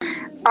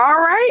All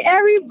right,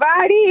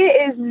 everybody.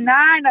 It is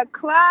 9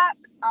 o'clock.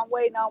 I'm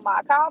waiting on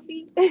my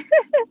coffee.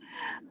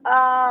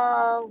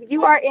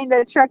 You are in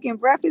the Truck and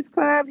Breakfast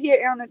Club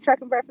here on the Truck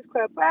and Breakfast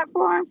Club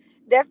platform.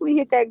 Definitely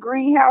hit that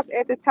greenhouse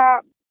at the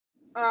top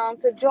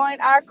to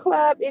join our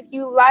club if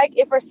you like.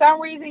 If for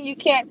some reason you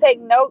can't take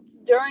notes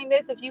during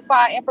this, if you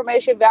find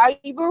information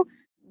valuable,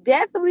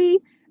 definitely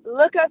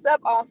look us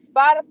up on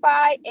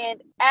Spotify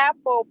and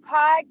Apple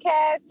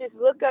Podcasts. Just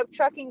look up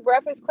Trucking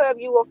Breakfast Club.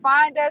 You will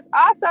find us.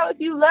 Also, if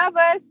you love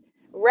us,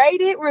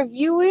 rate it,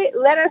 review it,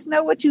 let us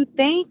know what you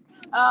think.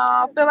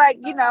 Feel like,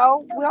 we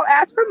don't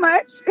ask for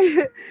much.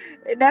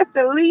 And that's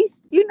the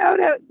least,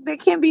 that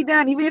can be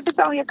done, even if it's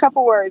only a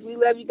couple words. We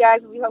love you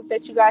guys. We hope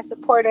that you guys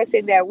support us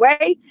in that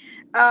way.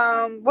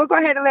 We'll go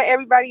ahead and let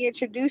everybody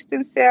introduce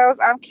themselves.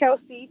 I'm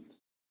Kelsey.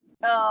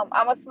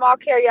 I'm a small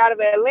carrier out of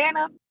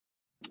Atlanta,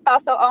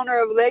 also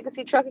owner of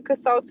Legacy Trucking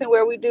Consulting,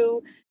 where we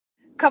do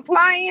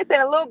compliance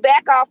and a little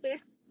back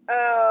office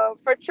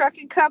for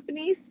trucking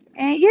companies.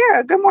 And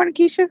yeah, good morning,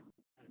 Keisha.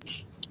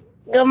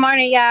 Good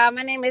morning, y'all.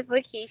 My name is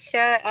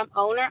Lakeisha. I'm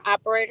owner,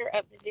 operator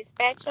of the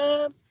Dispatch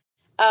Hub.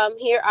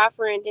 Here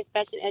offering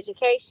dispatching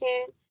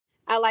education.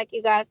 I'd like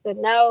you guys to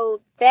know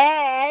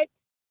that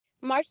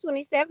March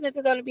 27th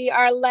is going to be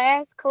our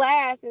last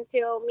class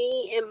until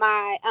me and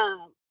my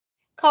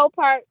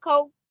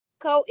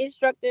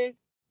co-instructors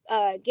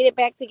get it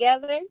back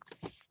together.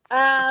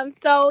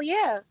 So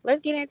yeah, let's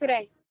get in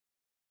today.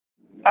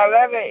 I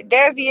love it.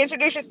 Desi,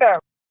 introduce yourself.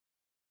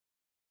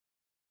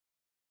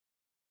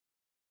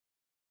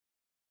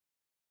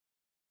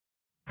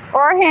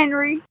 Or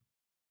Henry.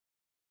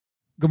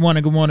 Good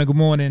morning, good morning, good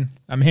morning.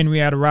 I'm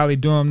Henry out of Raleigh,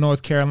 Durham,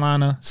 North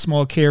Carolina,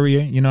 small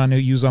carrier. I know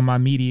use all my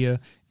media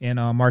and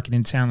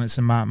marketing talents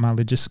in my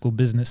logistical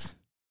business.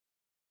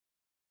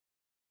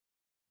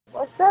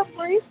 What's up,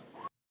 Bree?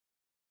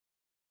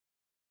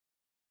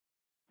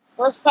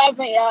 What's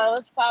poppin', y'all?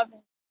 What's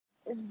poppin'?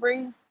 It's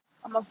Bree.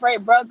 I'm a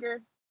freight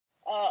broker,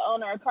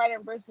 owner of Carter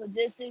and Bricks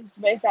Logistics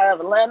based out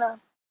of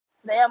Atlanta.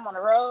 Today I'm on the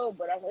road,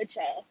 but I'm with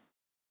y'all.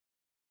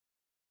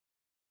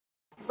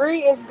 Bree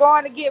is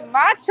going to get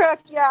my truck,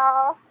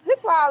 y'all. This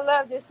is why I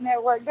love this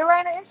network.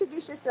 Delana,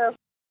 introduce yourself.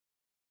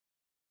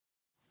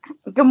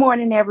 Good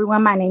morning,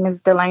 everyone. My name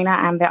is Delana.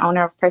 I'm the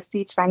owner of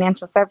Prestige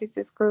Financial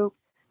Services Group.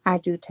 I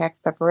do tax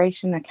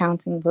preparation,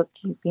 accounting,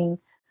 bookkeeping.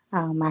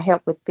 I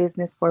help with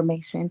business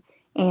formation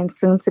and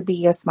soon to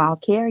be a small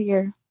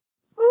carrier.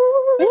 Woo!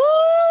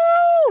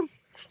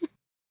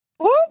 Woo!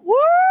 Woo!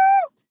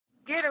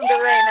 Get him,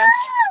 Delana.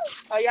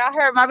 Oh, y'all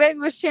heard my baby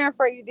was cheering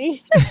for you,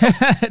 D.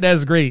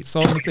 That's great.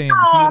 So the family.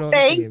 Oh,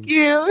 thank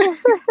you.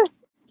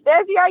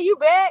 Desi, are you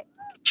back?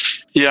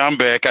 Yeah, I'm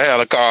back. I had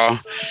a call.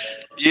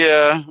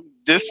 Yeah,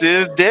 this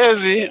is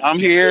Desi. I'm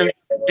here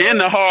in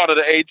the heart of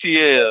the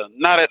ATL,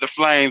 not at the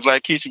Flames,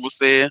 like Keisha was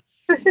saying.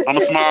 I'm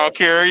a small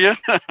carrier.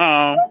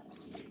 Out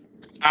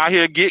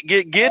here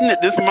getting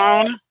it this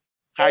morning.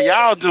 How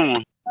y'all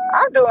doing?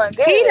 I'm doing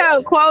good. He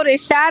done quoted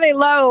Shotty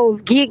Lowe's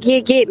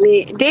getting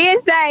it.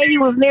 Did say he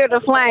was near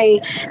the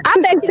flame. I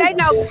bet you they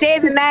know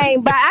Desi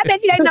name, but I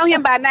bet you they know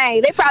him by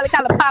name. They probably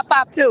call him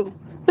Pop too.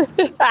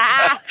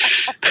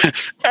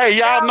 Hey,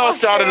 y'all know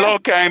Shawty Low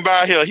came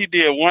by here. He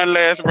did one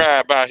last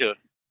ride by here.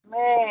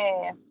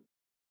 Man.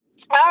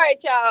 All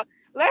right, y'all.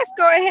 Let's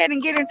go ahead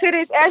and get into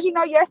this. As you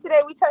know,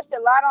 yesterday we touched a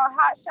lot on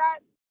hot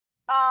shots.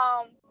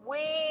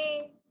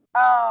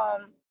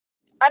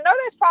 I know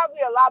there's probably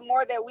a lot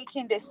more that we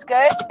can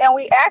discuss, and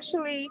we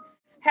actually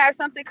have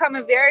something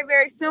coming very,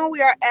 very soon.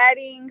 We are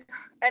adding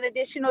an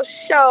additional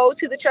show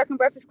to the Truck and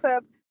Breakfast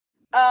Club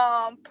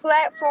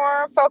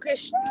platform,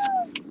 focused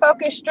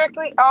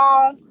strictly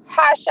on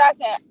hot shots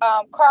and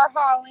car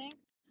hauling,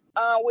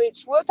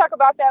 which we'll talk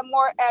about that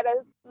more at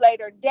a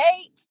later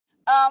date.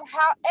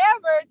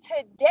 However,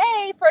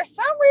 today, for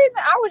some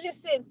reason, I was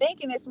just sitting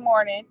thinking this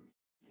morning,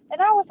 and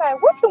I was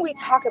like, what can we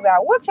talk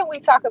about? What can we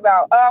talk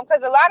about?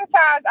 Because a lot of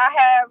times I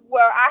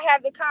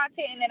have the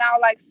content, and then I'll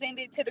like send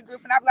it to the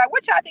group, and I'll be like,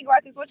 what y'all think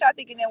about this? What y'all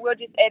think? And then we'll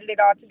just edit it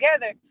all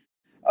together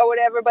or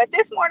whatever. But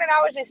this morning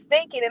I was just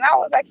thinking, and I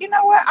was like, you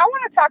know what? I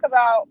want to talk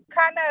about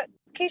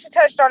Keisha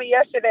touched on it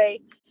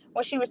yesterday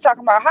when she was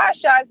talking about hot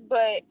shots,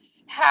 but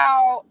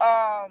how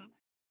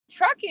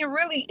trucking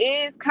really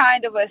is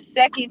kind of a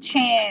second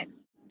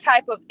chance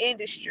type of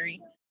industry.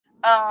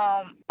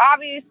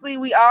 Obviously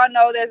we all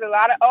know there's a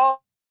lot of old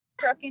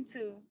trucking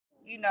too,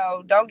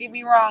 don't get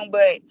me wrong,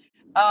 but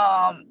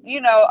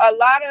a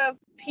lot of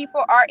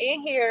people are in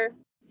here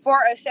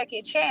for a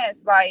second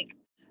chance. Like,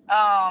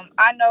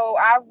 I know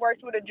I've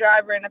worked with a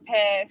driver in the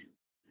past,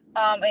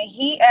 and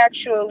he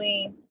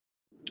actually,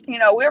 we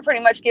were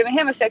pretty much giving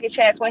him a second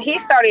chance when he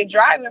started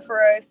driving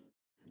for us.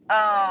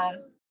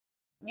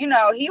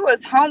 He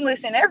was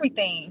homeless and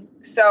everything.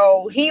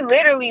 So he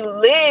literally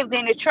lived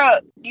in the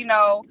truck,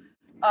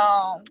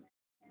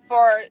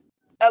 for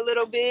a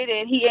little bit,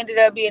 and he ended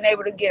up being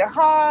able to get a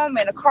home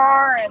and a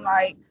car and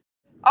like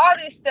all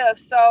this stuff.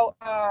 So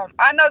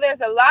I know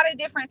there's a lot of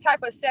different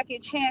type of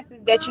second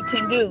chances that you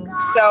can do.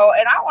 So,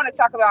 and I want to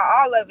talk about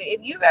all of it.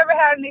 If you've ever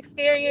had an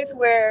experience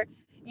where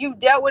you've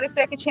dealt with a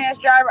second chance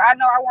driver. I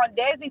know I want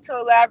Desi to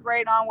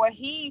elaborate on what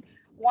he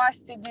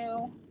wants to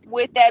do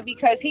with that,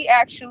 because he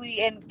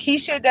actually, and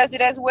Keisha does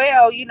it as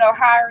well, you know,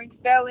 hiring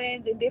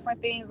felons and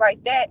different things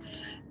like that.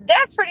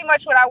 That's pretty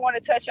much what I want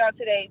to touch on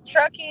today.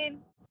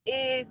 Trucking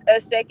is a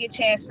second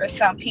chance for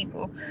some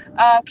people.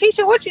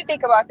 Keisha, what you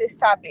think about this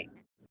topic?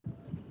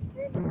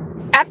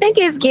 I think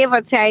it's give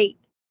or take.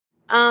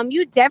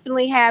 You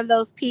definitely have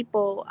those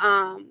people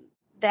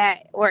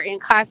that were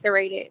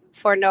incarcerated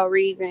for no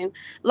reason.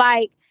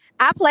 Like,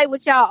 I play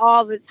with y'all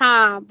all the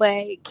time,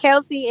 but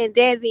Kelsey and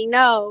Desi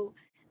know.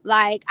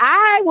 Like,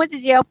 I went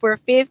to jail for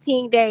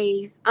 15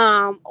 days.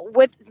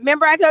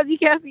 Remember I told you,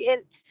 Kelsey,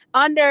 and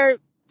under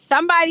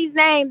somebody's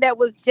name that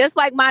was just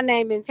like my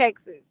name in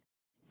Texas.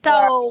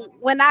 So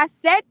when I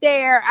sat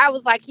there, I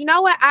was like, you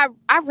know what? I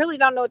really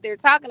don't know what they're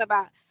talking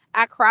about.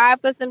 I cried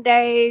for some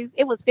days.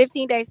 It was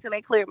 15 days till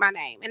they cleared my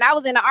name. And I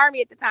was in the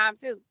Army at the time,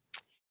 too.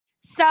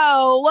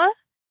 So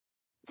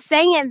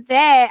saying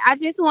that, I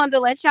just wanted to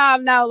let y'all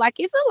know, like,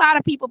 it's a lot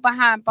of people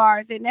behind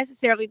bars that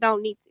necessarily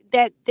don't need to,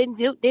 that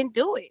didn't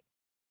do it.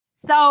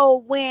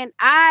 So when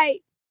I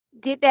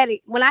did that,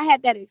 when I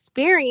had that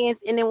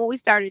experience, and then when we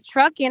started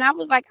trucking, I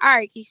was like, all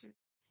right, Keisha,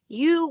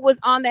 you was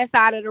on that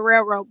side of the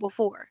railroad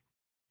before.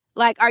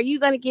 Like, are you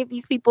going to give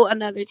these people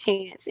another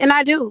chance? And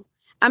I do.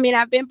 I mean,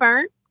 I've been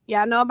burnt.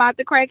 Y'all know about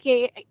the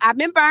crackhead. I've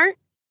been burnt.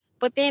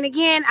 But then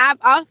again, I've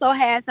also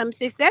had some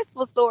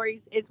successful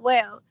stories as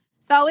well.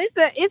 So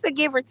it's a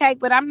give or take,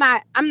 but I'm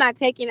not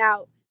taking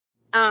out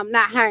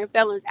not hiring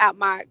felons out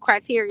my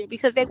criteria,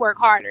 because they work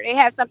harder. They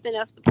have something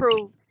else to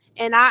prove.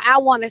 And I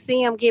want to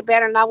see them get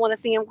better, and I want to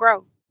see them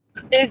grow.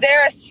 Is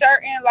there a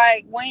certain,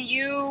 like, when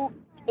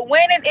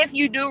and if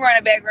you do run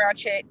a background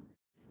check,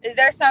 is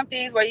there some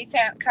things where you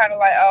can't kind of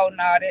like, oh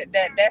no,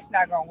 that's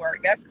not gonna work?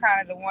 That's kind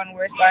of the one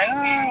where it's like,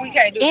 we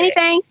can't do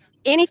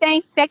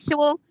anything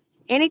sexual,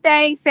 any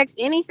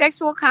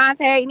sexual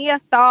contact, any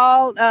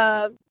assault,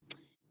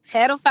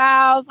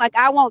 pedophiles. Like,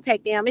 I won't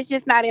take them. It's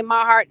just not in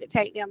my heart to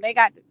take them. They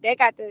got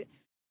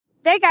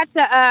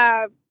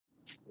to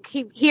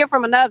hear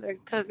from another,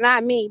 because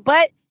not me.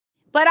 But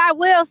I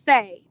will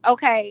say,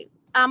 okay,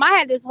 I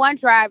had this one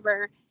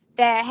driver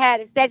that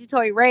had a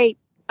statutory rape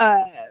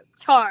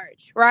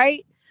charge,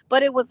 right?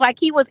 But it was like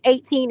he was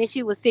 18 and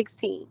she was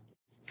 16.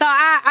 So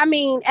I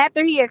mean,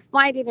 after he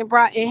explained it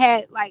and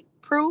had like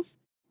proof,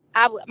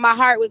 my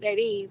heart was at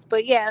ease.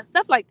 But yeah,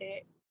 stuff like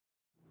that.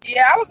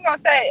 Yeah, I was gonna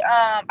say,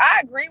 I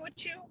agree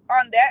with you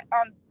on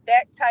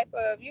that type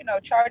of, you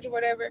know, charge or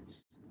whatever.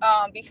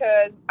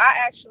 Because I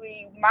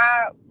actually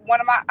I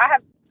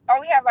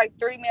only have like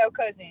 3 male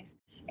cousins,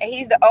 and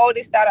he's the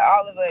oldest out of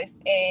all of us.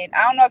 And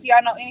I don't know if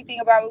y'all know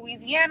anything about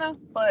Louisiana,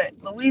 but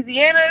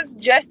Louisiana's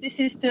justice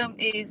system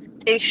is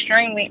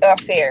extremely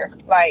unfair.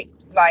 Like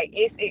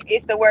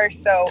it's the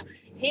worst. So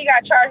he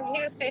got charged when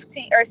he was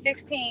 15 or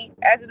 16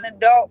 as an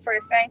adult for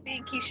the same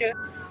thing, Keisha.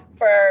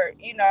 For,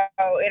 you know,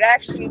 it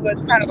actually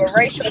was kind of a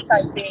racial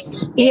type thing.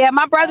 Yeah,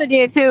 my brother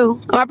did too.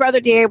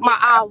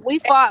 We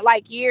fought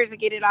like years to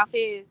get it off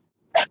his.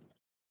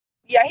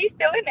 Yeah, he's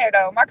still in there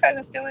though. My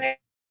cousin's still in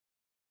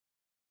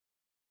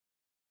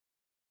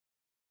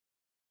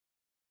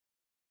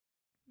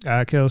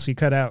there. Kelsey,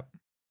 cut out.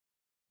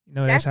 You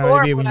know, that's how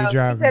horrible, it is when you're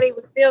driving. He said he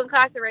was still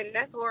incarcerated.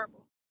 That's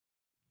horrible.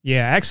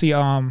 Yeah, I actually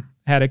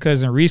had a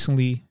cousin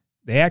recently.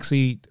 They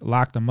actually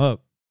locked him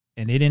up,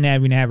 and they didn't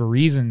even have a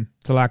reason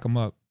to lock him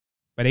up,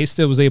 but they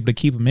still was able to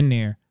keep him in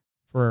there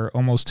for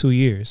almost 2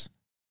 years.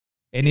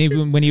 And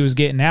even when he was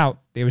getting out,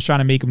 they was trying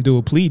to make him do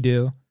a plea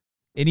deal.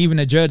 And even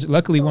the judge,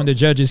 luckily one of the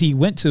judges he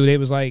went to, they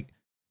was like,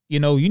 you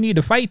know, you need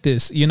to fight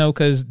this, you know,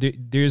 because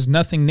there's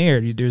nothing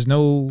there. There's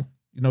no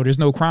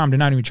crime. They're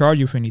not even charging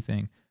you for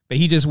anything. But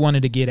he just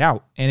wanted to get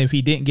out. And if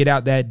he didn't get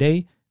out that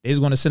day, they was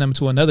going to send him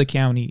to another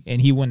county,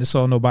 and he wouldn't have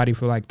saw nobody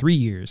for like 3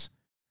 years.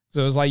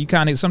 So it's like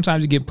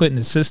sometimes you get put in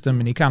the system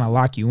and they kind of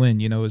lock you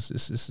in, you know. It's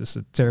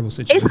a terrible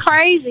situation.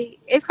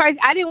 It's crazy.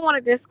 I didn't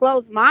want to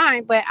disclose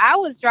mine, but I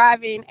was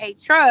driving a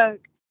truck.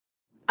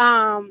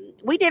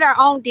 We did our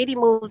own Diddy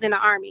moves in the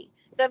Army.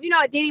 So if you know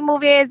what Diddy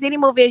move is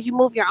you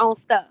move your own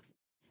stuff.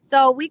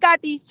 So we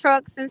got these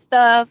trucks and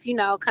stuff, you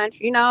know,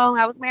 country, you know,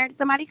 I was married to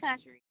somebody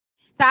country.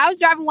 So I was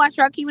driving one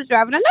truck, he was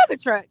driving another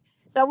truck.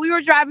 So we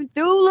were driving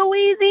through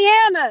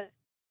Louisiana,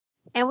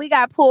 and we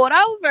got pulled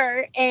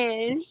over,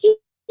 and he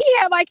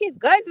had like his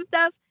guns and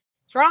stuff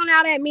thrown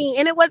out at me,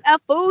 and it was a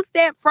food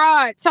stamp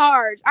fraud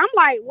charge. I'm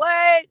like,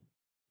 what?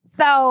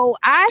 So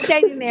I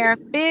stayed in there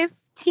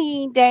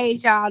 15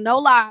 days, y'all, no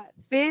lies.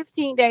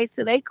 15 days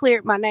till they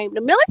cleared my name.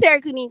 The military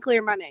couldn't even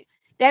clear my name.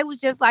 They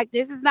was just like,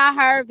 this is not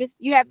her.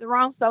 You have the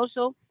wrong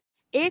social.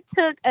 It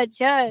took a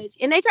judge,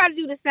 and they tried to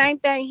do the same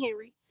thing,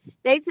 Henry.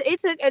 It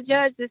took a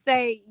judge to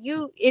say,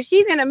 if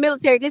she's in the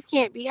military, this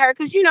can't be her,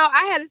 because, you know,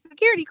 I had a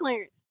security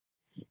clearance.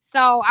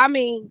 So, I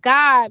mean,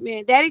 God,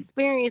 man, that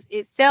experience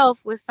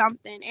itself was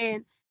something.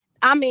 And,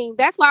 I mean,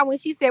 that's why when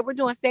she said we're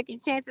doing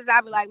second chances,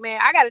 I'd be like, man,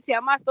 I got to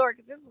tell my story,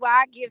 because this is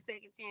why I give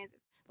second chances,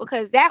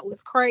 because that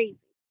was crazy.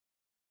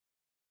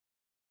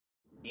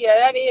 Yeah,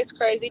 that is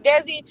crazy.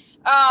 Desi,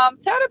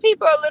 tell the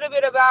people a little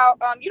bit about,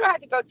 you don't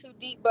have to go too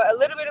deep, but a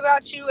little bit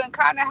about you and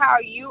kind of how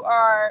you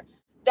are.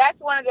 That's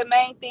one of the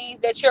main things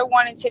that you're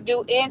wanting to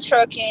do in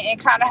trucking and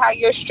kind of how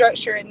you're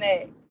structuring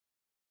that.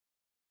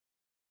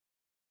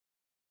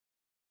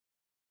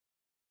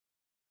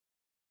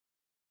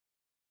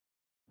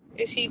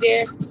 Is he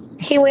there?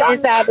 He went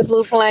inside the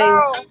blue flame.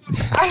 Oh,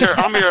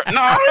 I'm here.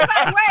 No, I was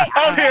like, wait.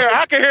 I'm here.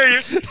 I can hear you.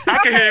 I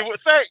can hear you.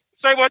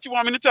 Say what you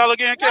want me to tell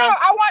again, No, Kel.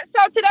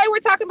 so today we're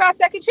talking about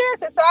second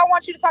chances. So I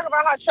want you to talk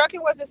about how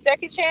trucking was a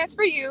second chance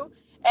for you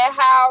and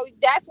how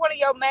that's one of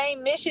your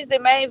main missions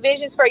and main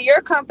visions for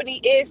your company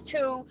is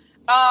to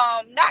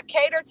not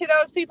cater to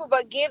those people,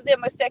 but give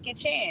them a second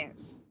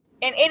chance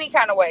in any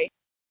kind of way.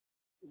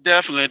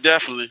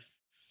 Definitely.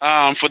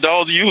 For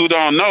those of you who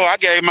don't know, I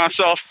gave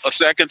myself a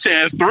second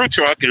chance through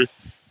trucking.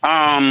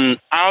 I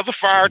was a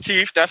fire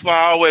chief. That's why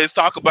I always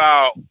talk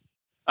about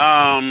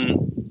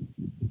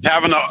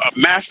having a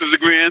master's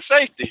degree in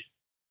safety.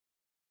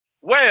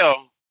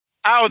 Well,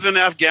 I was in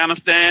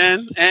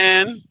Afghanistan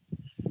and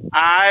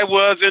I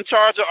was in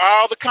charge of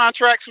all the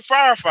contracts for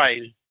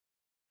firefighting.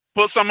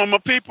 Put some of my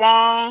people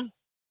on,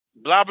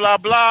 blah, blah,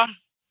 blah.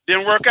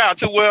 Didn't work out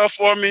too well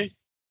for me.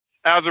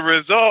 As a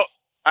result,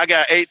 I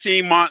got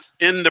 18 months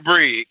in the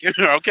brig.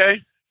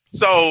 Okay?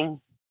 So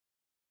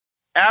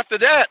after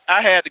that,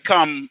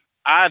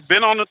 I'd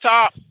been on the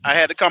top. I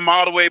had to come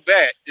all the way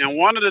back. And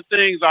one of the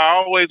things I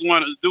always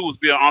wanted to do was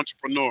be an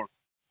entrepreneur.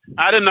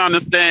 I didn't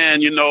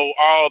understand,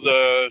 all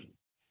the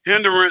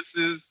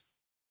hindrances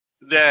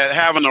that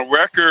having a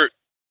record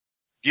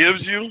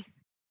gives you.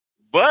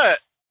 But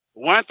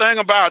one thing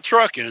about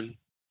trucking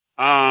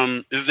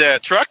is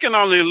that trucking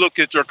only look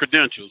at your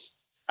credentials.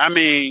 I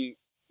mean,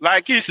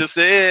 like Keisha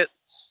said,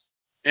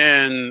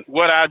 and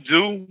what I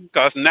do,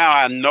 because now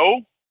I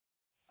know,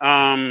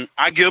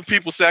 I give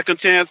people second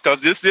chance because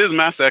this is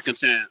my second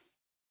chance.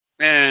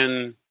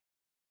 And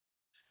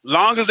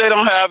long as they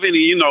don't have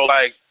any,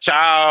 like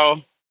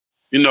child,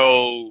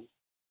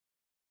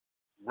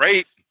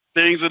 rape,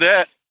 things of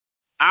that,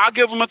 I'll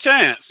give them a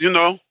chance,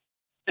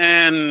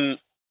 And,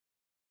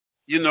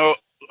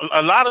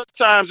 a lot of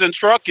times in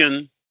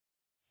trucking,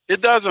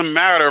 it doesn't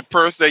matter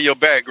per se your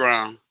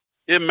background.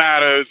 It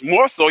matters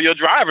more so your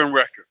driving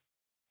record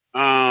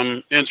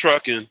in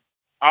trucking.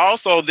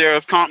 Also,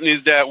 there's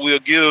companies that will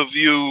give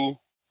you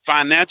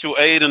financial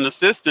aid and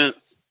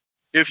assistance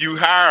if you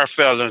hire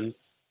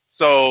felons.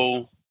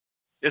 So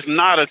it's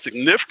not a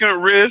significant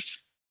risk.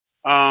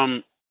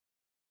 Drivers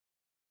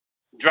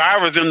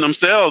in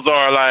themselves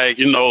are like,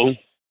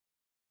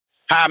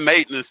 high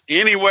maintenance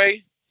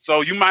anyway.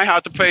 So you might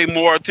have to pay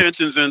more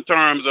attention in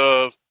terms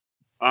of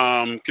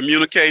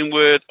communicating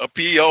with a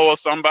PO or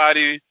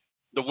somebody,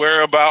 the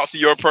whereabouts of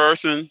your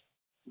person.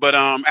 But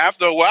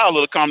after a while,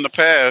 it'll come to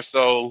pass.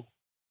 So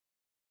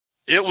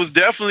it was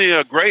definitely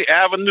a great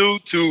avenue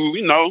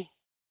to,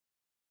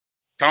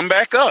 come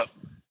back up.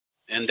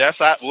 And that's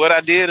what I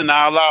did, and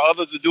I allow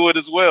others to do it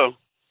as well.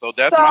 So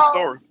that's my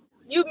story.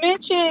 You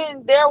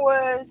mentioned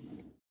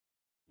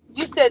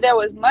you said there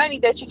was money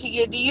that you could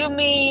get. Do you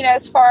mean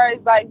as far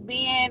as like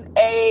being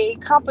a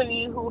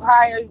company who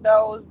hires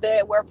those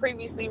that were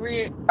previously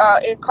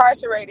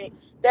incarcerated?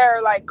 There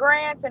are like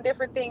grants and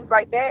different things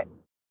like that?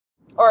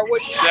 Or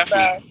what do you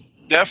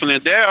Definitely.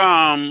 There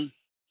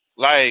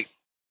like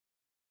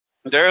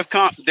there's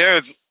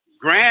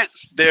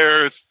grants,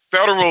 there's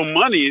federal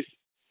monies,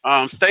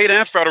 state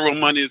and federal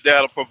monies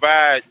that'll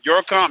provide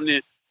your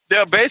company.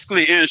 They'll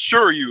basically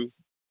insure you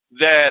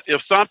that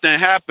if something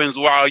happens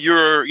while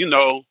you're,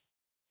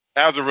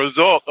 as a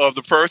result of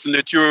the person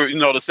that you're,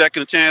 the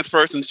second chance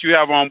person that you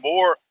have on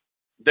board,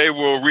 they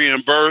will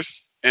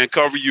reimburse and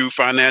cover you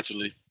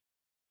financially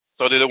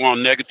so that it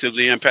won't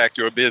negatively impact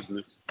your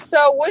business.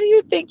 So what do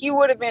you think you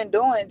would have been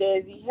doing,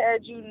 Desi,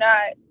 had you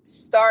not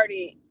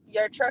started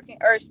your trucking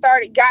or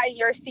gotten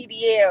your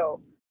CDL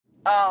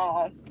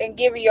and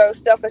giving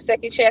yourself a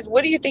second chance?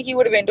 What do you think you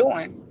would have been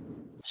doing?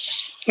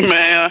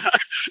 Man,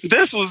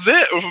 this was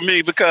it for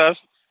me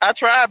because I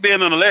tried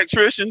being an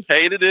electrician,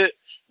 hated it,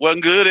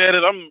 wasn't good at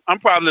it. I'm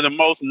probably the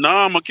most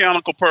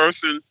non-mechanical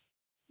person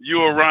you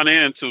will run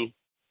into.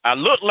 I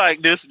look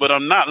like this, but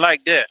I'm not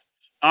like that.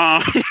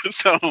 I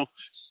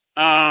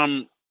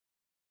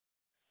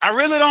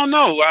really don't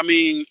know. I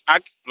mean,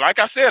 like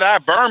I said, I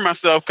burned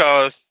myself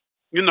because,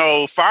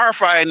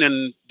 firefighting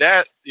and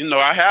that,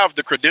 I have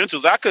the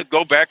credentials. I could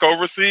go back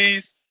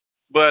overseas,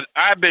 but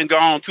I've been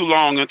gone too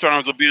long in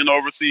terms of being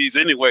overseas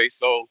anyway.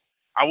 So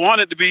I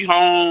wanted to be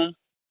home.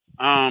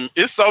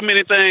 It's so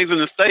many things in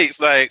the States.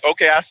 Like,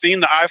 okay, I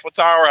seen the Eiffel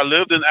Tower. I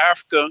lived in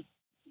Africa,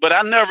 but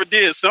I never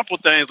did simple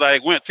things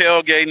like went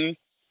tailgating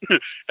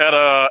at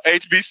a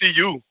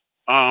HBCU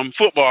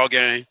football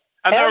game.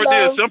 I never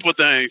did simple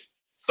things.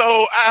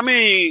 So, I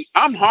mean,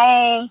 I'm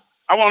home.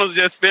 I want to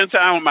just spend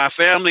time with my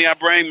family. I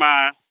bring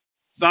my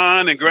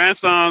son and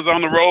grandsons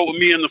on the road with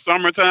me in the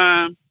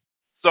summertime.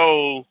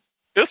 So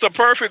it's a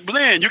perfect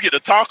blend. You get to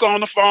talk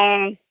on the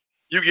phone.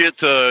 You get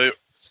to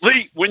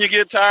sleep when you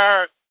get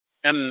tired.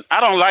 and I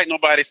don't like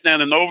nobody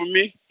standing over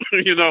me.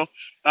 you know,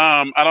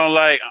 I don't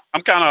like.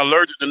 I'm kind of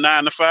allergic to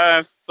 9 to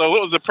 5, so it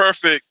was a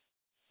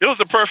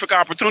perfect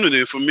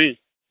opportunity for me.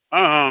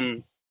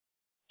 Um,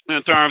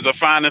 in terms of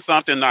finding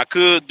something I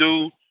could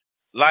do,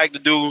 like to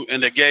do,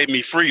 and that gave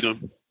me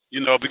freedom.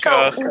 So,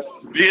 Because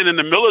being in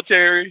the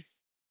military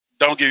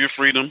don't give you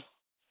freedom.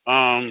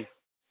 Um,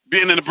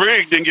 being in the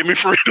brig didn't give me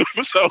freedom,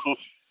 so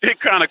it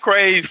kind of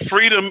craved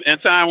freedom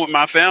and time with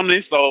my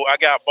family. So I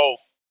got both.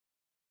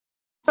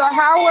 so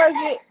how was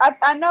it?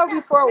 I know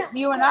before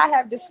you and I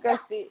have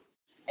discussed it,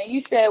 and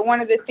you said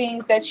one of the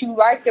things that you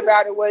liked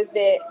about it was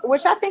that,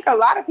 which I think a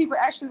lot of people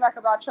actually like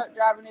about truck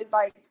driving, is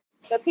like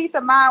the peace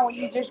of mind when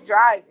you just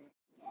drive.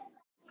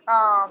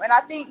 And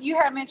I think you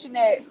had mentioned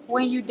that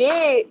when you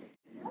did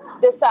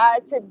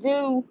decide to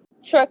do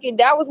trucking,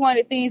 that was one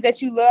of the things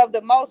that you loved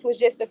the most, was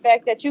just the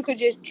fact that you could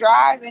just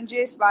drive and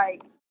just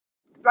like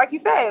you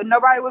said,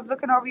 nobody was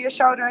looking over your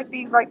shoulder and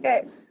things like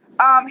that.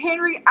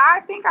 Henry,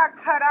 I think I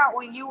cut out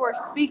when you were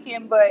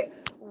speaking, but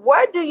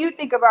what do you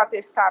think about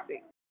this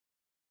topic?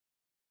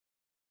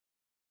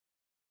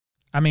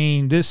 I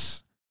mean,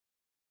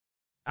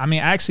 I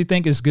actually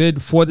think it's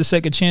good for the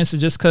second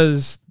chances, just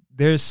because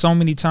there's so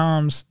many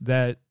times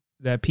that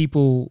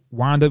people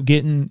wind up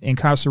getting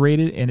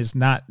incarcerated and it's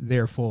not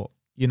their fault.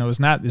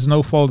 There's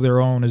no fault of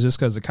their own. It's just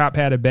because the cop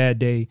had a bad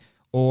day,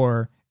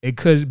 or it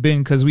could have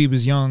been because we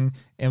was young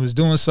and was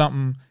doing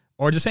something,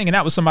 or just hanging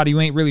out with somebody you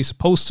ain't really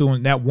supposed to,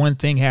 and that one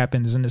thing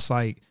happens and it's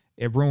like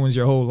it ruins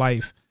your whole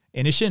life.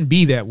 And it shouldn't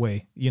be that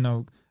way.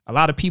 A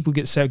lot of people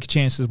get second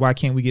chances. Why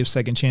can't we give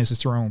second chances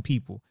to our own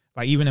people?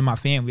 Like, even in my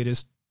family,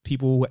 there's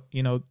people,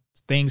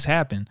 things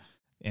happen.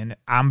 And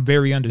I'm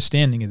very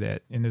understanding of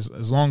that. And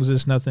as long as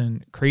it's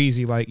nothing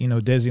crazy, like,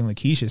 Desi and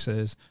Lakeisha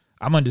says,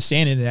 I'm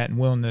understanding that and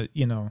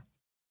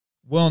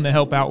willing to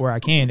help out where I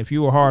can. If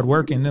you were hard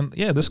working, then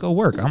yeah, let's go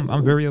work.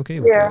 I'm very okay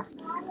with that.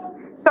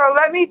 So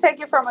let me take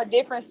it from a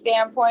different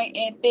standpoint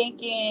and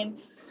thinking,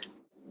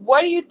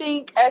 what do you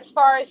think as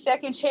far as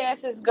second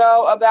chances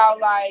go about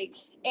like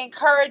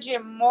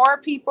encouraging more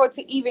people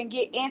to even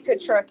get into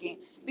trucking?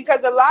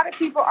 Because a lot of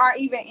people aren't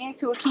even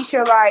into it,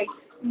 Keisha, like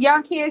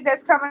young kids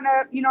that's coming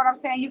up, you know what I'm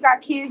saying? You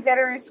got kids that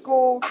are in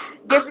school,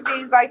 different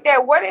things like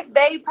that. What if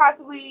they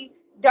possibly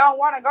don't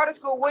want to go to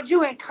school? Would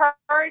you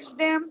encourage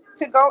them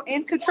to go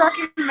into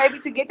trucking, maybe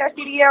to get their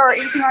CDL or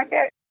anything like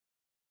that?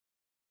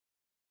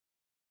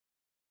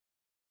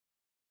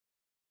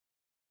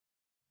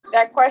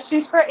 That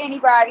question's for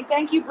anybody.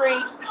 Thank you, Bree.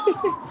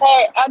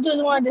 Hey, I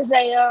just wanted to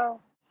say, I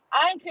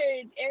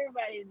encourage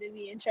everybody to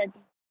be in trucking.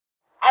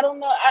 I don't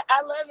know.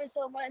 I love it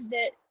so much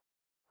that,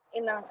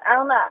 I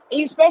don't know.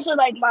 Especially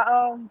like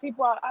my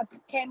people I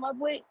came up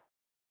with,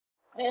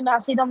 and I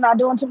see them not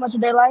doing too much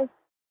of their life,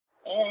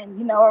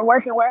 and or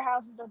working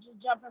warehouses or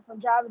just jumping from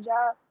job to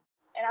job.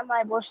 And I'm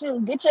like, well,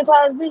 shoot, get your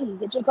class B,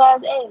 get your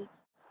class A.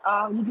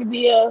 You could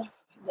be a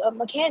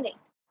mechanic.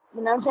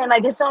 You know what I'm saying?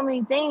 Like, there's so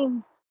many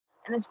things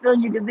in this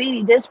field you could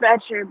be: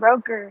 dispatcher,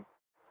 broker.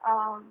 You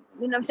know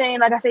what I'm saying?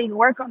 Like I say, you can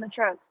work on the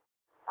trucks.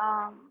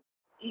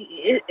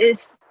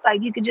 It's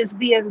like you could just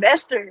be an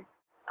investor.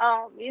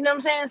 You know what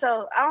I'm saying?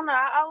 So I don't know.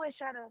 I always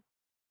try to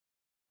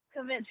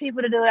convince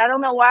people to do it. I don't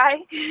know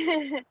why.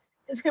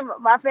 It's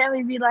my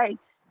family be like,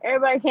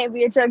 everybody can't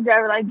be a truck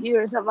driver like you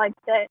or something like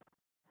that.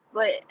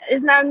 But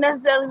it's not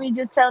necessarily me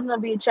just telling them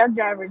to be a truck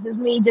driver. It's just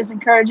me just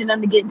encouraging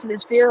them to get into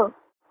this field,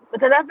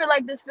 because I feel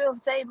like this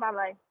field saved my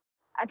life.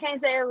 I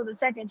can't say it was a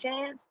second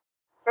chance.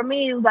 For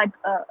me, it was like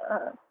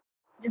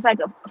just like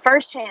a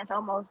first chance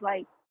almost.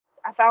 Like,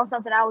 I found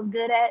something I was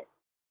good at,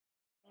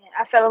 and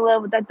I fell in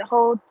love with like the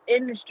whole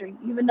industry,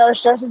 even though it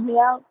stresses me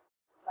out.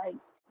 Like,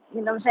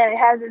 you know what I'm saying? It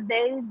has its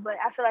days, but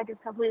I feel like it's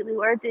completely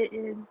worth it.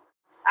 And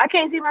I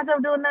can't see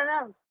myself doing nothing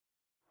else.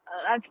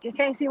 I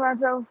can't see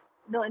myself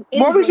doing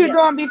anything. What was you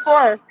doing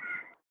before?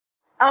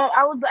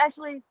 I was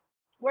actually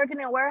working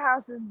in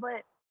warehouses,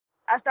 but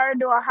I started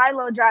doing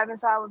high-low driving,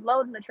 so I was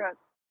loading the trucks.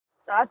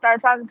 So I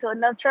started talking to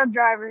enough truck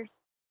drivers,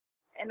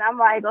 and I'm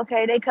like,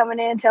 okay, they coming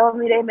in telling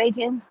me they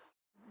making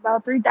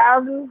about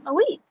 $3,000 a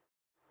week.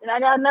 And I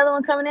got another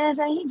one coming in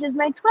saying he just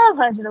make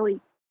 $1,200 a week.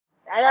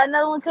 I got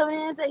another one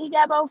coming in saying he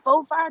got about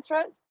 4-5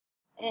 trucks,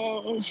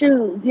 and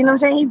shoot, you know what I'm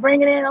saying? He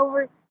bringing in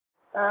over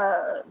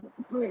about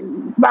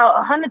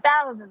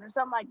 100,000 or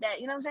something like that.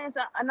 You know what I'm saying?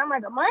 So, and I'm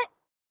like, a month,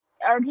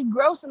 or he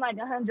grossing like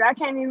 100. I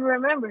can't even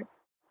remember.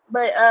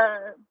 But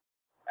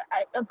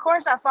of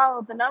course, I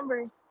followed the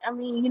numbers. I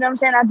mean, you know what I'm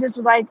saying? I just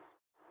was like,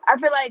 I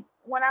feel like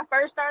when I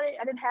first started,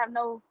 I didn't have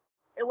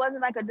it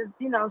wasn't like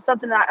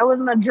something it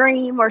wasn't a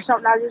dream or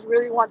something I just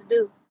really wanted to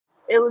do.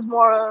 It was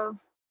more of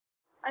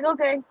like,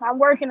 okay, I'm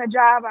working a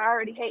job I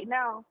already hate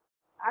now.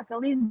 I can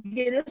at least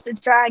get this to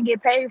try and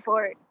get paid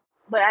for it.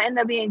 But I end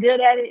up being good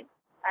at it.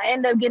 I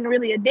end up getting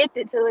really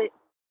addicted to it,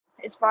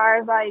 as far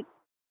as like,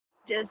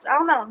 just, I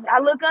don't know. I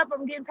look up,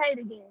 I'm getting paid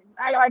again.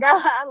 I like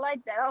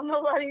that. I don't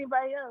know about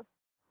anybody else.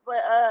 But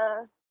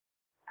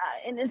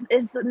and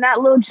it's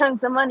not little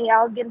chunks of money.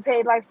 I was getting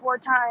paid like 4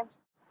 times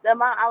the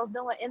amount I was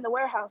doing in the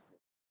warehouse.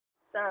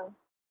 So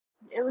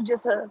it was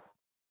just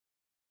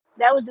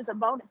that was just a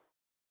bonus.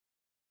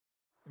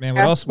 Man,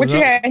 what else? What you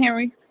had,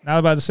 Henry? I was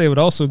about to say, but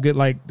also good.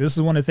 Like, this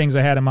is one of the things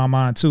I had in my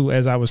mind too,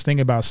 as I was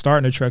thinking about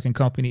starting a trucking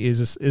company.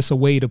 Is it's a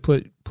way to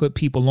put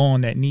people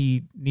on that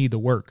need the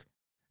work.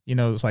 You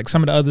know, it's like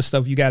some of the other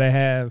stuff you got to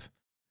have,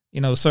 you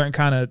know, certain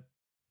kind of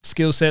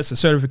skill sets or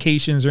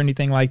certifications or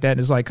anything like that.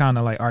 It's like kind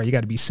of like, all right, you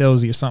got to be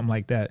salesy or something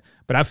like that.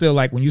 But I feel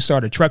like when you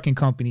start a trucking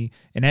company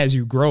and as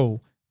you grow,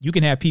 you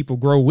can have people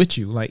grow with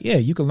you. Like, yeah,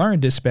 you can learn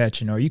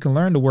dispatching or you can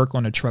learn to work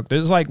on a truck.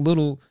 There's like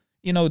little,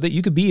 you know, that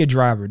you could be a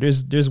driver.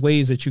 There's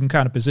ways that you can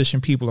kind of position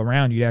people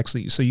around you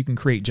actually, so you can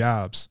create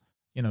jobs.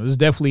 You know, it's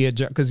definitely a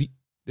job because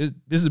this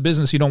is a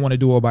business you don't want to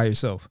do all by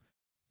yourself.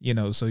 You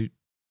know, so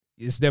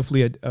it's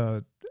definitely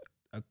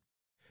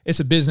it's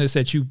a business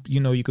that you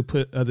know you could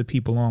put other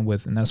people on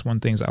with, and that's one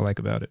of the things I like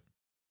about it.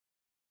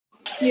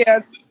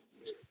 Yeah.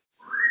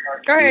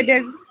 Go ahead,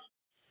 Des.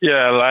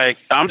 Yeah, like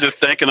I'm just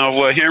thinking of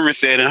what Henry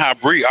said and how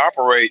Bree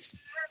operates.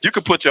 You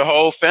could put your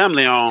whole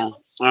family on.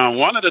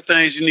 One of the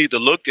things you need to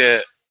look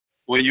at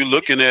when you're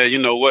looking at, you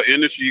know, what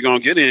industry you're gonna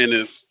get in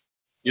is,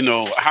 you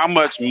know, how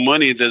much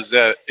money does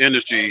that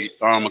industry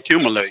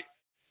accumulate?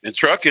 And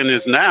trucking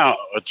is now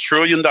 $1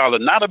 trillion,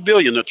 not $1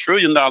 billion, $1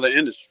 trillion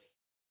industry.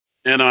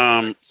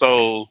 And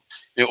so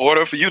in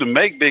order for you to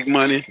make big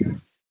money,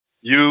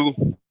 you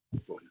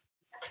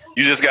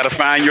just got to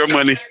find your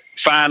money,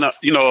 find an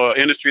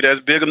industry that's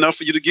big enough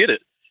for you to get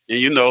it. And,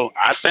 you know,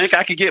 I think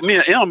I could get me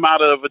an M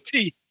out of a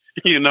T,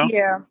 you know?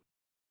 Yeah.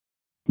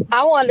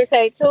 I wanted to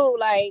say too,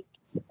 like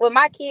with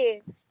my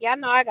kids, y'all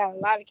know I got a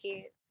lot of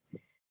kids.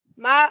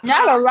 Not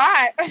a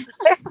lot.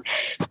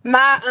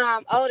 My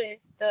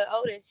the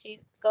oldest, she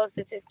goes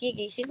to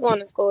Tuskegee. She's going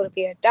to school to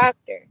be a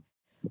doctor.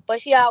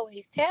 But she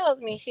always tells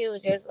me, she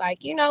was just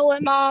like, you know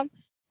what, Mom?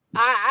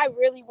 I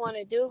really want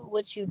to do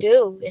what you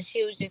do. And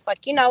she was just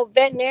like, you know, a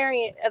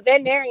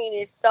veterinarian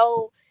is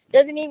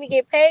doesn't even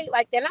get paid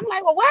like that. And I'm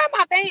like, well, why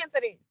am I paying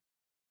for this?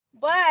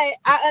 But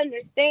I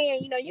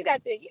understand, you know, you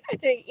got to,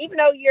 even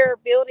though you're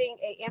building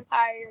an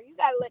empire, you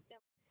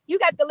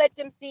got to let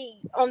them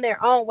see on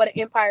their own what an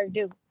empire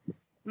do.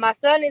 My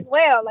son as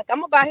well, like I'm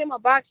gonna buy him a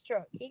box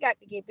truck. He got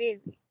to get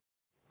busy.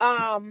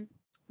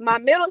 My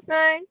middle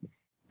son,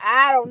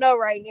 I don't know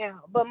right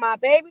now, but my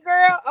baby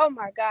girl, oh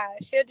my God,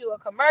 she'll do a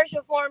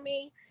commercial for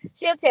me.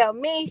 She'll tell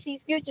me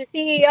she's future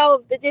CEO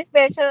of the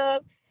Dispatch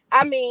Hub.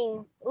 I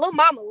mean, little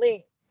mama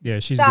lit. Yeah,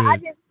 she's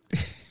good.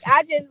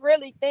 I just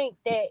really think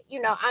that,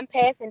 you know, I'm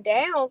passing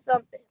down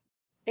something.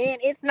 And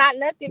it's not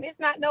nothing. It's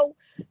not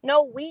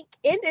no weak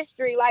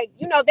industry. Like,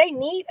 you know, they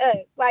need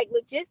us. Like,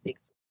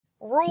 logistics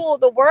rule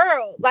the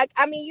world. Like,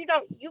 I mean,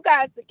 you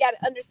guys got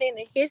to understand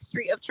the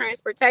history of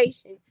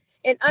transportation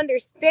and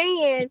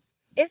understand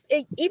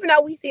even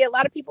though we see a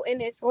lot of people in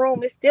this room,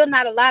 it's still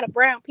not a lot of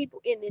brown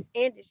people in this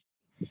industry.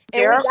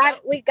 And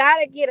we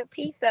gotta get a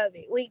piece of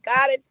it. We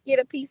gotta get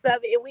a piece of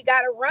it, and we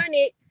gotta run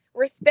it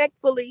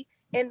respectfully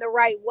in the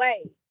right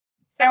way.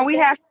 So and we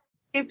have to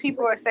give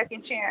people a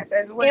second chance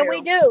as well. And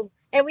we do,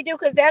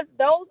 because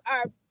those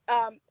are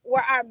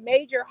where our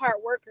major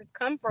hard workers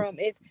come from,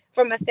 is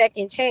from a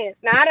second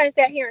chance. Now, I done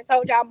sat here and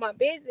told y'all my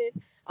business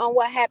on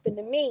what happened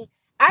to me.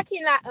 I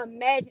cannot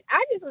imagine.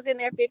 I just was in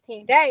there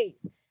 15 days.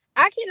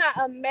 I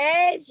cannot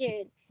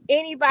imagine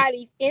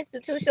anybody's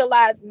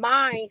institutionalized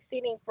mind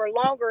sitting for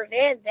longer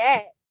than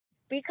that,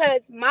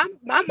 because my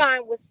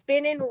mind was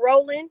spinning,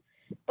 rolling.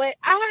 But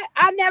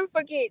I never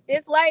forget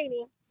this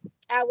lady.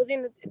 I was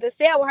in the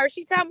cell with her.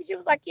 She told me, she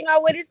was like, you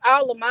know what? It's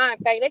all a mind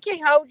thing. They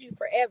can't hold you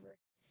forever.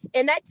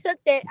 And I took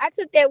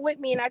that with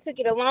me, and I took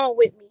it along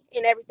with me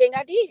in everything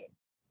I did.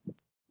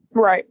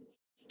 Right.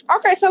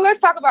 Okay, so let's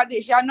talk about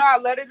this. Y'all know I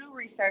love to do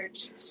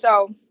research.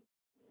 So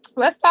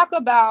let's talk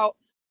about,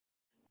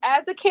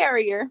 as a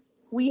carrier,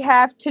 we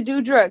have to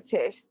do drug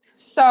tests.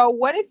 So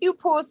what if you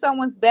pull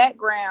someone's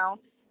background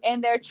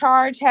and their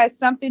charge has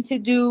something to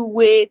do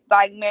with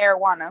like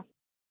marijuana?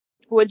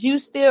 Would you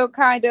still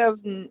consider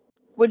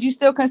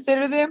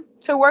them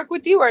to work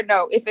with you, or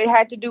no? If it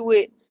had to do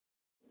with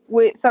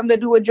something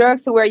to do with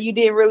drugs, to where you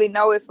didn't really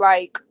know if,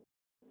 like,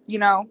 you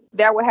know,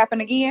 that would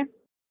happen again?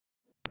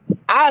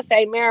 I'll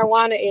say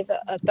marijuana is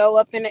a throw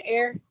up in the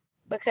air,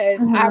 because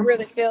I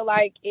really feel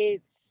like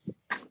it's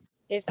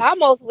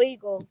almost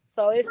legal.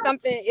 So it's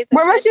something.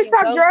 Well, let's just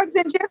talk drugs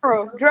in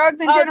general. And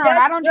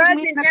I don't just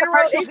mean a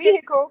commercial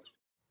vehicle.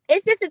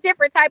 It's just a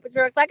different type of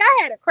drugs. Like, I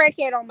had a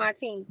crackhead on my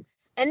team,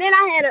 and then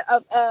I had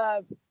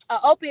a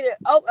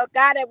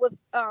guy that was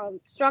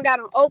strung out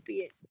on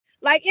opiates.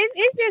 Like,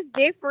 it's just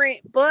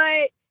different.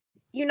 But,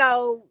 you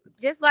know,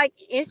 just like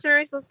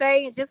insurance will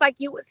say, and just like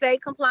you would say,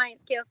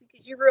 compliance, Kelsey,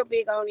 because you're real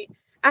big on it,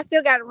 I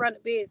still got to run a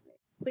business.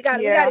 We got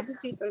to get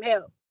you some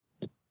help.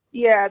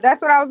 Yeah,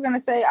 that's what I was going to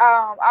say.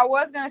 I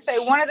was going to say,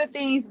 one of the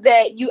things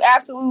that you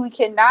absolutely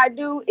cannot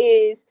do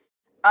is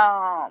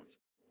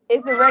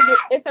it's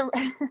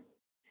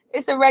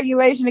a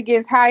regulation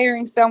against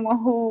hiring someone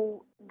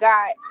who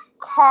got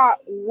caught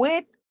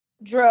with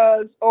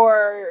drugs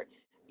or,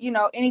 you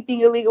know,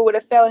 anything illegal with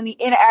a felony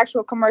in an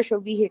actual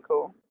commercial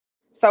vehicle.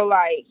 So,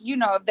 like, you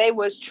know, if they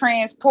was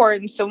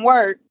transporting some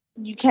work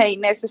you can't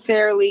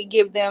necessarily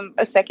give them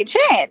a second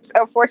chance,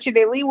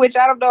 unfortunately, which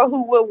I don't know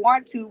who would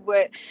want to,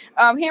 but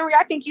Henry,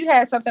 I think you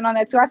had something on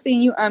that too. I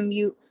seen you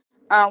unmute.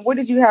 What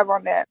did you have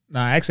on that?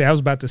 Nah, actually, I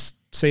was about to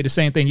say the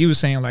same thing you were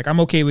saying. Like, I'm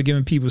okay with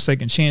giving people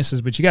second chances,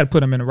 but you got to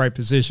put them in the right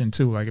position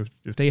too. Like,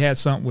 if they had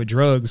something with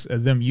drugs,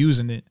 them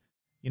using it,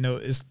 you know,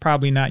 it's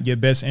probably not your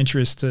best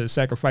interest to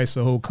sacrifice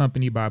the whole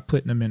company by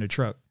putting them in a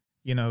truck.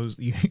 You know,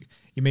 you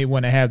may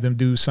want to have them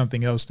do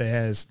something else that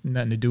has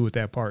nothing to do with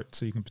that part,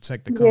 so you can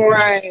protect the company.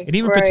 Right, and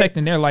even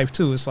protecting their life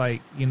too. It's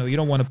like, you know, you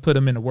don't want to put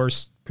them in a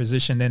worse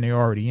position than they're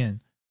already in.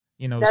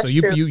 You know, That's so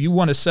true. you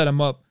want to set them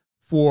up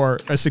for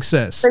a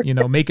success. You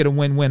know, make it a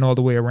win-win all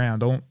the way around.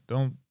 Don't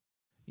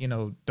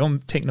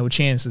take no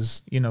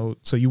chances. You know,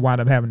 so you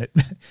wind up having to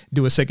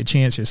do a second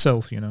chance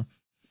yourself. You know.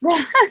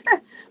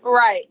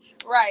 Right.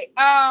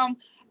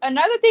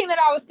 Another thing that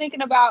I was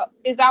thinking about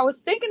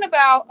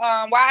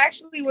well, I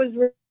actually was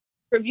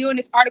reviewing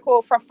this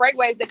article from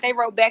FreightWaves that they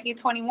wrote back in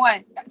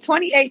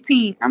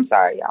 2018. I'm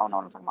sorry, I don't know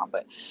what I'm talking about,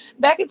 but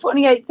back in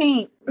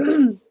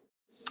 2018,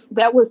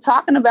 that was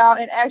talking about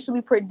and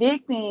actually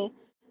predicting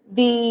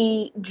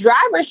the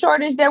driver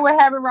shortage that we're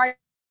having right.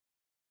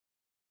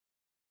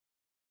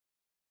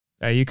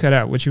 You cut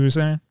out what you were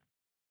saying.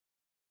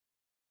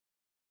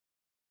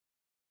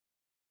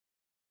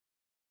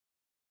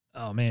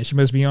 Oh man, she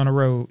must be on the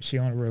road. She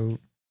on the road.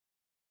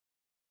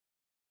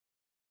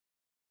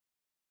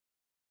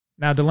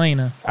 Now,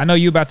 Delana, I know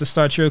you about to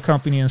start your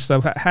company and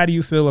stuff. How do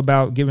you feel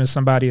about giving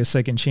somebody a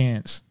second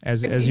chance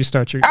as you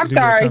start your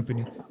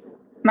company?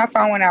 My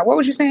phone went out. What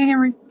was you saying,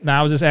 Henry? No,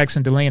 I was just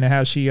asking Delana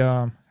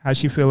how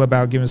she feel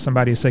about giving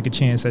somebody a second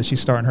chance as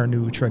she's starting her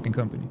new trucking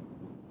company.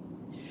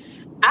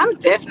 I'm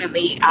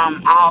definitely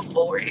all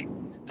for it.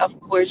 Of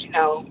course, you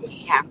know, we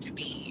have to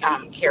be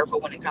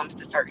careful when it comes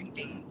to certain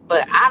things,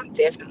 but I'm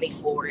definitely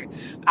for it.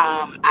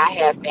 I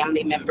have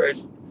family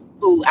members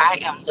who I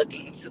am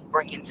looking to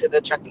bring into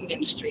the trucking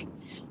industry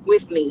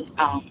with me,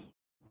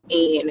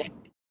 and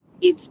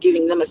it's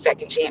giving them a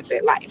second chance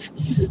at life.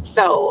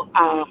 So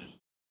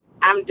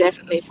I'm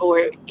definitely for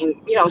it, and,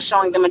 you know,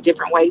 showing them a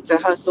different way to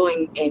hustle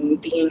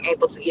and being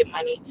able to get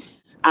money.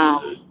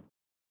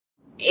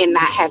 And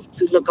not have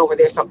to look over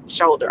their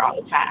shoulder all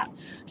the time.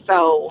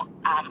 So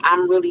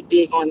I'm really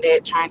big on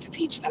that, trying to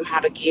teach them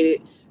how to get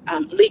it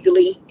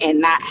legally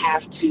and not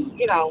have to,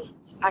 you know,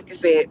 like I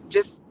said,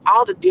 just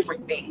all the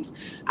different things.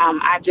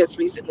 I just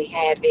recently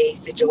had a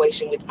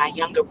situation with my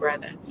younger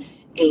brother,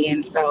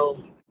 and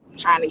so I'm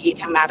trying to get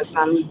him out of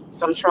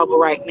some trouble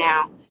right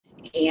now.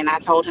 And I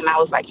told him, I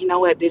was like, you know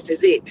what, this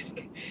is it.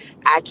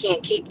 I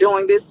can't keep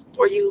doing this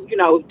for you, you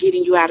know,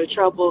 getting you out of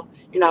trouble.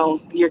 You know,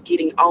 you're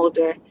getting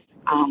older.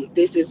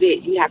 This is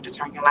it. You have to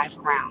turn your life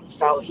around.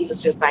 So he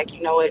was just like,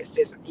 you know what,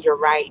 sis, you're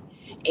right.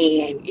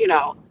 And,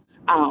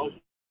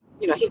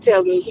 he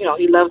tells me, you know,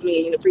 he loves me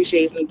and he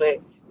appreciates me, but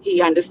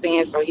he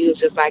understands. So he was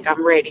just like,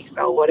 I'm ready.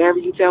 So whatever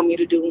you tell me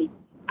to do,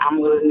 I'm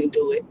willing to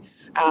do it.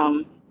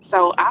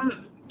 So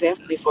I'm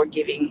definitely for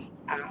giving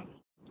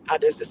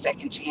others a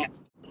second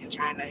chance and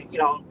trying to, you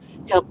know,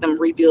 help them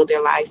rebuild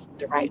their life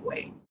the right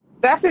way.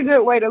 That's a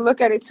good way to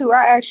look at it too.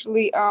 I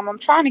actually, I'm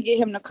trying to get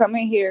him to come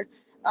in here.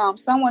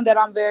 Someone that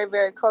I'm very,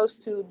 very close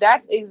to,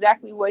 that's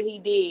exactly what he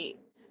did.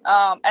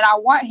 And I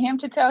want him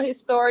to tell his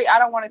story. I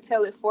don't want to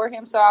tell it for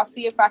him. So I'll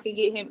see if I can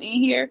get him in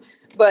here,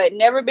 but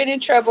never been in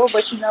trouble.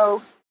 But, you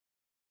know,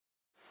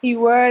 he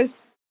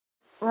was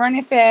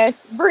running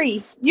fast.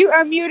 Bree, you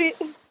unmuted?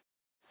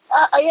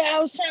 Yeah, I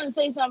was trying to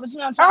say something, but you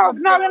know, I'm trying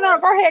to no.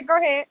 Go ahead.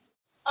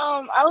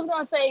 I was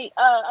gonna say,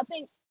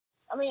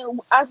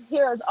 I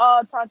hear us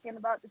all talking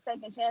about the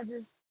second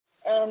chances,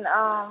 and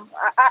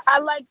I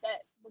like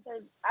that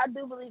because I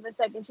do believe in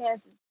second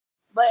chances.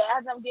 But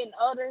as I'm getting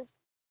older,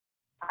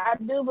 I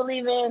do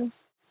believe in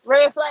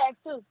red flags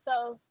too.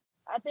 So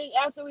I think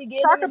after we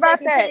give them a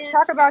second chance,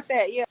 talk about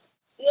that. Yeah,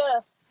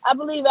 I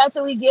believe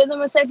after we give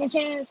them a second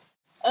chance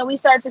and we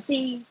start to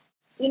see,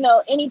 you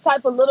know, any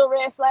type of little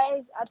red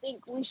flags, I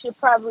think we should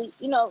probably,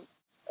 you know,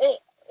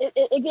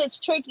 it gets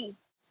tricky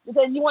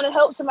because you want to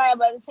help somebody,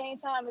 but at the same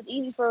time, it's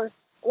easy for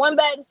one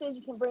bad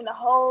decision can bring the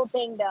whole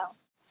thing down.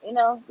 You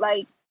know,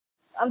 like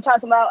I'm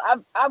talking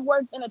about, I've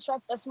worked in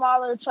a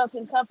smaller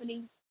trucking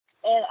company,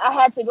 and I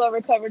had to go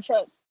recover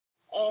trucks.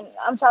 And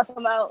I'm talking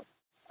about,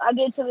 I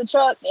get to the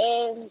truck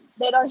and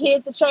they don't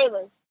hit the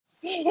trailer.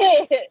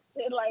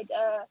 Like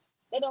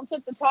they don't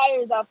took the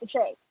tires off the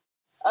truck.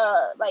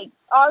 Like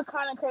all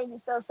kind of crazy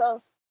stuff.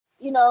 So,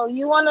 you know,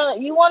 you wanna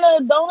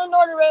don't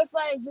ignore the red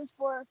flags just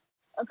for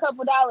a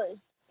couple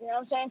dollars. You know what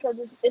I'm saying?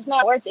 Because it's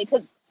not worth it.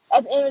 Because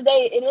at the end of the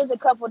day, it is a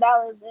couple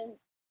dollars, and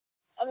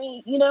I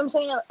mean, you know what I'm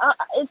saying?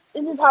 It's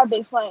just hard to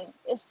explain.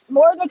 It's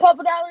more than a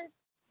couple dollars,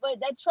 but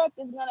that truck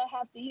is gonna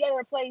have to. You gotta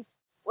replace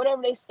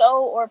whatever they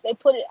stole, or if they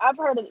put it. I've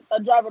heard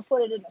a driver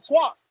put it in a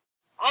swamp.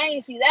 I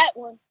ain't see that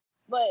one,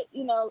 but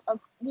you know,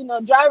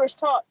 drivers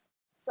talk.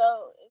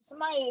 So if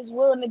somebody is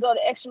willing to go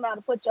the extra mile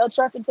to put your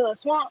truck into a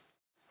swamp,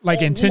 like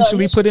and,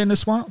 intentionally put it in the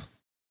swamp.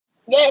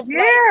 Yes.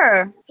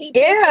 Yeah. Like, he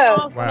pissed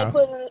off Wow. when they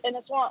put it in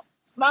a swamp.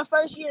 My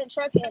first year in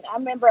trucking, I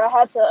remember I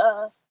had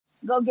to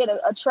go get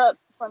a truck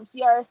from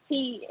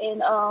CRST,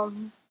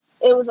 and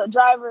it was a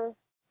driver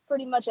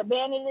pretty much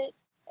abandoned it,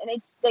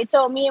 and they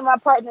told me and my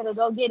partner to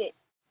go get it.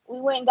 We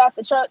went and got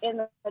the truck, and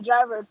the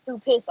driver threw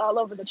piss all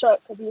over the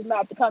truck because he was mad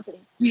at the company.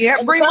 Yeah,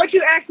 And Bree, what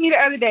you asked me the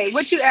other day?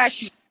 What you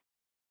asked me?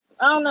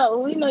 I don't know.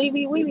 We know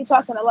we be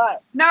talking a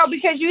lot. No,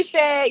 because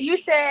I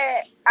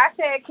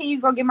said, can you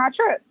go get my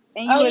truck?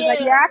 And you was like,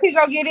 yeah, I can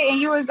go get it.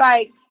 And you was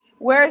like,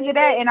 where is it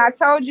at? And I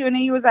told you, and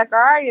then you was like, all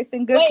right, it's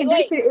in good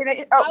condition. Go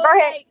ahead.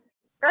 Like,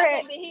 Go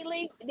ahead. Did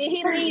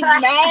he leave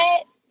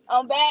mad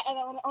on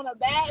a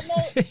bad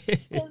note?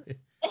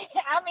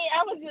 I mean,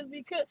 I was just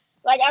because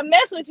like I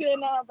mess with you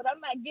and all, but I'm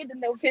not getting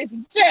no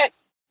pissy truck.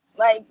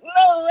 Like,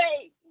 no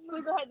way.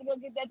 We're gonna have to go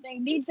get that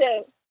thing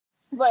detailed.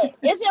 But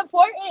it's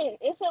important.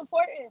 It's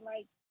important.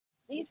 Like,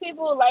 these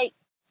people, like,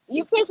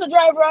 you piss a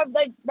driver off.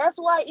 Like, that's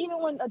why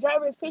even when a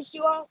driver has pissed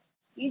you off,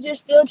 you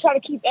just still try to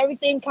keep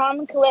everything calm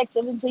and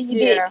collective until you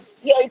get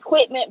your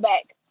equipment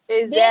back.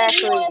 Exactly. Then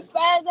if you want to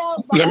spaz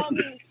out, by all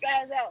means,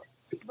 spaz out.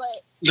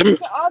 But you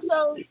can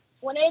also,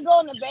 when they go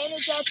and abandon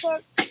y'all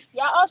trucks,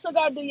 y'all also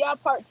got to do y'all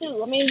part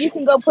too. I mean, you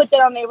can go put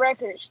that on their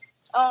record,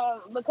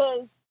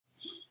 because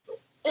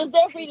it's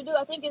there for you to do.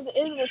 I think is it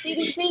a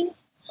CDC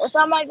or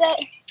something like that?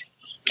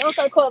 Don't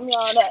start quoting me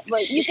on that,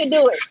 but you can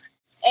do it,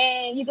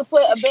 and you can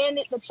put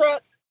abandon the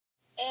truck,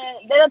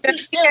 and they'll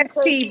teach them.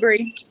 PSP,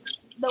 Bree.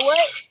 The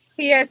what?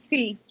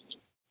 PSP.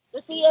 The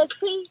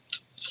CSP.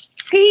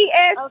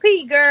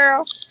 PSP,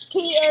 girl.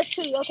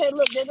 PSP. Okay,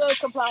 look, they're very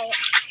compliant.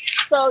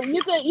 So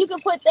you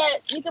could put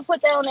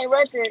that on their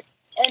record,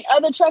 and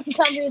other trucking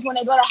companies, when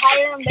they go to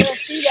hire them, they'll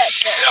see that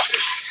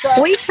stuff.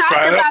 So, we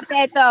talked about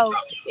that though.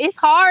 It's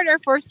harder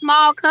for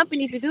small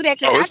companies to do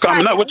that. Oh, it's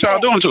coming up. What y'all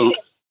doing to them?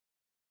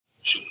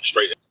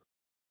 Straight.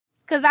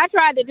 Because I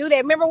tried to do that.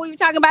 Remember we were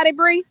talking about it,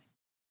 Bree?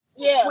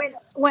 Yeah.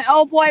 When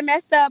old boy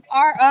messed up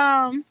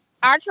our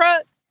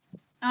truck,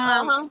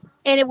 and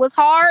it was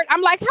hard. I'm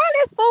like, how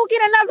this fool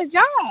get another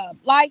job?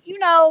 Like,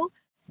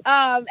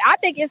 I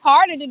think it's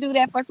harder to do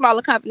that for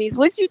smaller companies.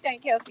 What you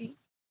think, Kelsey?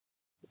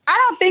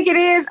 I don't think it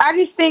is. I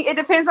just think it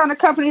depends on the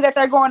company that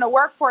they're going to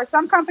work for.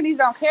 Some companies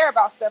don't care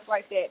about stuff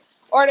like that.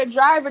 Or the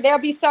driver, they'll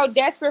be so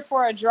desperate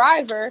for a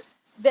driver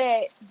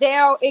that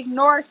they'll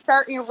ignore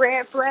certain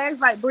red flags.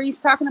 Like Bree's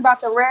talking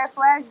about the red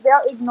flags,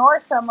 they'll ignore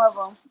some of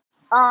them.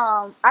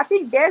 I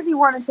think Desi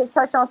wanted to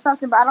touch on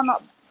something, but I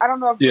don't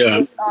know if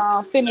you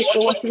finished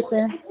with what you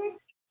said.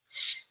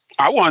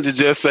 I wanted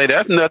to just say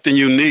that's nothing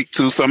unique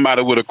to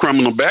somebody with a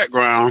criminal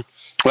background.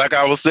 Like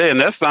I was saying,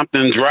 that's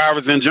something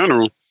drivers in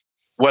general.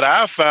 What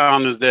I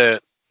found is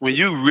that when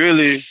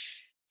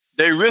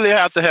they really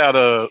have to have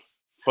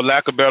for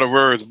lack of better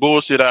words,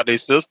 bullshit out their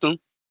system.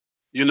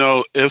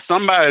 If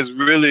somebody's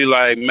really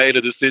like made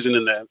a decision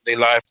in their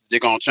life, they're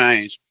going to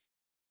change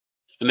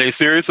and they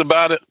serious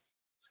about it.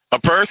 A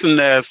person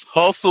that's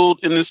hustled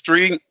in the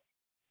street,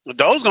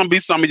 those going to be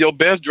some of your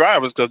best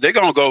drivers because they're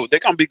going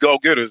to be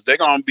go-getters. They're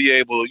going to be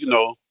able,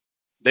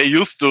 they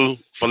used to,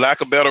 for lack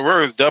of better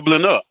words,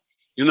 doubling up.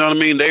 You know what I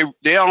mean? They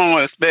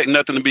don't expect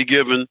nothing to be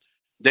given.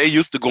 They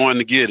used to going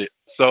to get it.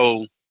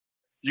 So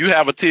you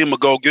have a team of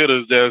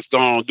go-getters that's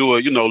going to do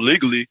it,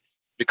 legally,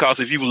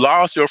 because if you've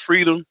lost your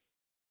freedom,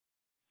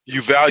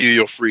 you value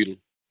your freedom.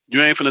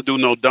 You ain't finna do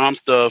no dumb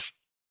stuff.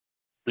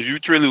 If you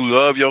truly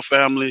love your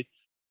family,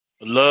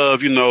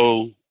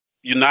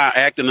 you're not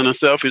acting in a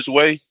selfish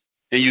way,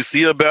 and you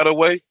see a better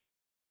way,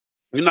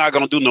 you're not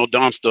gonna do no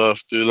dumb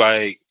stuff to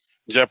like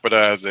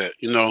jeopardize that,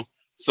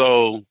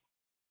 So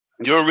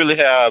you'll really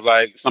have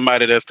like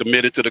somebody that's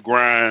committed to the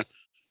grind,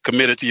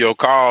 committed to your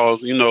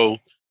cause,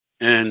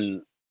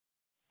 and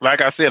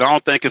like I said, I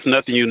don't think it's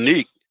nothing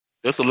unique.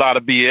 There's a lot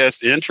of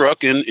BS in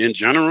trucking in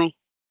general,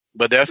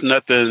 but that's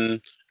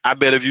nothing. I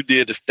bet if you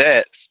did the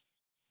stats,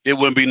 it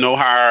wouldn't be no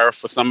higher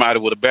for somebody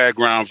with a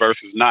background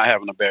versus not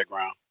having a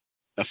background.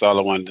 That's all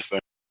I wanted to say.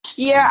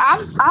 Yeah,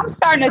 I'm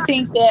starting to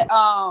think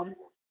that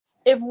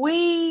if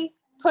we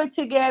put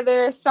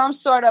together some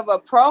sort of a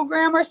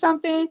program or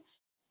something,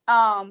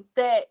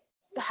 that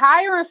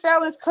hiring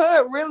felons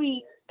could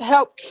really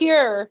help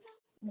cure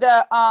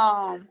the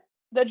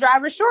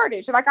driver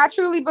shortage. Like, I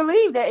truly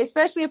believe that,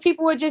 especially if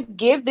people would just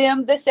give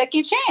them the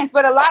second chance.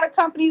 But a lot of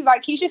companies,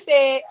 like Keisha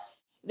said,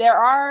 there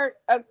are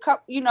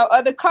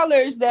other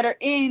colors that are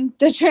in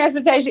the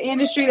transportation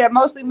industry that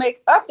mostly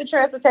make up the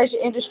transportation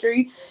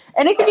industry,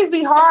 and it can just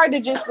be hard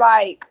to just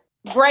like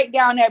break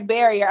down that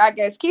barrier, I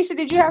guess. Keisha,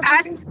 did you have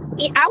something?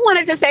 I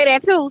wanted to say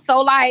that too.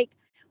 So like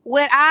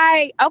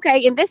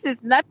and this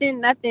is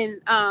nothing,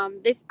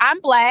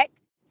 I'm Black,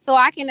 so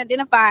I can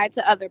identify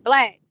to other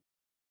Blacks.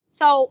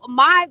 So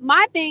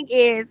my thing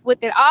is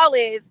with it all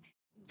is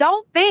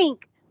don't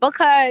think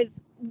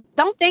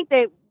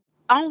that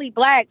only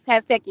Blacks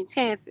have second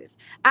chances.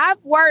 I've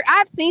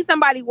seen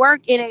somebody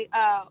work in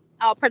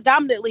a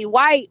predominantly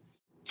white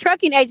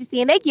trucking agency,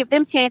 and they give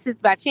them chances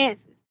by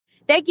chances.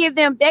 They give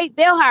them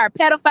they'll hire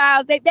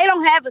pedophiles. They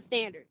don't have a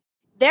standard.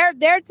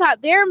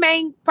 Their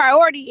main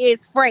priority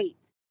is freight.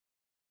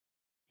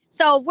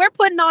 So if we're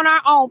putting on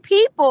our own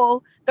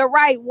people the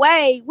right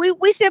way,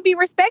 we should be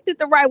respected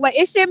the right way.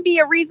 It shouldn't be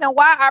a reason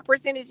why our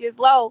percentage is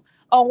low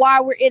on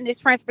why we're in this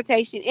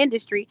transportation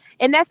industry.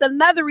 And that's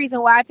another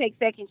reason why I take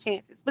second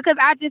chances. Because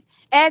I just,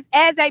 as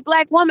a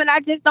black woman, I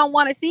just don't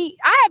want to see.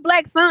 I have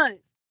black sons.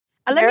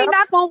 Let me Yep.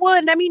 knock on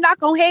wood. Let me knock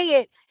on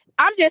head.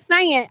 I'm just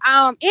saying,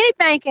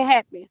 anything can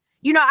happen.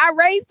 I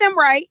raised them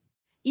right.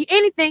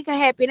 Anything can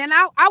happen. And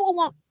I would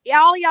want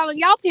y'all on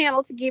y'all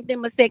panel to give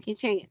them a second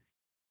chance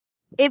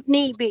if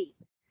need be.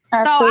 So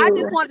I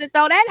Absolutely. just wanted to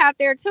throw that out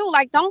there too.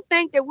 Like, don't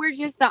think that we're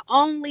just the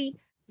only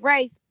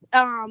race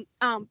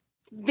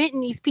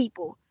venting these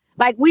people.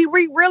 Like, we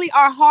really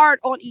are hard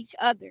on each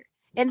other,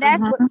 and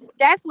that's Mhm.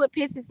 what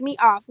pisses me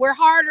off. We're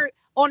harder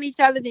on each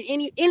other than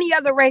any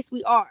other race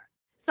we are.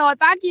 So if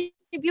I give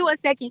you a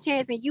second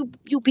chance and you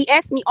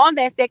BS me on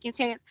that second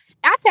chance,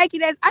 I take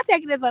it as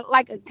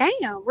a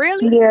damn,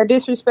 really? Yeah,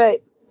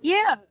 disrespect.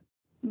 Yeah.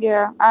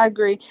 Yeah, I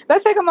agree.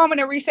 Let's take a moment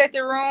to reset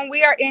the room.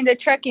 We are in the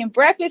Trucking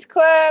Breakfast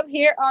Club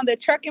here on the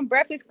Trucking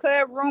Breakfast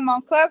Club room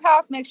on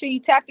Clubhouse. Make sure you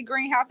tap the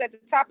greenhouse at the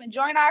top and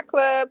join our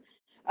club.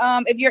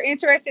 If you're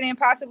interested in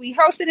possibly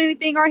hosting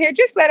anything on here,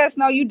 just let us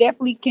know. You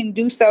definitely can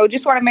do so.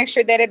 Just want to make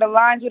sure that it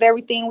aligns with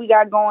everything we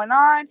got going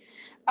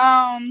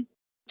on.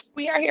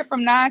 We are here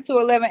from 9 to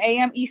 11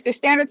 a.m. Eastern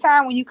Standard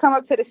Time. When you come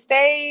up to the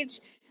stage,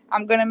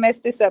 I'm going to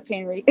mess this up,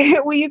 Henry.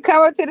 When you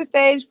come up to the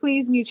stage,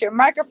 please mute your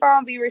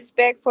microphone. Be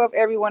respectful of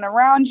everyone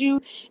around you.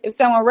 If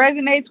someone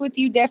resonates with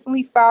you,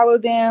 definitely follow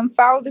them.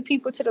 Follow the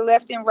people to the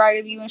left and right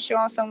of you and show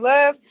them some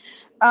love.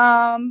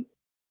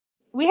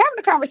 We having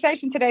a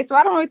conversation today, so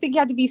I don't really think you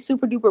have to be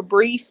super duper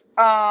brief.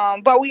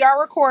 But we are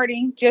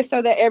recording just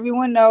so that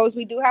everyone knows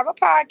we do have a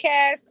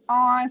podcast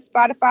on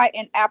Spotify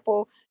and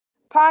Apple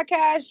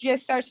Podcast.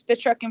 Just search the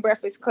Trucking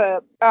Breakfast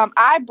Club.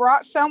 I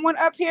brought someone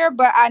up here,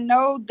 but I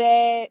know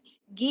that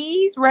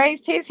Geese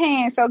raised his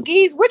hand. So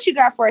Geese, what you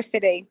got for us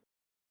today?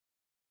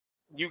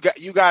 You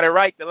got it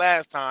right the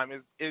last time.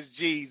 It's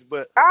G's,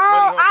 but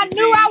Oh, I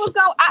knew I was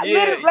going.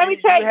 Literally, let me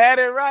tell you. You had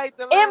it right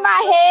the last In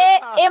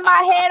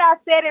my head, I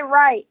said it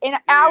right, and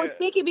I was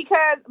thinking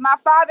because my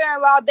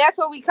father-in-law, that's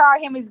what we call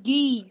him, is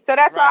Geese. So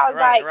that's why I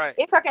was like,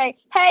 it's okay.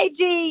 Hey,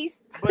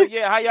 Geese. But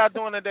yeah, how y'all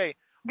doing today?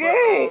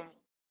 Good. But,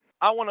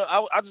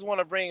 I just want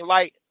to bring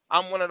light.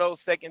 I'm one of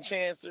those second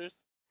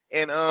chancers,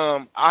 and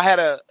I had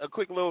a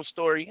quick little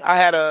story. I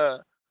had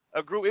a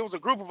group. It was a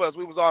group of us.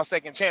 We was all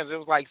second chancers. It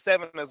was like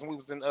 7 of us, and we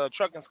was in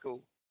trucking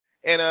school.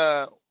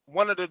 And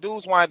one of the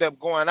dudes wound up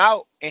going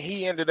out, and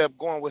he ended up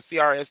going with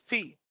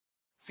CRST.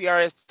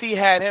 CRST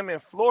had him in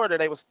Florida.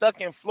 They was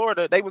stuck in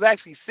Florida. They was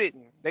actually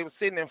sitting. They was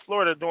sitting in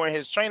Florida during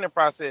his training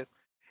process,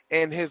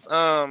 and his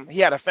he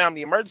had a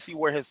family emergency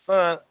where his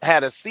son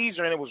had a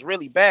seizure, and it was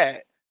really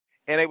bad.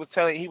 And he was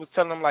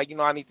telling them, like,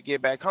 I need to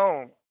get back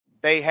home.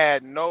 They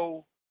had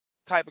no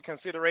type of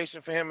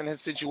consideration for him in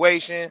his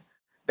situation.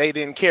 They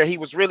didn't care. He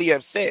was really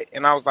upset.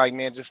 And I was like,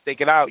 man, just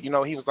stick it out.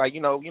 He was like, F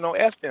them. You know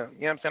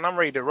what I'm saying? I'm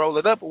ready to roll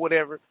it up or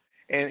whatever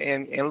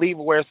and leave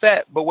it where it's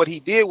at. But what he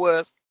did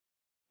was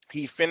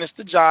he finished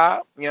the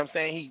job. You know what I'm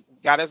saying? He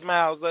got his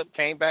miles up,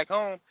 came back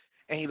home,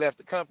 and he left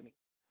the company.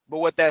 But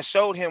what that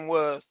showed him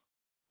was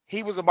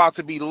he was about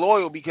to be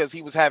loyal because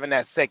he was having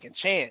that second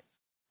chance.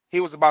 He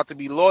was about to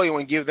be loyal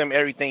and give them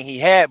everything he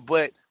had.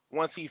 But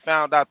once he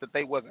found out that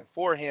they wasn't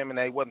for him and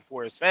they wasn't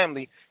for his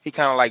family, he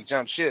kind of like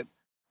jumped ship.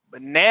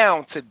 But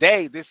now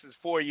today, this is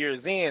 4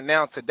 years in.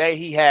 Now today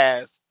he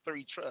has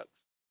 3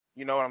 trucks.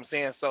 You know what I'm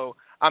saying? So,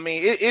 I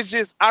mean,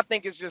 I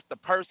think it's just the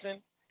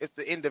person. It's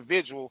the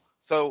individual.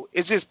 So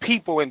it's just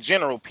people in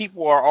general.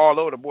 People are all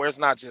over the board. It's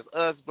not just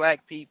us,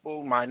 black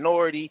people,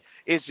 minority.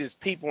 It's just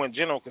people in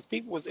general.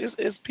 Because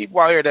it's people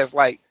out here that's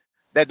like,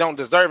 that don't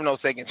deserve no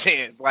second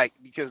chance. Like,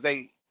 because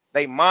they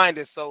mind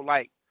is so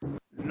like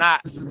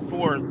not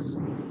for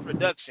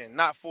production,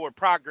 not for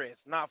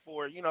progress, not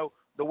for,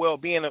 the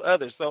well-being of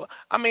others. So,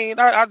 I mean,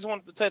 I just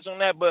wanted to touch on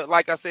that. But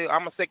like I said,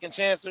 I'm a second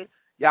chancer.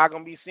 Y'all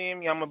gonna be seeing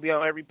me. I'm gonna be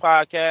on every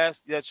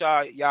podcast that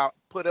y'all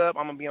put up.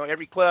 I'm gonna be on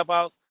every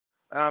clubhouse.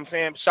 I'm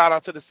saying shout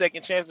out to the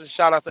second chances.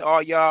 Shout out to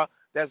all y'all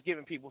that's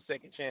giving people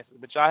second chances.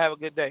 But y'all have a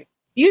good day.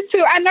 You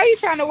too. I know you're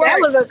trying to work. That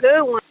was a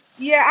good one.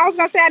 Yeah, I was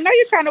gonna say I know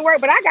you're trying to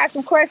work, but I got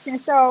some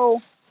questions.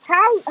 So,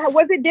 how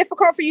was it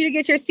difficult for you to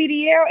get your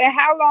CDL, and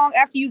how long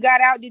after you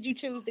got out did you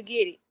choose to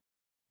get it?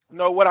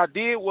 No, what I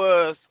did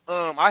was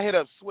I hit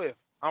up Swift.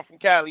 I'm from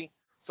Cali,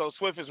 so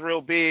Swift is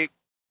real big.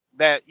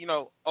 That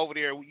over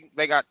there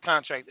they got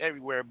contracts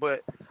everywhere.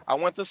 But I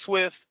went to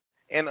Swift,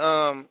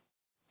 and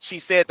she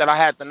said that I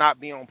had to not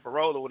be on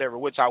parole or whatever,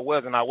 which I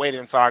wasn't. I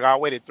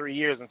waited 3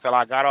 years until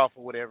I got off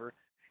or whatever.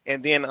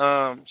 And then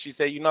she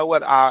said, you know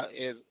what?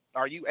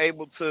 Are you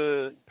able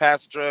to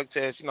pass a drug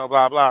test?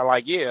 Blah blah.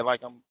 Like, yeah,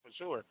 like I'm for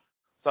sure.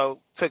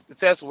 So took the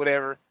test or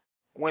whatever,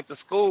 went to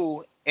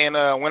school, and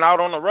went out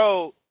on the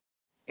road.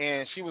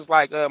 And she was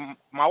like,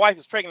 my wife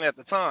was pregnant at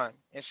the time,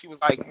 and she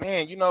was like,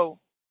 man,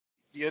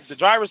 the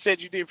driver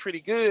said you did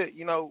pretty good.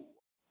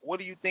 What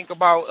do you think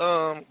about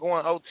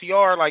going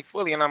OTR like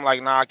fully? And I'm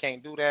like, nah, I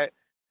can't do that.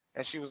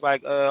 And she was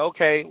like,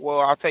 okay, well,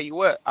 I'll tell you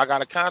what, I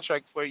got a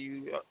contract for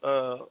you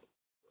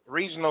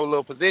regional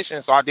little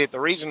position, so I did the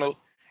regional,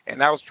 and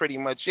that was pretty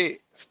much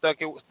it.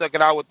 Stuck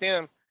it out with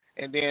them,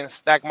 and then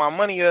stacked my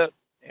money up.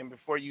 And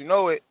before you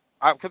know it,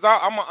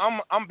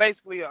 I'm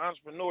basically an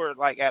entrepreneur,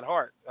 like at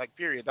heart, like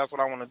period. That's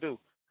what I want to do.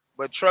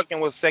 But trucking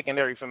was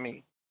secondary for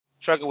me.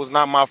 Trucking was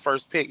not my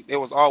first pick. It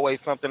was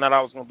always something that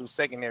I was gonna do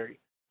secondary.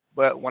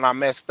 But when I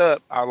messed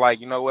up, I was like,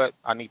 you know what?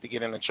 I need to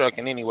get into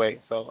trucking anyway.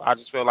 So I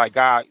just feel like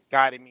God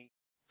guided me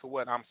to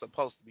what I'm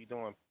supposed to be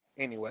doing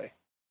anyway.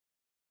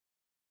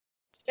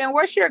 And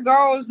what's your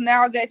goals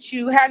now that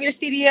you have your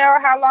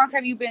CDL? How long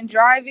have you been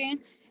driving?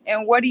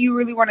 And what do you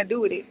really want to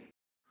do with it?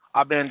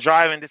 I've been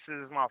driving. This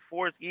is my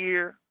 4th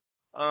year.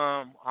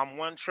 I'm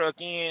one truck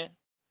in,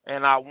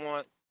 and I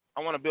want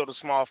to build a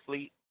small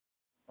fleet.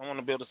 I want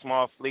to build a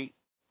small fleet.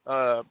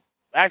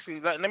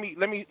 Actually, let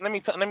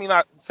me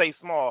not say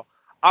small.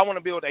 I want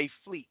to build a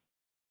fleet.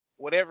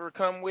 Whatever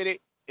come with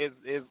it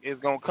is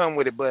gonna come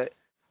with it. But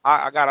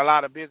I got a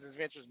lot of business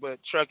ventures,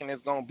 but trucking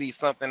is gonna be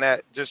something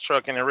that just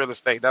trucking and real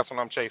estate. That's what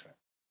I'm chasing.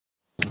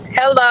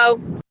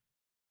 Hello.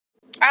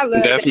 I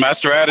love That's that. my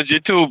strategy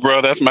too,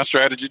 bro. That's my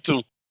strategy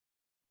too.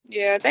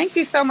 Yeah, thank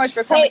you so much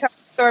for coming. Hey, Tell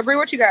the story. Bree,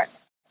 what you got?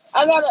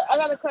 I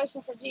got a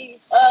question for G.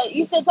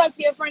 You still talk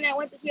to your friend that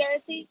went to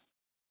CRST?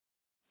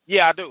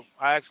 Yeah, I do.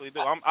 I actually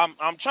do.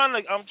 I'm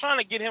trying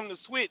to get him to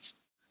switch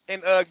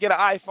and get an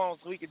iPhone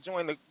so he could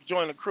join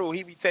the crew.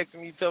 He be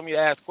texting me, tell me to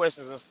ask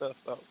questions and stuff.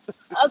 So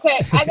Okay,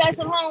 I got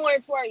some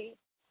homework for you.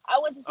 I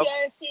went to okay.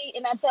 CRST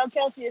and I told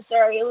Kelsey a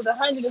story. It was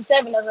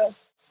 107 of us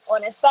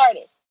when it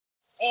started.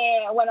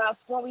 And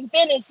when we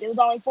finished, it was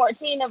only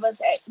 14 of us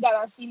that got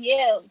our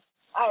CDLs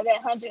out of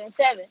that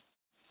 107.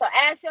 So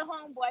ask your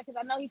homeboy, because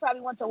I know he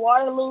probably went to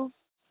Waterloo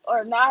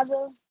or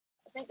NASA.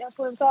 I think that's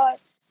what it's called.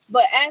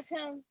 But ask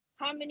him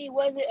how many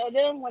was it of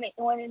them when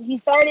he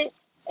started,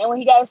 and when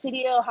he got a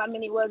CDL, how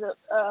many was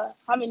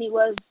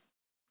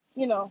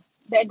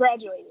that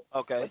graduated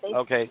Okay. with their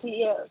Okay.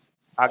 CDLs.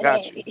 I And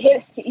got then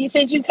you. he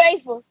said you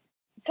faithful.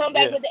 Come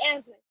back Yeah. with the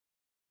answer.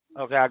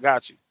 Okay, I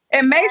got you.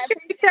 And And make I sure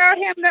you appreciate tell it.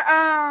 him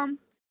to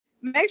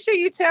make sure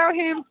you tell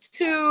him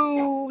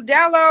to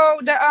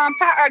download the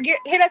or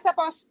hit us up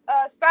on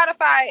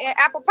Spotify and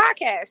Apple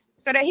Podcasts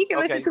so that he can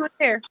listen Okay. to it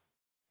there.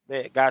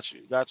 Yeah, got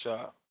you. Got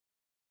y'all.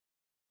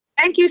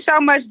 Thank you so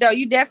much, though.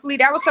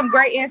 That was some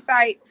great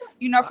insight,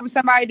 from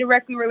somebody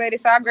directly related.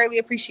 So I greatly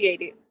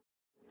appreciate it.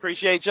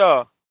 Appreciate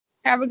y'all.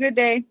 Have a good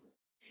day.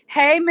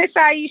 Hey, Miss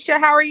Aisha,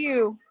 how are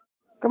you?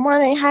 Good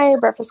morning. Hi,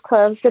 Breakfast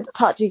Club. It's good to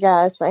talk to you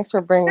guys. Thanks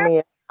for bringing me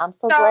in. I'm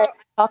so glad So,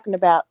 you're talking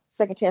about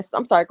second chances.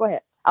 I'm sorry. Go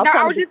ahead. I was no,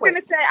 trying I to was be just quick.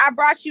 going to say I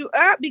brought you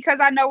up because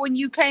I know when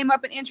you came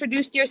up and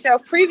introduced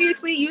yourself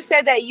previously, you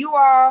said that you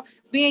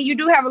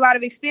do have a lot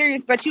of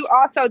experience, but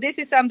this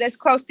is something that's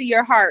close to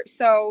your heart.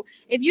 So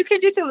if you can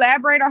just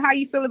elaborate on how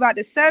you feel about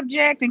the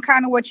subject and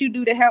kind of what you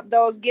do to help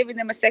those giving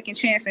them a second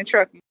chance in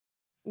trucking.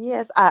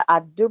 Yes,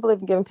 I do believe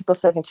in giving people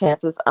second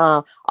chances.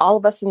 All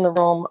of us in the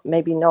room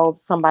maybe know of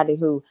somebody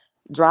who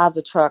drives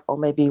a truck or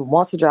maybe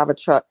wants to drive a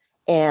truck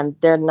and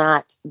they're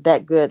not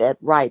that good at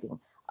writing.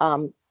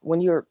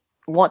 When you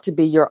want to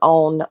be your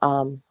own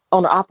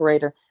owner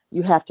operator,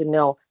 you have to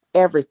know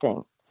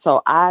everything.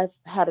 So I've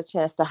had a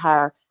chance to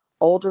hire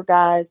older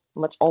guys,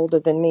 much older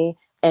than me,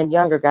 and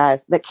younger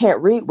guys that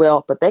can't read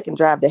well, but they can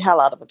drive the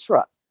hell out of a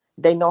truck.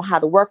 They know how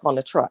to work on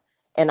the truck.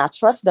 And I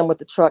trust them with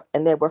the truck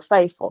and they were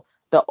faithful.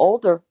 The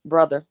older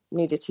brother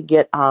needed to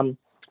get, I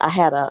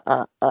had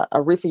a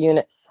reefer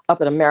unit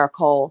up at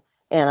Americold,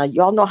 and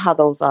y'all know how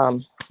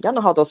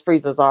those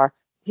freezers are.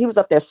 He was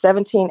up there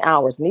 17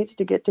 hours, needs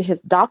to get to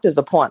his doctor's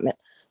appointment.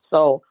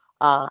 So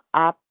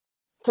I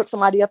took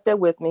somebody up there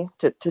with me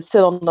to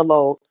sit on the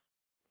load.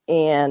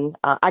 And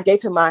I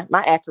gave him my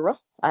Acura.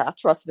 I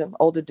trusted him,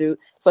 older dude,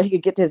 so he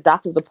could get to his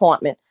doctor's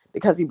appointment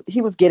because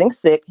he was getting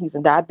sick. He's a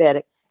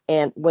diabetic.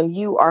 And when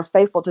you are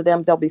faithful to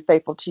them, they'll be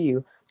faithful to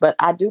you. But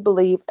I do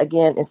believe,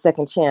 again, in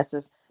second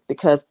chances,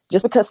 because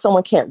just because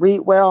someone can't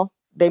read well,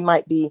 they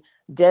might be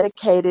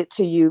dedicated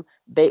to you.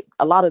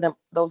 A lot of them,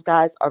 those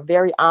guys are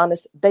very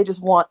honest. They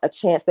just want a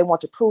chance. They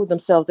want to prove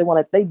themselves. They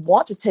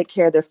want to take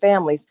care of their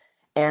families.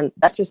 And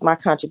that's just my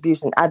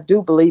contribution. I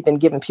do believe in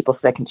giving people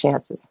second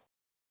chances.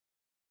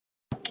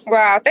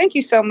 Wow, thank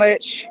you so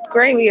much.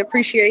 Greatly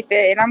appreciate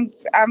that, and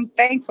I'm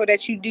thankful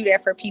that you do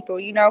that for people.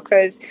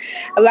 Because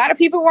a lot of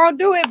people won't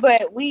do it,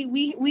 but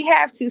we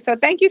have to. So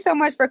thank you so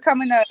much for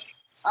coming up,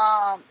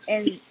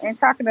 and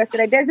talking to us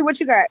today. Desi, what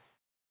you got?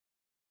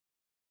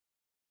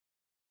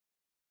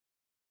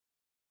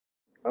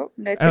 Oh,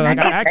 nothing.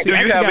 Do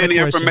you have any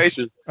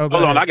information? Hold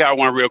on, I got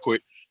one real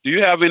quick. Do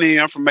you have any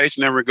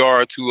information in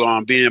regard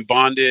to being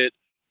bonded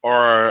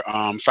or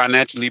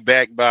financially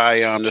backed by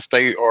the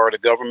state or the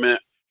government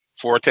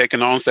for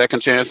taking on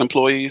second chance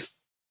employees?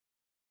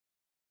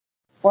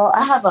 Well,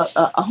 I have a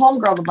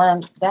homegirl of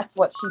mine. That's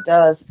what she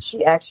does.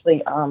 She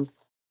actually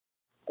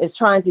is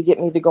trying to get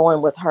me to go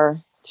in with her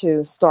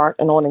to start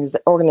an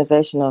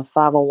organization of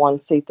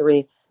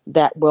 501c3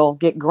 that will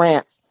get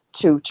grants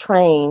to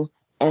train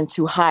and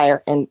to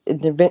hire and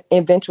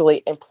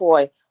eventually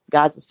employ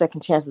guys with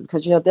second chances.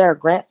 Because, there are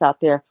grants out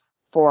there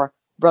for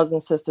brothers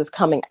and sisters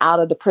coming out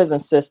of the prison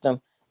system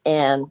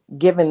and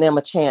giving them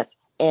a chance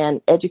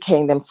and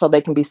educating them so they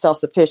can be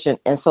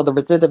self-sufficient. And so the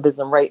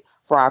recidivism rate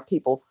for our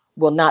people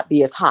will not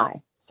be as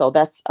high. So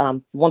that's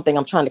one thing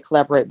I'm trying to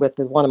collaborate with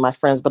one of my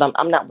friends, but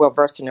I'm not well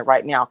versed in it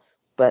right now.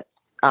 But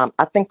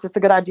I think it's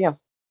a good idea.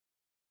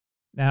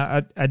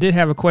 Now, I did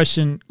have a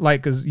question,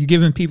 like, because you're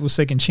giving people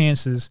second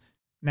chances.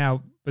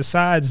 Now,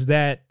 besides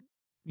that,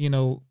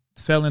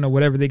 felon or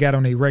whatever they got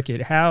on their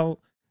record, how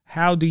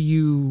do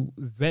you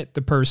vet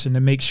the person to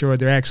make sure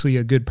they're actually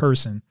a good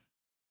person?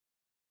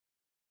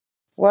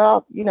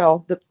 Well,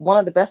 one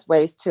of the best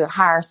ways to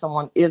hire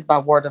someone is by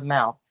word of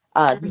mouth.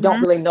 You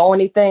don't really know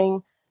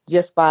anything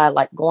just by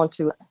going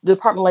to the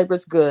Department of Labor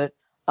is good.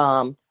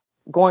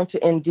 Going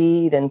to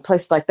Indeed and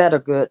places like that are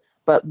good.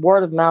 But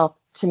word of mouth,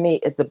 to me,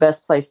 is the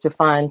best place to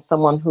find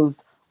someone who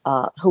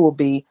will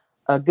be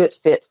a good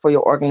fit for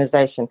your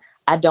organization.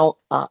 I don't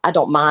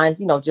mind,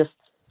 just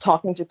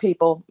talking to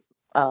people.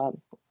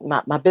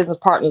 My business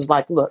partners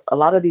look, a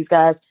lot of these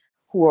guys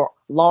who are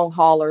long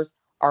haulers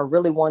are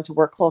really wanting to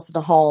work closer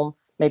to home,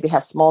 maybe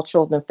have small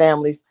children and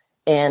families.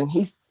 And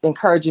he's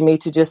encouraging me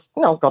to just,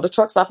 go to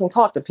truck stop and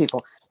talk to people.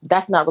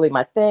 That's not really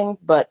my thing,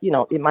 but,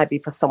 it might be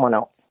for someone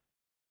else.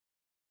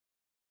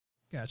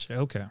 Gotcha.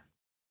 Okay.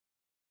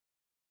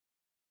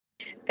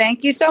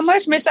 Thank you so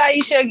much, Miss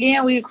Aisha.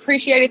 Again, we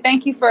appreciate it.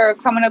 Thank you for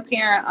coming up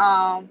here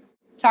and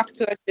talking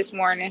to us this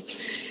morning.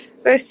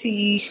 Let's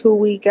see who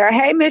we got.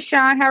 Hey, Miss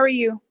Sean, how are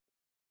you?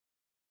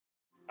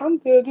 I'm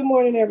good. Good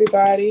morning,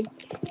 everybody.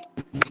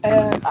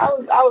 And I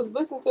was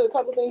listening to a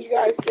couple things you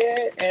guys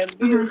said, and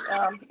being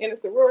in a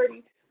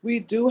sorority, we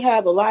do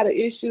have a lot of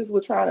issues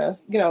with trying to,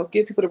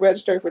 get people to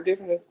register for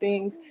different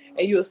things,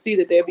 and you'll see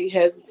that they'll be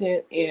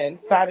hesitant in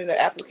signing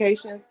the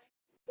applications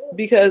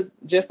because,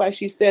 just like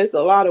she said, it's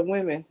a lot of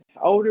women,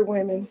 older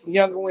women,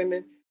 younger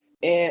women,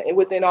 and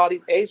within all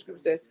these age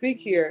groups that speak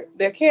here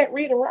that can't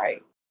read and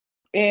write.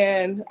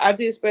 And I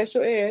did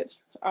special ed,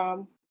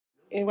 and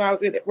when I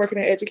was working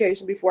in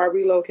education before I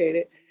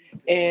relocated.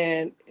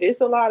 And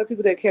it's a lot of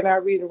people that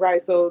cannot read and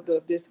write. So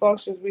the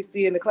dysfunctions we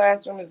see in the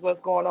classroom is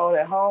what's going on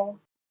at home,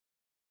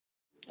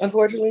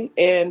 unfortunately.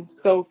 And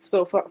so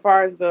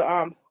far as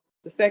the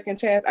second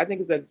chance, I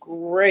think it's a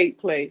great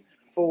place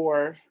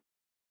for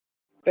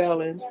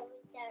felons,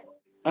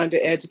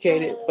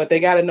 undereducated, but they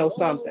got to know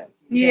something.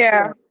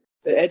 Yeah.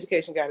 The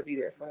education got to be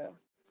there for them.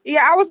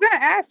 Yeah, I was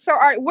gonna ask. So,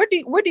 what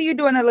do you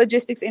do in the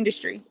logistics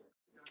industry?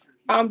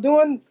 I'm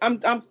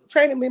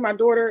training me, my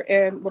daughter,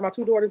 and with my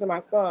two daughters and my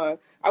son.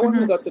 I want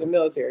him to go to the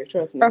military.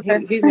 Trust me,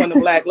 Okay. He's one of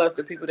the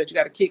lackluster people that you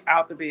got to kick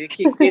out the bed,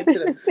 kick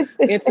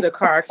into the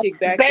car, kick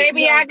back.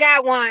 Baby, I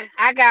got one.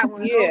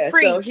 Yeah,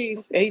 so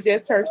he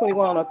just turned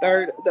 21 on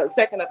the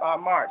 2nd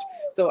of March.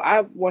 So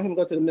I want him to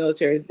go to the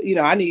military.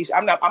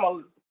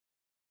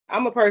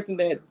 I'm a person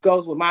that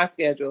goes with my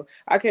schedule.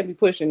 I can't be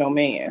pushing no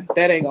man.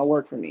 That ain't gonna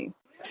work for me.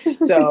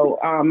 So,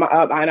 and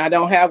I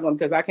don't have one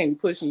because I can't be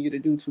pushing you to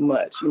do too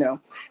much,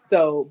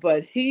 So,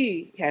 but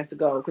he has to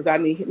go because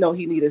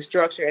he needs a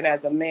structure. And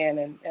as a man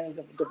and as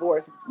a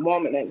divorced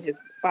woman, and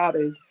his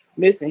father is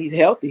missing. He's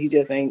healthy. He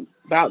just ain't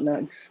about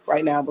nothing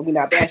right now. But we're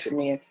not bashing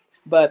men.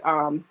 But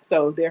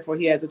so therefore,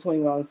 he has a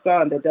 21-year-old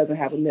son that doesn't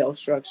have a male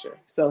structure.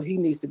 So he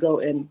needs to go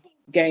and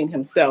gain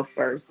himself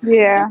first.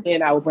 Yeah. And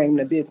then I will bring him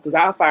to business because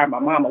I'll fire my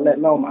mama, let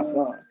alone my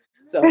son.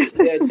 So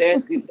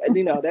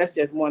that's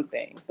just one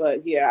thing.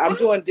 But yeah, I'm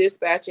doing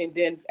dispatching.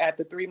 Then at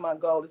the 3-month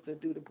goal is to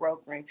do the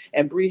brokering.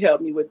 And Bree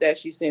helped me with that.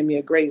 She sent me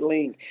a great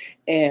link.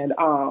 And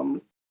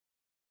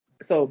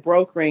so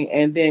brokering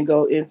and then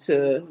go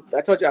into,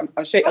 I told you,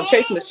 I'm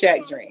chasing the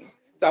shack dream.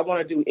 So I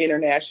want to do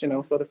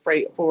international. So the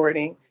freight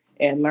forwarding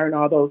and learn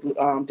all those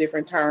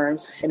different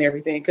terms and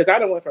everything. Because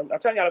I'm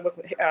telling you, I went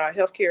from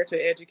healthcare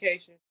to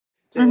education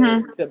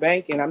to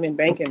banking. I'm in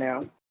banking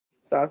now.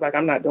 So I was like,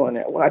 I'm not doing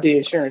that. Well, I did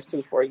insurance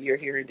too for a year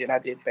here, and then I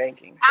did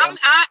banking. So.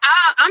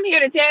 I'm here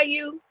to tell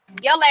you,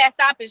 your last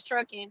stop is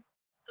trucking.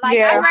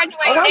 I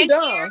graduate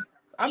next year.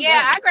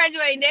 I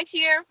graduate next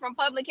year from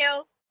public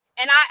health,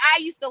 and I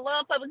used to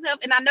love public health,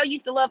 and I know you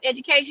used to love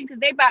education because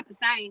they about the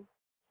same.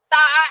 So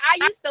I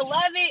used to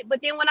love it,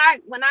 but then when I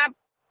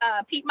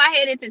peeked my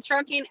head into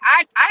trucking,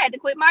 I had to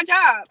quit my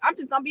job. I'm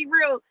just gonna be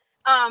real,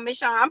 Miss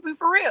Sean. I'm being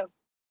for real.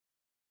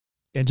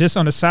 And just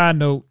on a side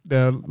note,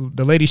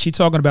 the lady she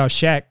talking about,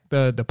 Shaq,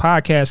 the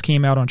podcast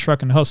came out on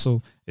Truck and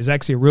Hustle. It's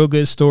actually a real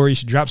good story.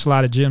 She drops a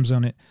lot of gems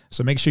on it.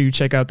 So make sure you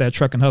check out that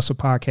Truck and Hustle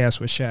podcast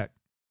with Shaq.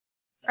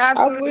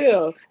 Absolutely. I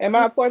will. And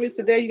my appointment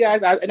today, you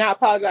guys, I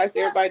apologize to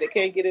everybody that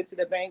can't get into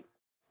the banks.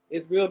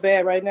 It's real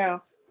bad right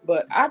now.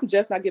 But I'm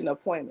just not getting an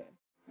appointment.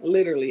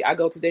 Literally, I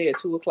go today at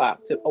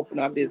 2:00 to open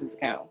our business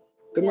account.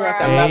 I'm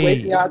not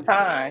wasting y'all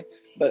time.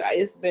 But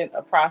it's been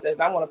a process.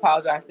 I want to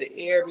apologize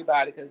to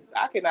everybody because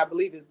I cannot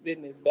believe it's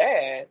been this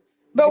bad.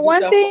 But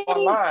one thing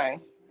I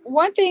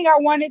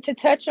wanted to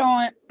touch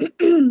on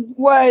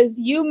was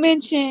you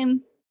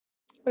mentioned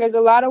there's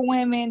a lot of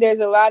women, there's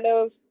a lot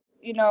of,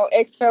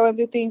 ex-felons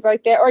and things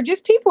like that, or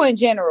just people in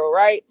general,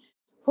 right,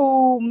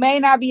 who may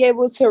not be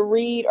able to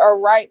read or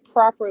write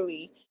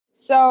properly.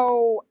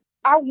 So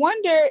I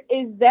wonder,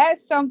 is that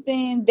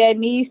something that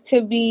needs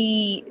to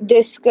be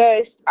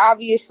discussed,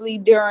 obviously,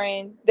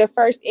 during the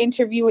first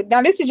interview?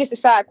 Now, this is just a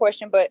side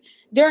question, but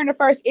during the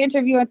first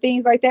interview and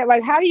things like that,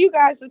 like, how do you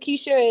guys,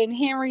 Lakeisha and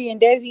Henry and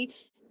Desi,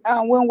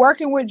 when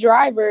working with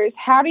drivers,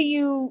 how do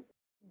you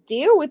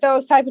deal with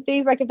those type of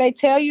things? Like, if they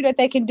tell you that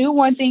they can do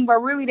one thing, but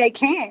really they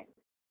can't.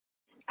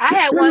 I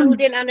had one who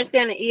didn't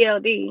understand the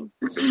ELD.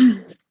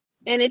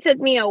 And it took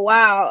me a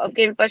while of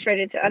getting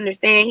frustrated to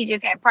understand. He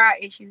just had pride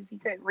issues. He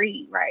couldn't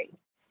read, right?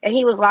 And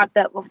he was locked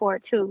up before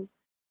too.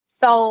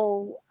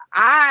 So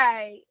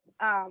and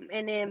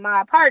then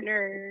my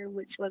partner,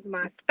 which was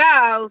my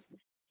spouse,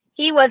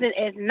 he wasn't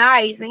as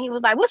nice. And he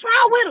was like, "What's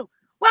wrong with him?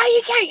 Why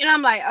you can't?" And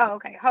I'm like, "Oh,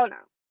 okay, hold on."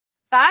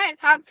 So I had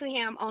talked to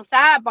him on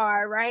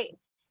sidebar, right?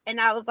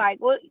 And I was like,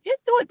 "Well,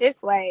 just do it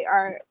this way,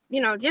 or,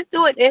 just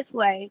do it this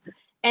way."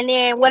 And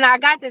then when I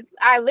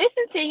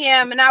listened to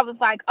him and I was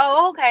like,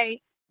 "Oh,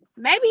 okay.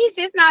 Maybe he's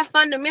just not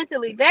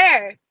fundamentally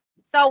there."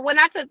 So when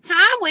I took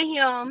time with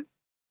him,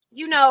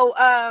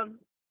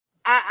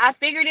 I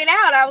figured it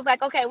out. I was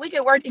like, okay, we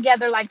can work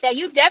together like that.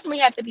 You definitely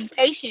have to be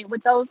patient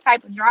with those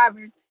type of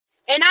drivers.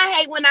 And I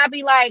hate when I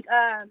be like,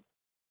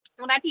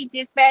 when I teach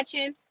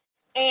dispatching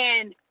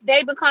and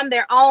they become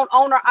their own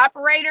owner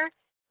operator.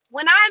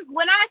 When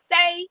I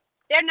say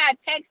they're not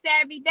tech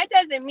savvy, that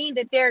doesn't mean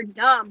that they're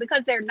dumb,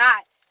 because they're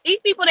not.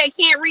 These people that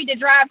can't read to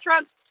drive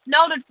trucks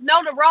know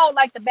the road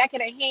like the back of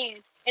their hand.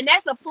 And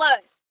that's a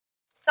plus.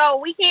 So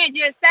we can't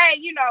just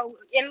say,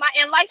 and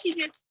like she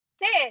just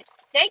said,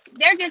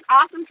 they're just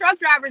awesome truck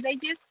drivers. They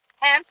just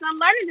have some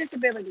learning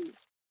disabilities.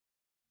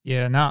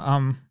 Yeah.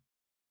 Now,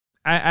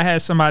 I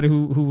had somebody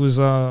who was,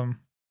 I'm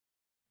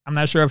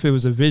not sure if it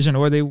was a vision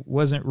or they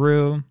wasn't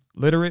real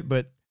literate,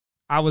 but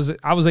I was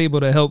able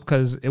to help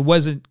because he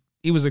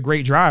was a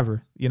great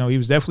driver. He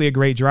was definitely a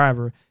great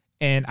driver,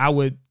 and I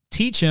would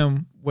teach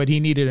him what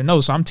he needed to know.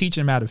 So I'm teaching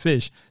him how to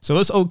fish. So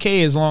it's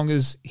okay as long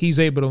as he's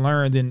able to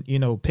learn, then,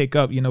 pick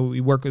up, we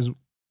work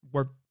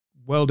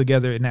well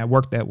together and that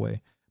worked that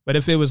way. But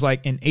if it was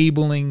like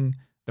enabling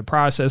the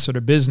process or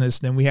the business,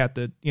 then we have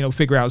to,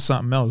 figure out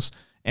something else.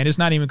 And it's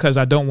not even because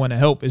I don't want to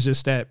help. It's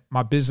just that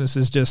my business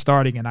is just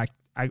starting and I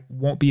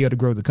won't be able to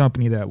grow the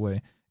company that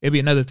way. It'd be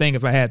another thing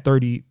if I had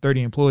 30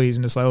 employees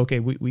and it's like, okay,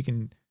 we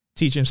can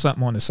teach him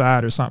something on the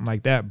side or something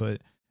like that.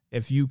 But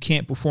if you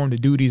can't perform the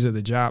duties of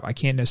the job, I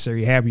can't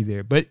necessarily have you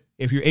there. But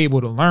if you're able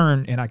to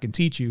learn and I can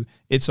teach you,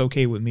 it's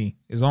okay with me.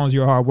 As long as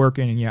you're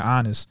hardworking and you're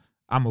honest,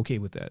 I'm okay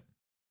with that.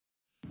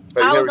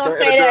 I was gonna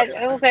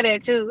say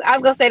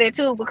that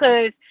too,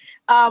 because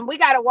we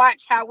gotta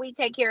watch how we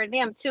take care of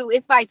them too.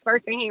 It's vice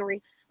versa,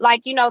 Henry.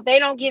 Like, they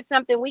don't get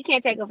something, we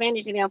can't take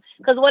advantage of them.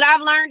 Because what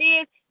I've learned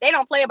is they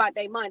don't play about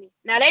their money.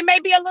 Now they may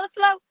be a little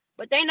slow,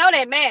 but they know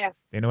that math.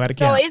 They know how to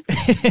count. So it's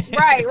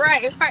right.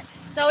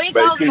 So it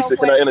goes both ways.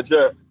 Can I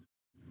interject?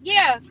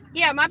 Yeah,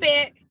 my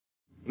bad.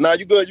 Nah,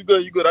 you good. I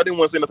didn't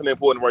want to say nothing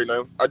important right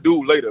now. I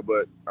do later,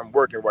 but I'm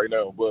working right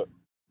now. But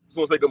just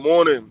want to say good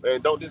morning,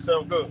 and don't this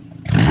sound good?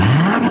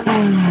 How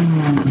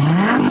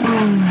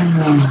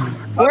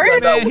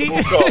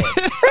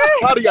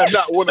do y'all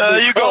not want to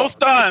move you go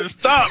stun.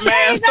 Stop,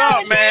 man.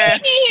 Stop, man.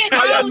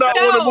 How y'all not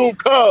want to move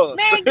cars?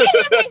 Man, give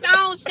him his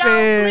own show,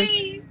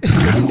 please.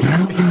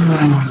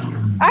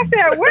 I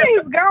said, what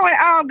is going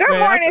on? Good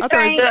morning, I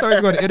thought he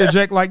was going to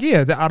interject like,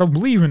 I don't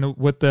believe in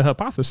what the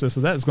hypothesis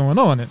of that's going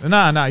on.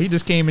 Nah, he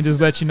just came and just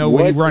let you know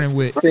what he's running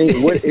with.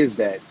 What is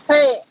that?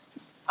 Hey,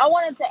 I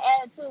wanted to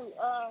add too,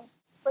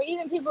 for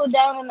even people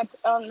down in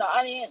the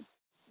audience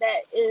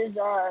that is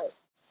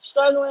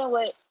struggling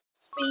with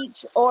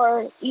speech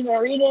or even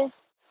reading,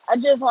 I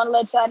just want to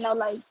let y'all know,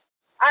 like,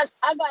 I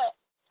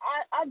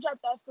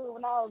dropped out of school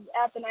when I was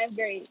after 9th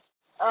grade.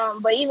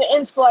 But even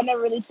in school, I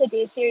never really took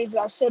it as serious as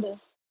I should have.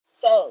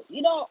 So,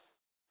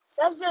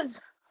 that's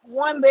just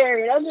one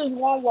barrier. That's just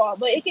one wall,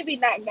 but it can be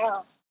knocked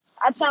down.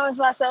 I challenge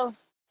myself,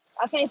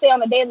 I can't say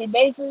on a daily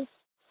basis,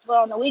 but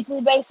on a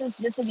weekly basis,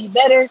 just to be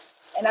better.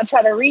 And I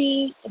try to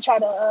read and try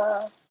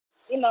to,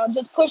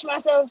 just push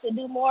myself to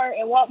do more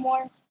and want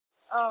more.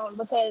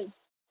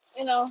 Because,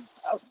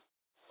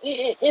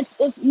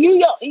 it's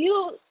you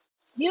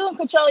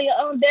control your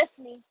own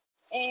destiny.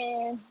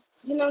 And,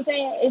 you know what I'm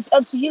saying? It's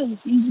up to you.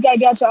 You just got to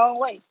get out your own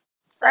way.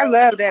 So I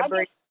love that,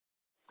 Bree.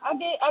 I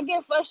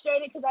get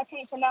frustrated because I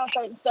can't pronounce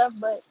certain stuff,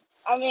 but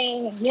I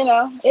mean,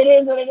 it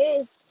is what it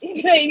is.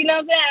 You know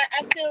what I'm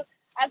saying?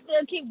 I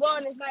still keep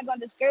going. It's not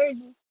gonna discourage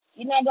you.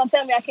 You're not gonna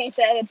tell me I can't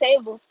sit at a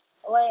table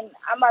when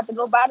I'm about to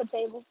go by the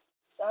table.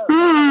 So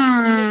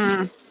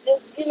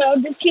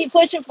just keep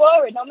pushing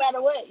forward, no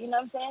matter what. You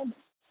know what I'm saying?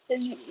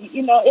 Because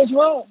it's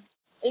room,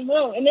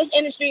 and this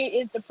industry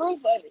is the proof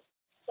of it.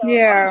 So I'm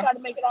gonna try to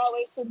make it all the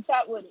way to the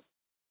top with it.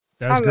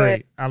 That's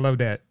great. I love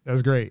that.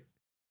 That's great.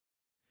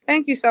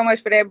 Thank you so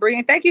much for that, Bree.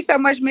 And thank you so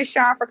much, Miss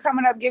Shawn, for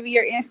coming up, giving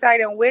your insight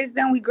and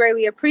wisdom. We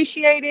greatly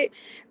appreciate it.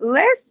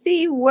 Let's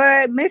see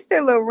what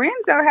Mr.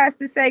 Lorenzo has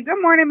to say.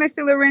 Good morning,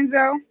 Mr.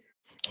 Lorenzo.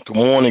 Good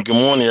morning. Good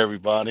morning,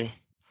 everybody.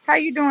 How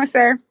you doing,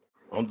 sir?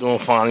 I'm doing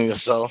fine.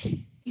 Yourself?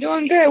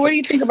 Doing good. What do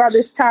you think about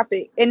this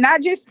topic? And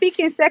not just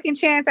speaking second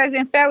chance as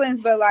in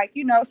felons, but like,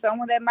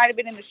 someone that might have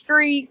been in the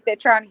streets, that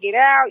trying to get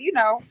out,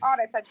 all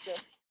that type of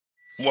stuff.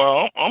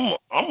 Well,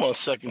 I'm a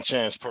second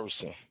chance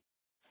person.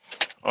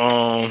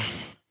 Um,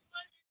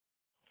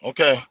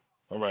 okay,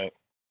 all right.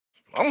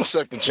 I'm a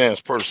second chance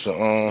person.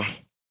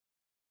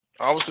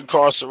 I was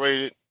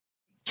incarcerated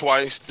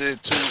twice.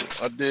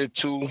 I did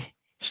two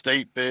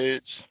state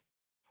bids.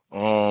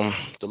 The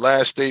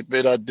last state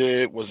bid I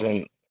did was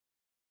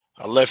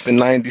I left in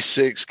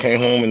 96, came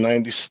home in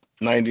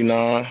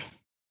 99.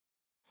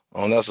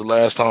 That's the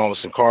last time I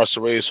was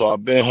incarcerated. So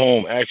I've been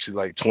home actually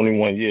like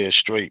 21 years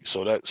straight.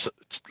 So that's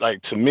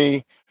like, to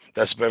me,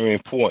 that's very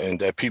important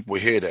that people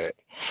hear that,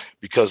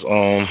 because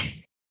in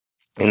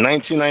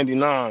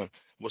 1999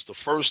 was the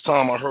first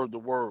time I heard the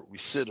word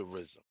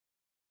recidivism.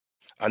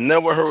 I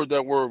never heard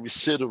that word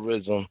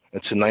recidivism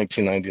until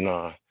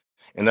 1999.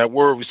 And that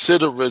word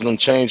recidivism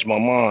changed my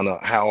mind on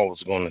how I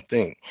was going to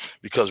think,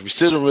 because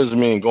recidivism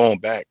means going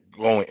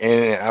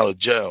in and out of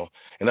jail.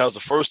 And that was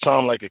the first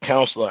time like a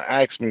counselor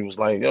asked me, was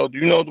like, yo, do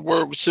you know what the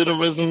word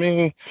recidivism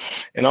mean?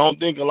 And I don't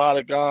think a lot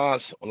of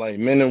guys, like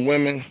men and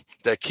women,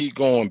 that keep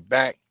going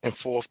back and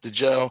forth to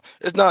jail,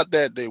 it's not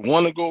that they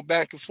want to go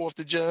back and forth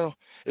to jail.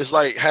 It's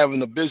like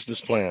having a business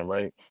plan,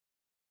 right?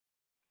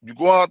 You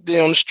go out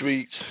there on the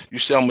streets, you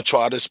say, I'm going to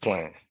try this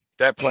plan.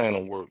 That plan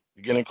will work.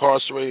 You get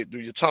incarcerated, do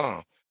your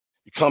time.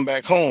 You come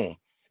back home.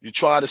 You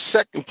try the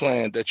second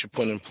plan that you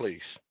put in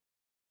place.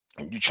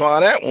 You try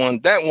that one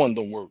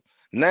don't work.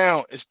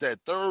 Now it's that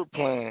third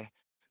plan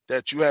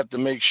that you have to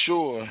make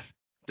sure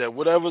that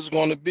whatever it's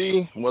going to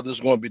be, whether it's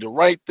going to be the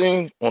right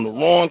thing or the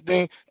wrong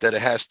thing, that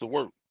it has to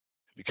work.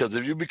 Because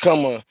if you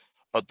become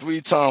a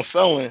 3-time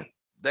felon,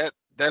 that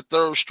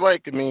third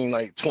strike could mean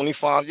like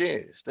 25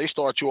 years. They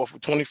start you off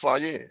with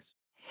 25 years.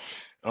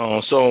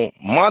 So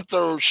my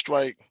third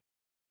strike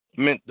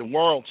meant the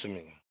world to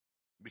me,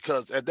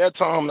 because at that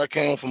time when I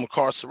came from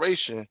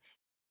incarceration,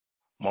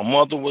 my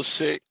mother was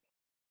sick.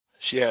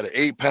 She had an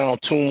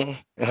 8-pound tumor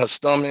in her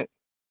stomach.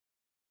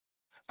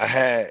 I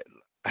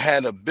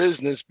had a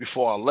business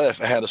before I left.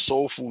 I had a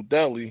soul food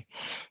deli.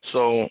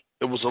 So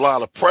it was a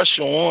lot of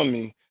pressure on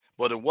me,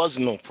 but it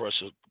wasn't no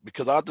pressure,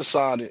 because I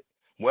decided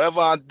whatever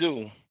I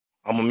do,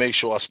 I'm going to make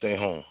sure I stay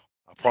home.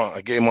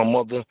 I gave my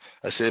mother,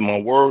 I said,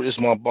 my word is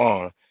my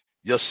bond.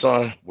 Your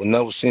son will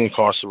never see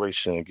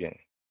incarceration again.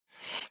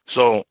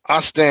 So I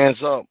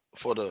stands up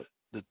for the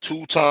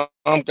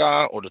 2-time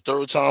guy or the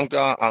 3rd-time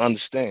guy. I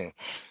understand.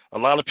 A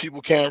lot of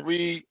people can't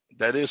read.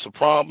 That is a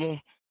problem.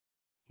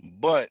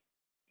 But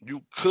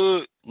you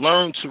could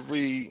learn to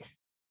read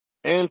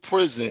in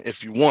prison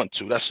if you want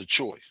to. That's a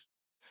choice.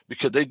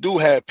 Because they do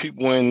have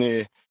people in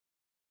there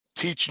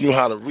teaching you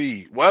how to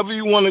read. Whatever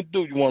you want to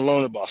do, you want to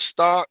learn about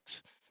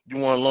stocks, you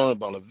want to learn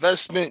about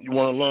investment, you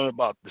want to learn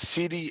about the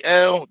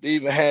CDL. They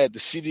even had the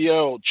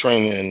CDL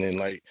training, and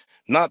like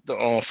not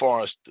the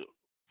far as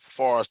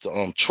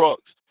the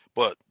trucks,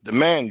 but the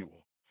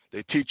manual.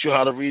 They teach you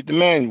how to read the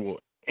manual.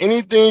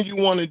 Anything you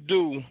want to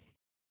do,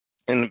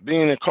 and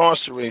being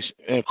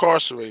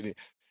incarcerated,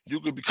 you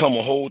could become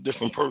a whole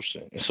different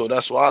person. And so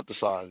that's what I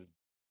decided.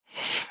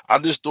 I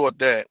just thought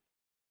that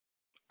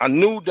I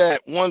knew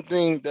that one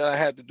thing that I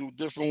had to do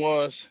different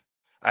was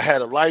I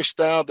had a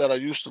lifestyle that I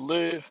used to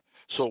live.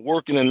 So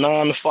working a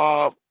 9 to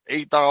 5,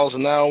 $8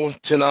 an hour,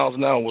 $10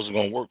 an hour wasn't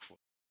going to work for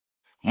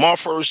me. My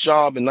first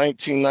job in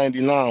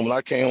 1999 when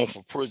I came home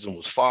from prison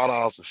was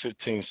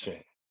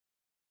 $5.15.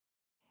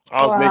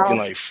 I was making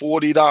Wow. like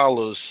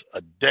 $40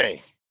 a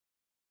day.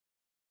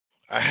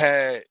 I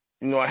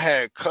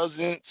had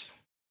cousins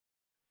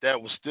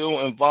that were still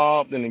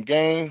involved in the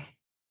game.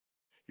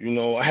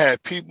 I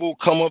had people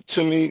come up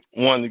to me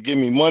wanting to give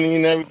me money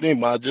and everything,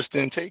 but I just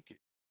didn't take it,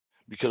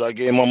 because I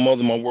gave my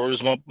mother my word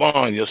is my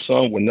bond. Your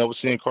son will never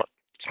see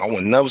I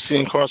will never see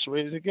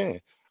incarcerated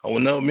again. I will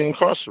never be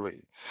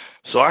incarcerated.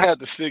 So I had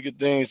to figure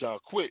things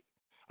out quick.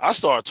 I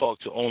started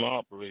talking to owner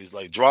operators,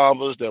 like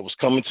drivers that was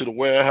coming to the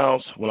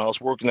warehouse when I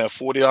was working that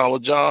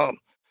 $40 job,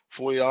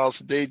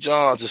 $40 a day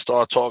job. I just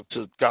started talking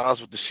to guys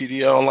with the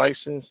CDL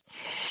license.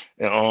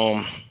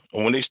 And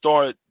when they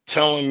started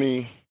telling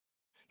me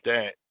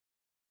that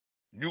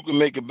you can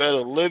make a better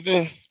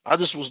living, I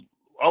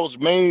was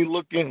mainly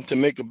looking to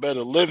make a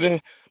better living.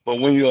 But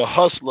when you're a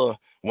hustler,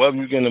 wherever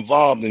you get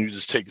involved in, you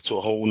just take it to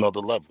a whole nother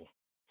level.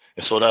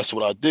 And so that's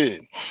what I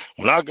did.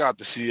 When I got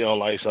the CDL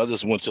license, I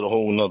just went to the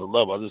whole nother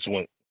level. I just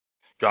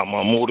got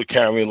my motor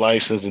carrying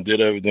license and did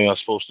everything I was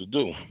supposed to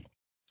do.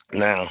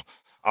 Now,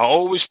 I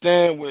always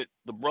stand with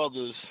the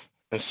brothers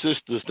and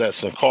sisters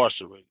that's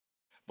incarcerated.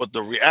 But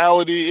the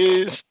reality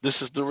is,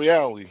 this is the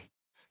reality.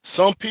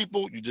 Some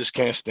people you just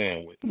can't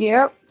stand with.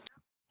 Yep.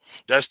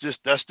 That's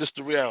just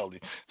the reality.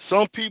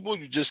 Some people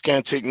you just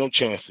can't take no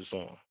chances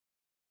on.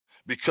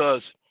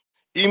 Because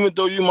even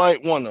though you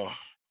might want to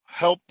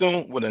help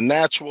them with a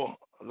natural,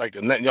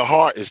 your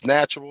heart is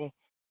natural,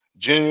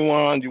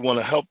 genuine, you want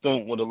to help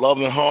them with a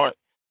loving heart,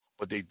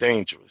 but they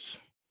dangerous.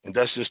 And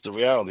that's just the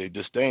reality. They're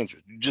just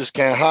dangerous. You just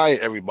can't hire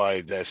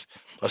everybody that's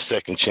a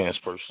second chance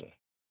person.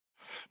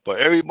 But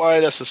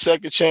everybody that's a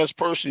second chance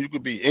person, you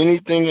could be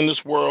anything in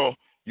this world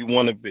you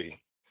want to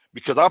be.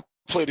 Because I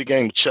play the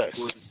game of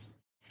chess.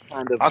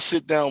 I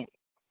sit down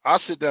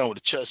with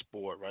a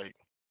chessboard, right?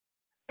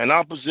 And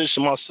I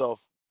position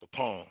myself the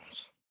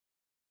pawns.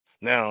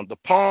 Now, the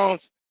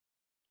pawns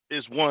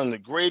is one of the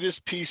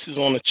greatest pieces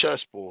on the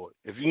chessboard.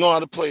 If you know how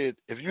to play it,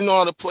 if you know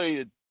how to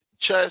play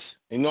chess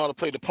and you know how to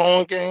play the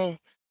pawn game,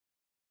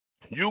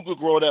 you could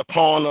grow that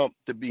pawn up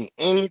to be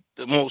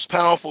the most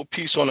powerful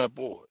piece on that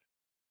board.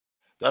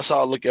 That's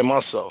how I look at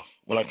myself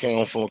when I came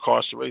home from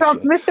incarceration. So,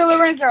 Mr.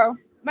 Lorenzo,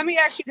 let me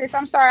ask you this.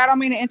 I'm sorry, I don't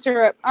mean to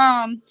interrupt.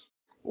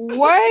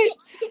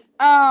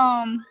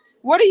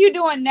 What are you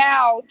doing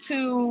now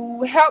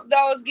to help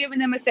those, giving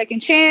them a second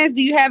chance?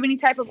 Do you have any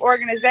type of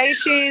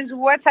organizations?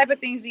 What type of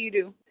things do you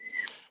do?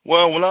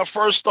 Well, when I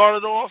first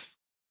started off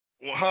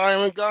with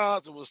hiring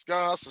guys, it was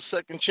guys a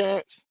second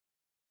chance,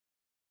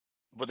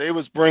 but they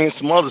was bringing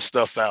some other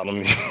stuff out of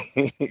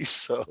me.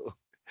 So,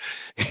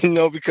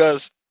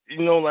 because,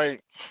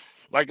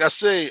 like I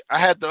say, I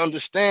had to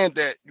understand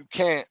that you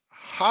can't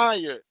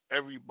hire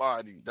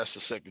everybody that's a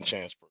second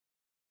chance person.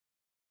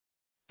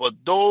 But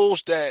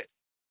those that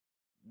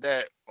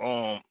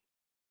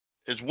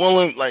is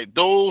willing, like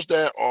those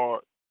that are,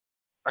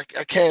 I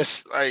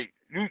can't, like,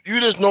 you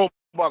just know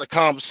about the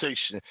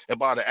conversation,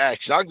 about the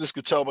action. I just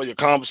could tell by your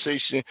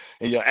conversation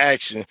and your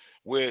action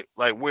where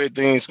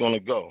things gonna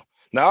go.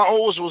 Now, I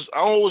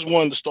always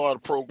wanted to start a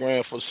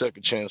program for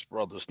second chance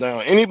brothers. Now,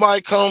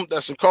 anybody come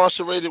that's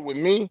incarcerated with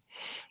me,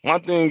 my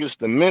thing is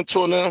to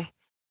mentor them,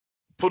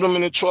 put them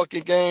in the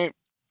trucking game.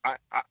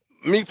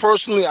 Me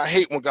personally, I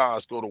hate when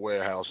guys go to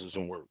warehouses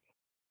and work.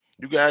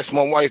 You can ask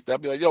my wife that.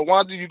 I'd be like, yo,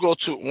 why when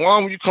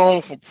you come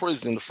home from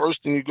prison, the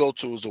first thing you go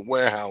to is a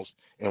warehouse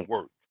and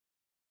work?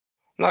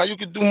 Now, you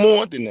can do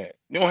more than that.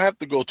 You don't have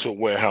to go to a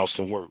warehouse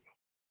and work.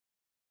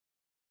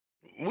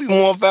 We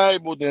more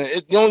valuable than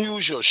it. You don't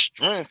use your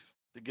strength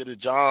to get a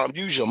job.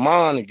 Use your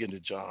mind to get a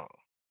job.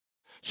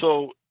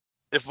 So,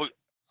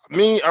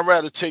 I'd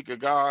rather take a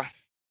guy,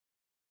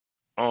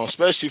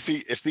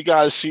 especially if he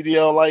got a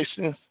CDL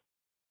license,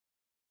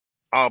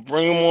 I'll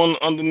bring him on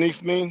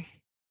underneath me.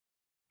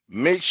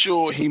 Make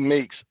sure he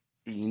makes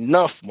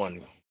enough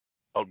money,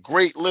 a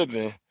great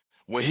living,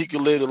 where he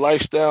could live the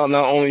lifestyle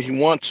not only he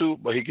want to,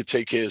 but he could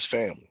take care of his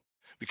family.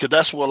 Because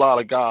that's what a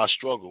lot of guys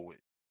struggle with.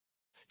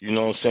 You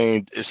know what I'm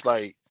saying? It's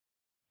like,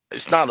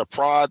 it's not a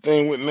pride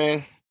thing with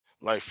men.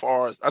 Like,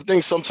 I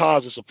think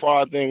sometimes it's a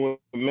pride thing with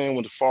men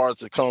when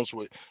it comes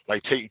with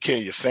like taking care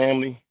of your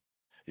family.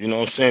 You know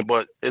what I'm saying?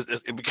 But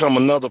it become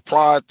another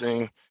pride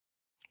thing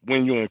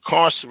when you're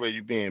incarcerated,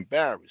 you be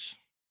embarrassed.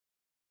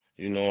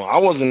 I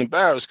wasn't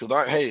embarrassed because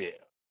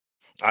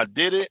I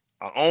did it.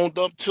 I owned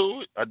up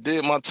to it. I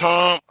did my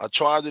time. I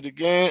tried it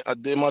again. I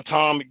did my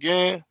time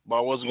again, but I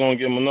wasn't going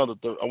to give him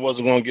I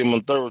wasn't going to give him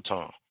a third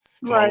time.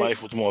 Right. My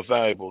life was more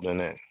valuable than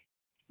that.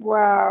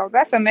 Wow,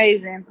 that's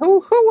amazing.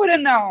 Who would have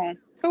known?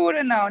 Who would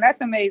have known?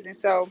 That's amazing.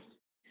 So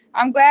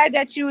I'm glad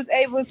that you was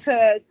able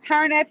to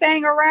turn that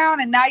thing around,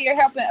 and now you're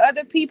helping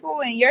other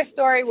people, and your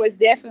story was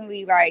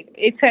definitely, like,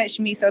 it touched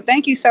me. So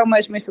thank you so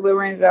much, Mr.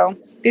 Lorenzo.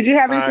 Did you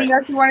have anything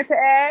else you wanted to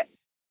add?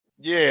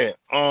 Yeah,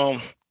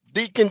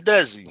 Deacon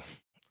Desi,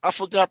 I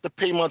forgot to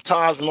pay my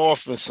tithes and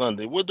offering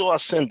Sunday. Where do I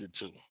send it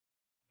to?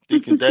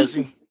 Deacon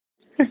Desi?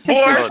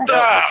 Boy,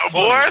 stop.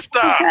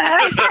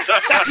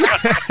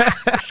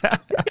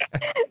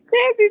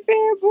 Nancy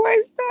said, boy,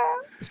 stop.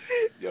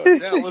 Yo,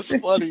 that was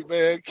funny,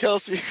 man.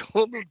 Kelsey,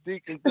 call them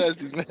Deacon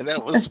Desi, man.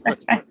 That was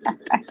funny.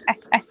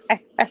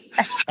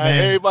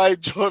 Everybody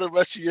enjoy the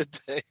rest of your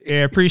day.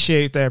 Yeah,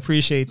 appreciate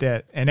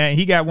that. And then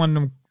he got one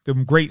of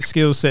them great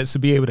skill sets to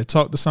be able to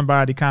talk to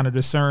somebody, kind of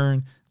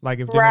discern like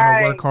if they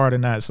want to work hard or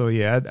not. So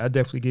yeah, I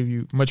definitely give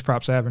you much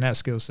props for having that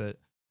skill set.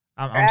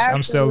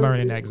 I'm still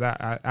learning that because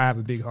I have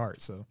a big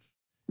heart. So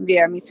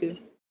yeah, me too.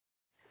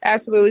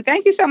 Absolutely.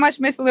 Thank you so much,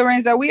 Mr.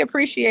 Lorenzo. We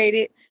appreciate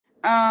it.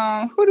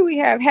 Who do we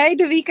have? Hey,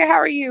 Davika, how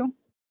are you?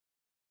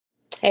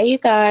 Hey, you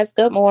guys.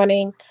 Good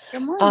morning.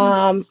 Good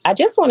morning. I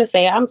just want to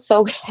say I'm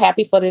so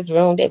happy for this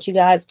room that you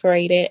guys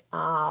created.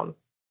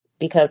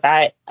 Because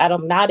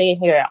I'm not in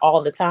here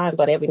all the time,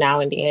 but every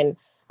now and then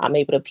I'm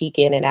able to peek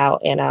in and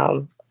out. And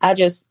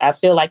I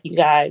feel like you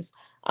guys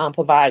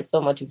provide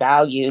so much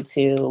value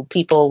to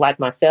people like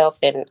myself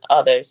and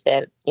others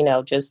that,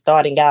 just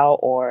starting out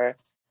or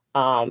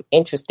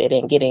interested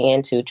in getting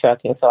into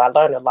trucking. So I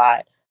learned a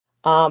lot.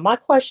 My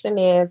question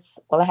is,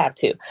 I have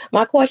two.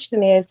 My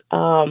question is,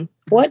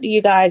 what do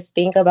you guys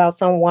think about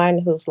someone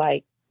who's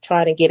like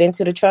trying to get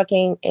into the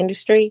trucking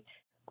industry?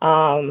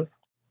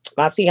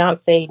 My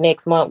fiance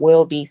next month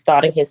will be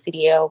starting his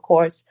CDL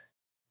course.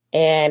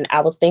 And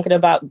I was thinking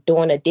about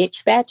doing a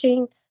ditch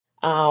batching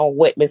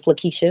with Miss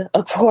Lakeisha,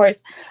 of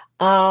course.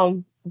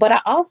 But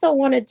I also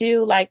want to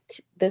do like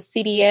the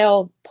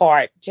CDL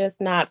part, just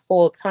not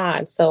full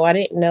time. So I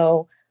didn't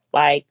know,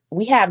 like,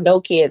 we have no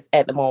kids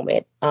at the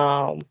moment.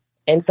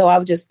 And so I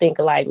was just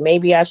thinking like,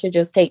 maybe I should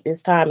just take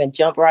this time and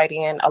jump right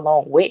in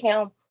along with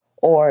him,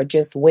 or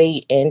just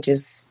wait and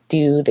just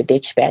do the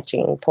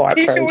dispatching part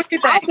Tisha, first? what you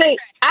think?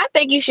 I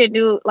think you should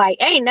do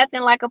ain't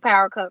nothing like a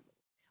power couple.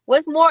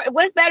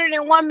 What's better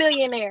than one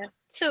millionaire?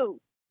 Two.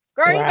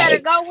 Girl, you better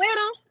Right. go with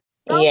them.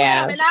 Go with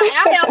Yeah. them, and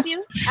I'll help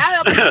you. I'll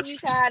help you when you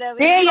tired of it.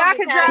 Then You y'all gonna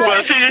can get tired drive of Well,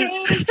 it. to the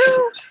she, team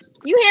too.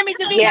 You hear me,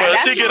 Davika? Yeah, well,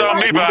 that's she get on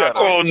me You by got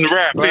quoting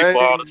rap people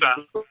all the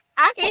time.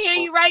 I can hear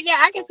you right now.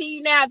 I can see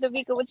you now,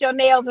 Davika, with your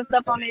nails and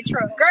stuff on that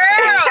truck.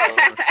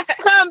 Girl,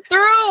 come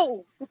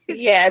through.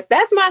 Yes,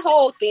 that's my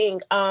whole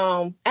thing.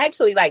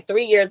 Actually, like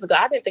 3 years ago,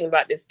 I've been thinking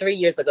about this 3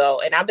 years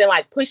ago, and I've been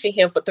like pushing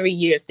him for 3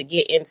 years to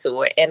get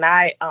into it. And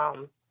I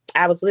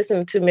was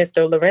listening to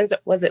Mr. Lorenzo.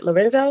 Was it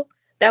Lorenzo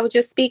that was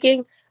just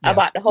speaking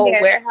about the whole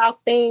Yes.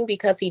 warehouse thing?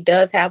 Because he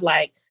does have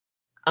like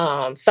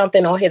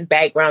something on his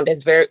background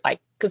that's very like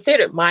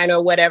considered minor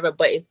or whatever,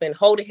 but it's been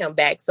holding him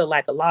back. So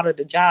like a lot of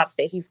the jobs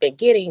that he's been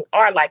getting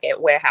are like at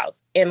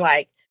warehouse. And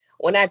like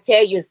when I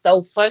tell you, it's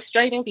so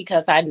frustrating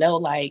because I know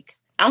like,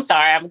 I'm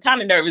sorry, I'm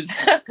kind of nervous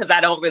because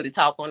I don't really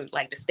talk on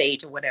like the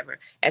stage or whatever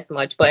as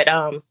much, but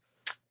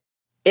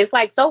it's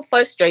like so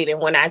frustrating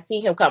when I see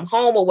him come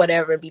home or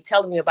whatever and be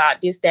telling me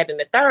about this, that, and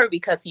the third,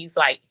 because he's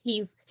like,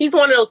 he's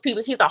one of those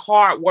people, he's a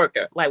hard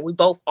worker. Like we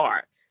both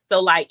are. So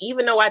like,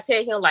 even though I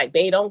tell him like,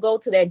 babe, don't go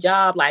to that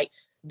job, like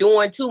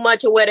doing too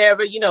much or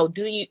whatever, you know,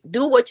 do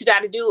what you got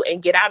to do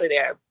and get out of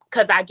there.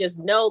 Cause I just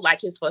know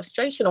like his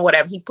frustration or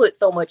whatever, he put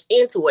so much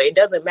into it. It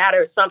doesn't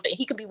matter something.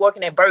 He could be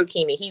working at Burger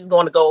King and he's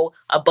going to go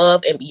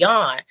above and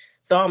beyond.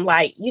 So I'm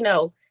like, you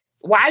know,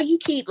 why do you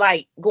keep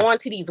like going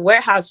to these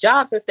warehouse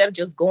jobs instead of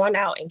just going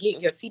out and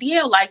getting your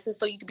CDL license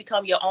so you can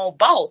become your own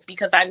boss?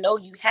 Because I know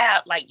you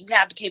have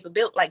the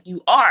capability, like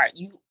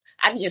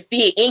I can just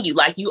see it in you.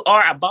 Like you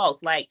are a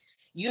boss. Like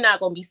you're not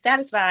going to be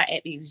satisfied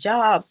at these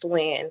jobs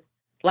when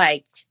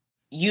like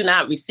you're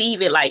not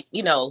receiving, like,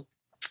 you know,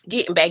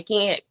 getting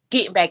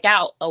back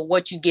out of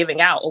what you're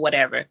giving out or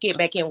whatever, getting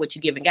back in what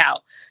you're giving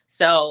out.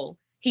 So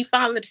he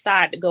finally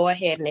decided to go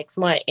ahead next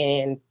month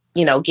and,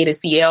 you know, get a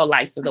CL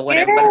license or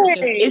whatever. But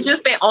it's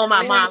just been on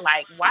my mind,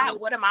 like,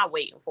 what am I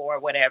waiting for or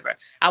whatever?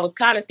 I was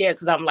kind of scared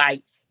because I'm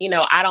like, you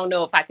know, I don't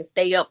know if I can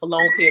stay up for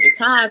long period of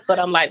times, but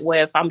I'm like,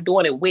 well, if I'm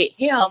doing it with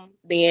him,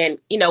 then,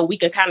 you know, we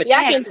can kind of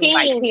tag team,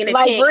 like 10 and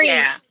like 10. Bree.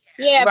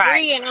 Yeah,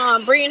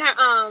 Right.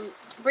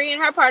 Bree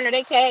and her partner,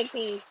 they tag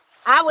team.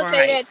 I would say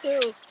Right. that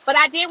too. But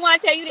I did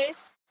want to tell you this.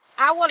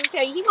 I want to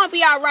tell you, he's gonna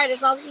be all right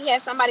as long as he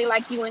has somebody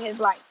like you in his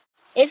life.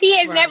 If he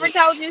has never Right.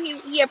 told you he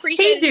He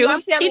appreciates you, do.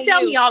 I'm telling He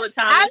tell you. me all the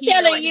time. I'm He know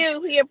telling it.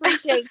 you, he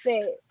appreciates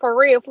that. For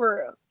real, for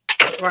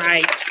real.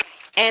 Right.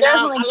 And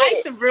Definitely I get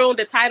like the room,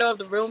 the title of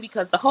the room,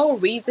 because the whole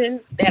reason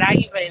that I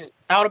even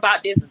thought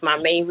about this is my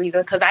main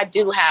reason, because I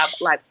do have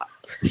like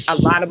a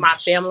lot of my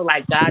family,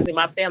 like guys in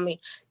my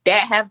family that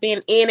have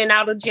been in and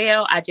out of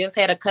jail. I just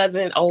had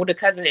older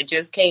cousin that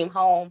just came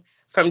home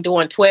from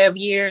doing 12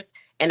 years.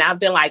 And I've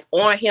been like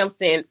on him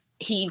since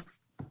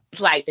he's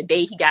like the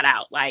day he got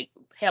out, like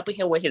helping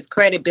him with his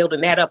credit,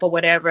 building that up or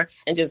whatever,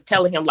 and just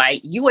telling him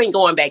like, you ain't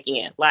going back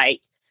in.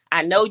 Like,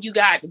 I know you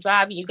got the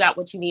driving, you got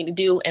what you need to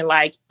do. And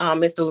like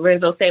Mr.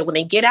 Lorenzo said, when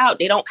they get out,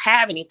 they don't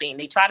have anything.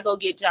 They try to go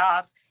get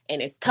jobs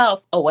and it's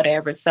tough or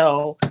whatever.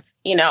 So,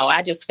 you know,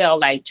 I just felt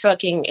like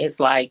trucking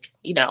is like,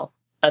 you know,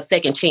 a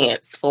second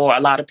chance for a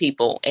lot of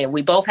people. And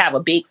we both have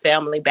a big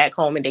family back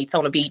home in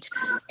Daytona Beach.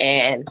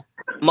 And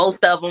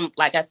most of them,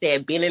 like I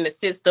said, been in the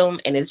system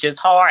and it's just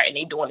hard and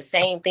they doing the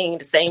same thing,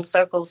 the same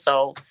circle.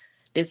 So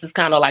this is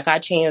kind of like our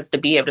chance to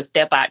be able to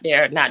step out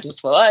there, not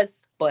just for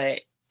us,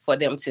 but for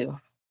them too.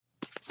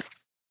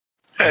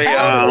 Hey,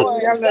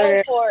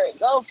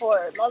 Go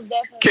for it. Most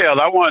definitely. Kel,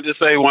 I wanted to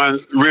say one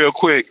real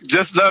quick.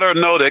 Just let her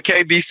know that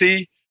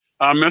KBC,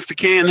 Mr.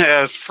 Ken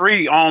has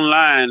free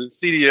online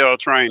CDL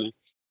training.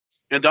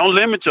 And don't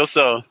limit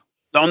yourself.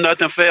 Don't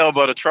nothing fail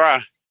but a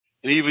try.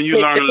 And even you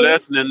learn a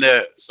lesson in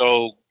that.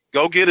 So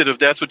go get it if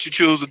that's what you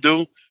choose to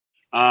do.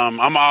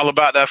 I'm all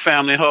about that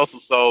family hustle.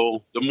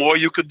 So the more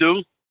you could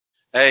do,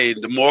 hey,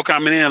 the more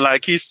coming in.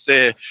 Like Keisha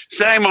said,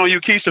 shame on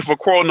you, Keisha, for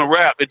quoting the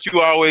rap that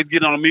you always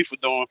get on me for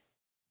doing.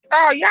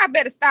 Oh, y'all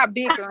better stop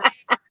bickering.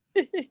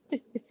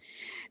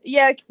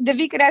 Yeah,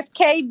 Davika, that's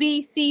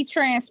KBC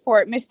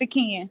Transport, Mr.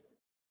 Ken.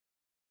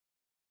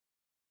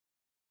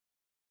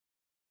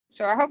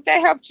 So I hope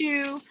that helped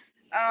you.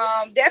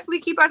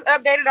 Definitely keep us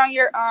updated on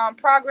your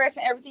progress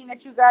and everything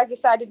that you guys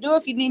decide to do.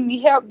 If you need any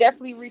help,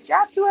 definitely reach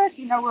out to us.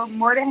 You know, we're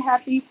more than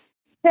happy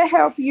to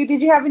help you.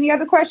 Did you have any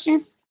other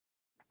questions?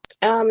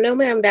 No,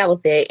 ma'am, that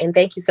was it. And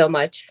thank you so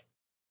much.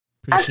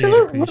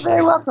 Absolutely. You're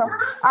very welcome.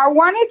 I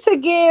wanted to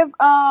give,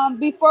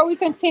 before we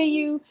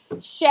continue,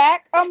 Shaq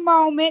a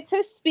moment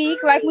to speak.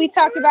 Like we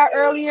talked about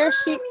earlier,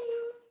 she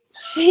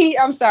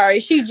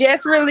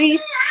just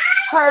released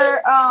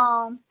her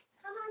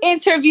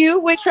interview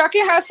with Truck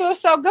and Hustle.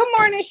 So good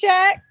morning,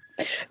 Shaq.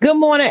 Good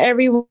morning,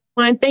 everyone.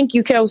 Thank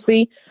you,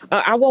 Kelsey.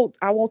 I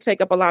won't take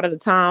up a lot of the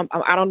time.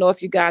 I don't know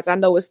if you guys, I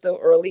know it's still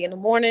early in the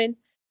morning.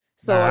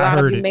 So a lot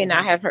of you may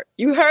not have heard.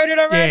 You heard it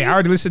already? Yeah, I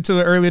already listened to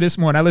it earlier this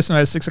morning. I listened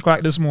at 6 o'clock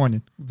this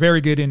morning.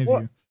 Very good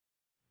interview.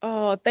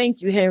 Oh,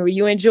 thank you, Henry.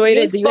 You enjoyed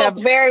it? You spoke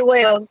very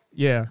well.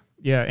 Yeah.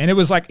 Yeah, and it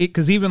was like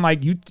because even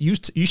like you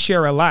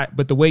share a lot,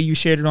 but the way you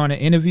shared it on an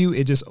interview,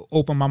 it just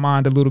opened my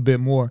mind a little bit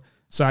more.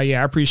 So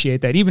yeah, I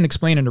appreciate that. Even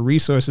explaining the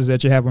resources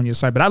that you have on your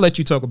site. But I'll let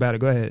you talk about it.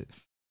 Go ahead.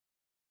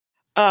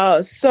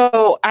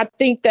 So I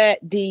think that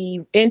the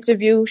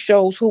interview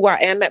shows who I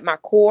am at my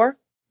core.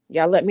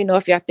 Y'all let me know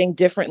if y'all think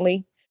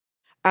differently.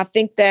 I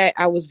think that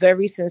I was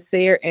very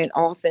sincere and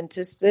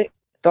authentic.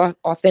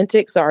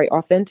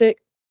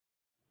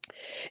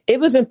 It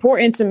was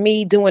important to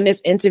me doing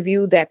this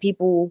interview that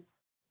people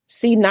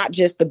see not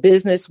just the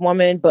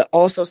businesswoman, but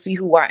also see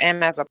who I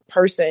am as a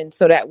person.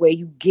 So that way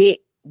you get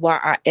why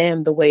I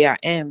am the way I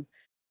am.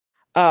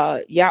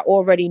 Y'all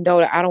already know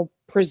that I don't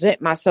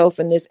present myself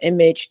in this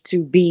image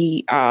to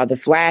be the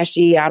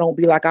flashy. I don't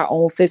be like I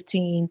own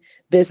 15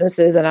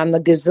 businesses and I'm the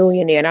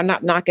gazillionaire. And I'm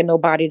not knocking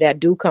nobody that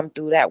do come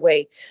through that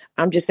way.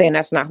 I'm just saying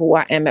that's not who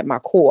I am at my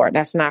core.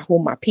 That's not who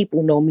my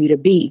people know me to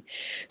be.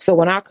 So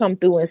when I come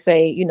through and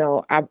say, you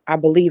know, I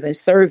believe in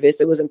service,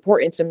 it was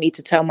important to me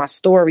to tell my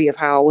story of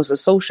how I was a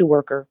social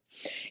worker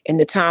and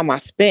the time I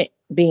spent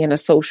being a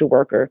social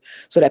worker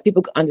so that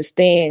people can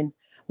understand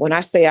when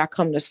I say I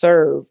come to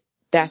serve,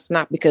 that's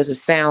not because it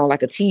sounds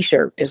like a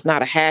t-shirt. It's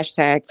not a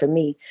hashtag for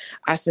me.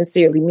 I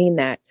sincerely mean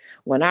that.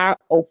 When I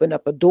open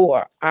up a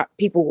door,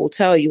 people will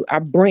tell you I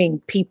bring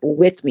people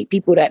with me,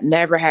 people that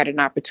never had an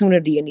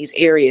opportunity in these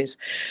areas.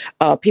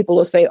 People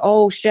will say,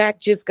 oh, Shaq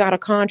just got a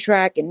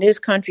contract in this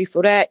country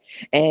for that.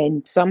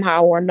 And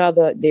somehow or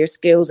another, their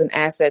skills and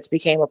assets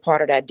became a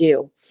part of that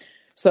deal.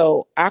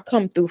 So I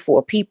come through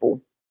for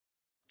people.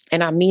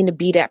 And I mean to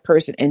be that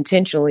person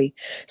intentionally.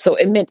 So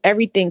it meant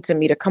everything to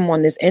me to come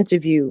on this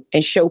interview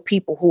and show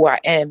people who I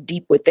am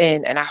deep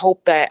within. And I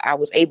hope that I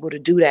was able to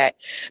do that.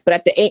 But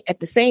at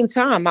the same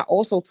time, I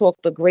also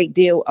talked a great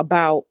deal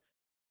about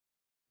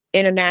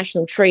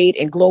international trade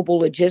and global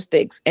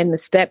logistics and the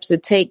steps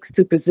it takes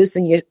to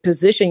position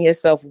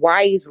yourself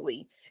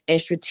wisely and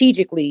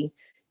strategically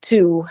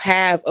to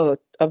have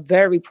a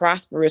very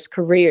prosperous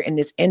career in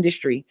this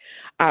industry.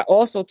 I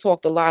also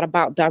talked a lot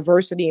about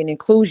diversity and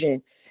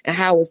inclusion and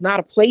how it's not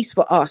a place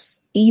for us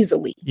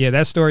easily. Yeah,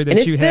 that story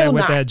that you had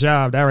with that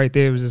job, that right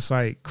there was just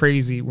like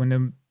crazy.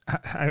 When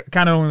I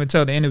kind of don't even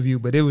tell the interview,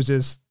 but it was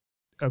just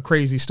a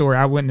crazy story.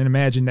 I wouldn't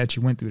imagine that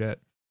you went through that.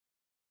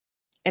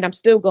 And I'm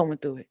still going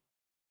through it.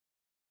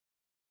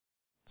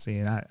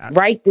 See,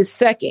 right this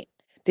second,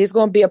 there's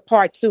going to be a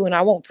part 2, and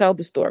I won't tell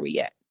the story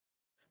yet,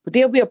 but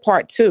there'll be a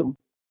part 2.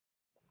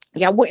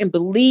 Y'all would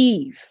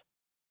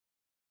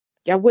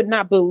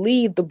not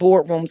believe the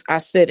boardrooms I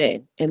sit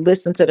in and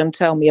listen to them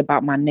tell me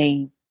about my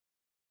name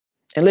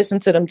and listen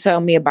to them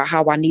tell me about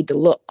how I need to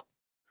look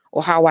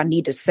or how I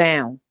need to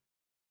sound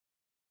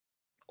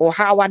or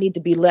how I need to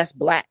be less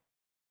black.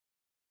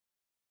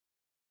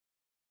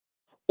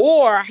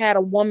 Or I had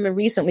a woman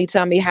recently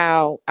tell me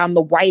how I'm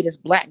the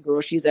whitest black girl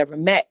she's ever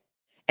met.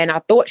 And I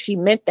thought she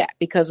meant that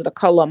because of the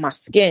color of my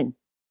skin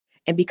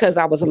and because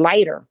I was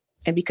lighter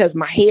and because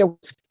my hair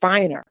was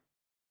finer.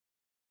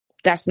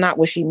 That's not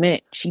what she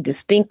meant. She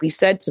distinctly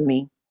said to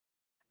me,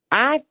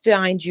 I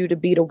find you to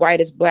be the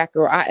whitest black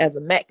girl I ever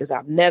met because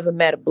I've never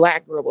met a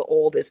black girl with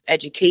all this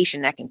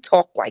education that can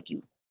talk like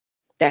you,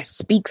 that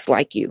speaks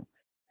like you,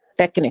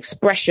 that can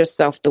express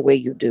yourself the way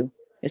you do.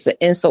 It's an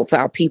insult to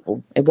our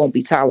people. It won't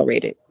be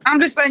tolerated.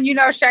 I'm just letting you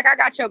know, Shaq, I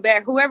got your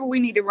back. Whoever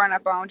we need to run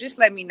up on, just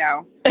let me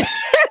know.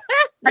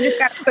 I just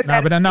got to put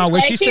that. But no,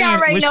 what she's saying,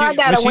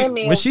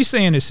 what she's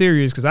saying is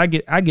serious because I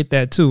get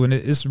that too, and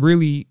it's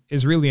really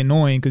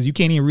annoying because you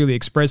can't even really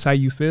express how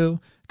you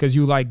feel because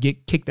you like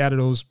get kicked out of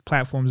those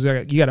platforms.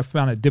 You got to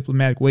find a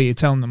diplomatic way of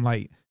telling them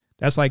like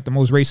that's like the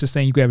most racist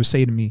thing you could ever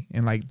say to me,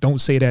 and like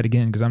don't say that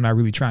again because I'm not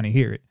really trying to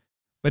hear it.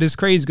 But it's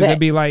crazy because it'd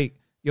be like,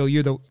 yo,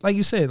 you're the like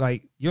you said,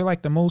 like you're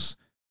like the most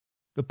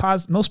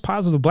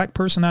positive black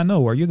person I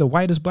know, or you're the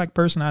whitest black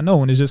person I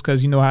know, and it's just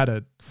because you know how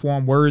to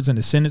form words in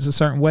a sentence a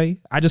certain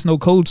way. I just know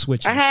code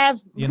switching. I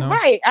have, you know?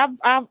 Right.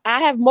 I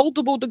have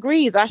multiple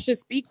degrees. I should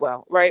speak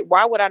well, right?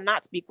 Why would I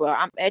not speak well?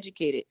 I'm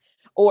educated.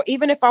 Or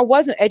even if I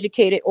wasn't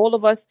educated, all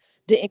of us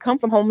didn't come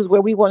from homes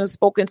where we weren't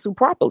spoken to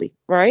properly,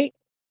 right?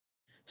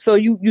 So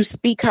you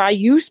speak how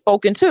you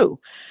spoken to.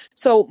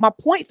 So my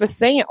point for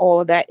saying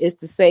all of that is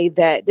to say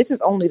that this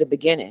is only the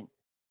beginning.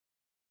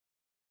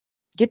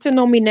 Get to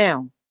know me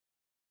now.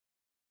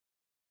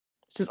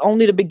 This is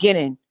only the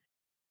beginning.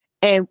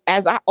 And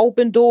as I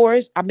open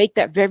doors, I make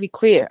that very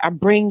clear. I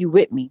bring you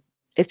with me.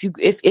 If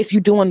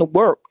you're doing the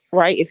work,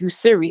 right? If you're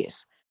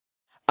serious.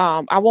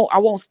 I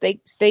won't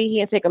stay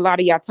here and take a lot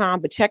of your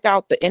time, but check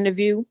out the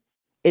interview.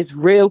 It's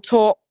real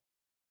talk.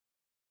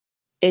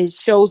 It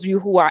shows you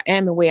who I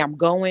am and where I'm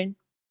going.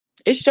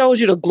 It shows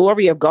you the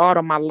glory of God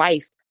on my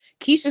life.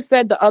 Keisha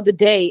said the other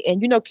day,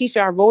 and you know,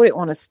 Keisha, I wrote it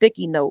on a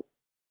sticky note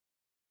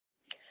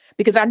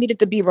because I needed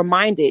to be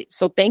reminded.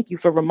 So thank you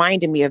for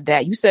reminding me of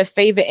that. You said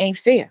favor ain't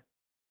fair.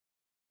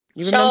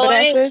 You remember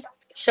that, sis?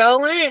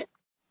 Sure ain't.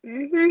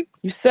 Mm-hmm.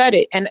 You said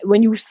it. And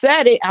when you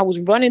said it, I was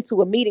running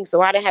to a meeting,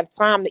 so I didn't have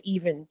time to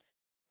even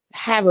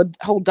have a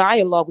whole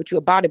dialogue with you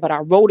about it. But I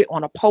wrote it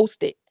on a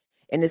Post-it,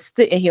 and it's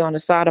sitting here on the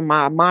side of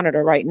my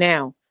monitor right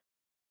now.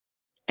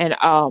 And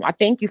I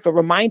thank you for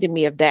reminding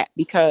me of that,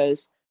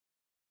 because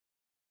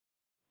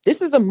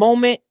this is a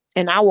moment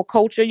in our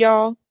culture,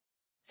 y'all,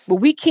 where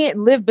we can't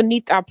live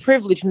beneath our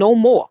privilege no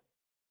more.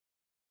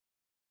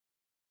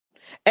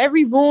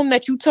 Every room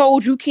that you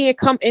told you can't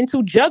come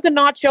into,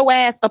 juggernaut your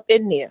ass up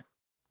in there.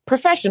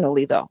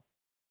 Professionally, though.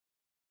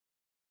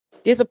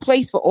 There's a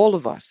place for all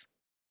of us.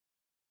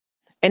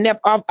 And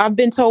I've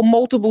been told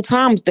multiple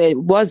times that it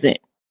wasn't.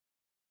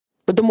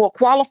 But the more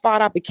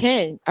qualified I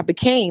became,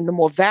 the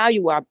more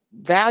value I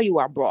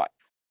brought.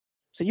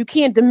 So you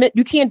can't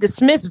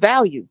dismiss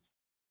value,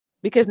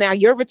 because now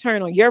your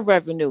return on your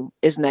revenue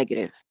is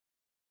negative.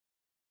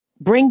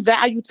 Bring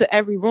value to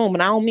every room,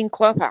 and I don't mean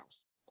Clubhouse.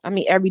 I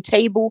mean every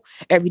table,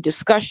 every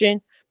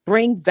discussion.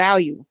 Bring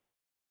value,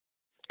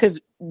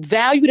 because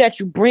value that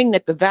you bring,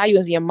 that the value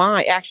is in your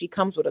mind, actually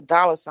comes with a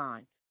dollar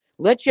sign.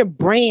 Let your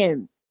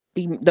brand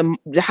be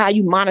how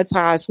you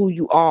monetize who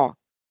you are.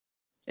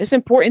 It's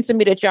important to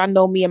me that y'all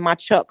know me and my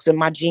chucks and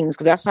my jeans,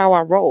 because that's how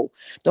I roll.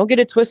 Don't get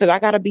it twisted. I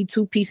got to be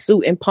 2-piece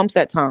suit and pumps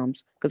at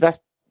times, because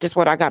that's just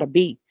what I got to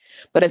be.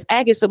 But as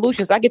Agate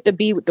Solutions, I get to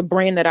be with the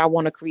brand that I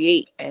want to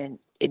create. And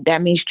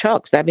that means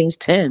Chucks. That means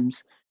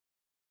Tim's.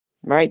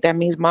 Right? That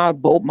means my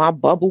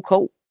bubble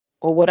coat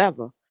or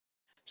whatever.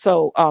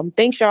 So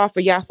thanks y'all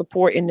for y'all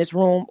support in this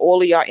room,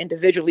 all of y'all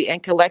individually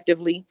and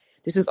collectively.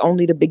 This is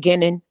only the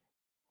beginning.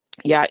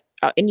 Yeah,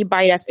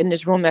 anybody that's in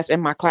this room that's in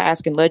my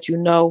class can let you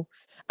know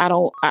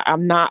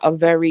I'm not a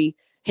very,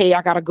 hey,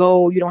 I gotta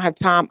go, you don't have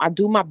time. I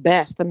do my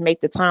best to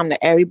make the time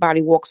that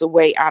everybody walks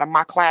away out of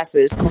my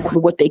classes with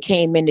what they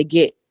came in to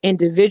get,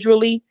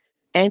 individually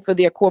and for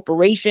their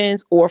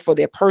corporations or for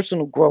their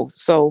personal growth.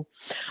 So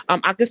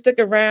I could stick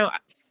around.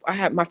 I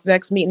have my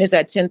next meeting is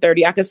at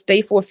 10:30. I could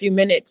stay for a few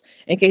minutes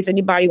in case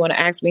anybody want to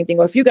ask me anything,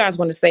 or if you guys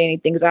want to say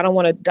anything, because I don't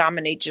want to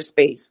dominate your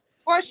space.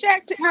 Well,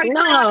 Shaq,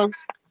 No.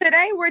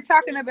 today we're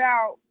talking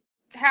about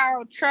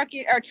how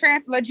trucking or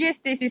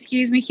logistics,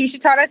 Keisha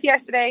taught us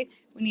yesterday,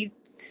 we need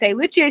to say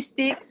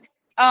logistics,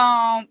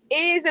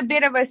 is a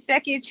bit of a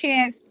second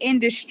chance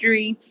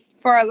industry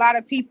for a lot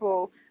of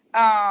people.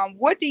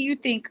 What do you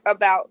think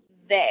about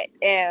that?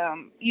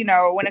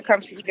 When it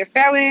comes to either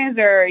felons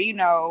or,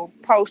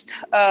 post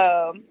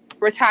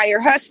retire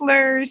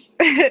hustlers,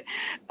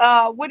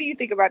 what do you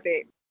think about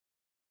that?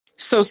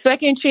 So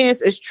second chance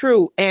is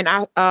true. And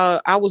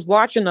I was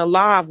watching a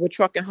live with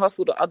Truck and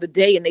Hustle the other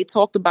day, and they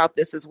talked about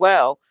this as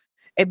well.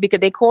 And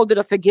because they called it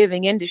a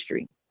forgiving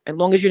industry, as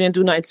long as you didn't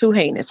do nothing too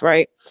heinous,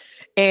 right?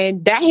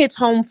 And that hits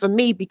home for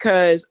me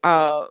because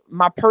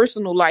my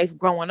personal life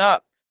growing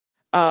up,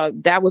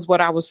 that was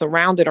what I was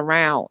surrounded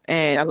around.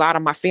 And a lot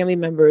of my family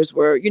members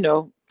were,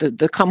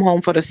 the come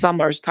home for the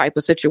summers type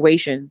of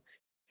situation.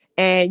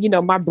 And,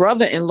 my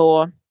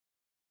brother-in-law,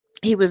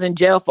 he was in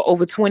jail for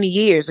over 20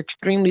 years,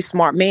 extremely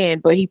smart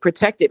man, but he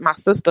protected my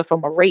sister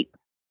from a rape.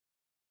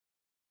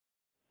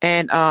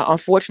 And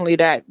unfortunately,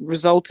 that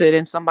resulted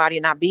in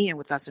somebody not being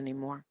with us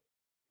anymore.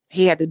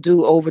 He had to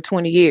do over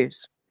 20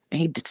 years.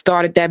 And he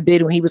started that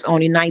bid when he was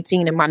only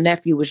 19 and my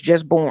nephew was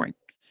just born.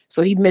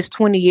 So he missed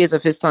 20 years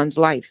of his son's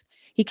life.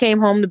 He came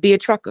home to be a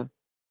trucker.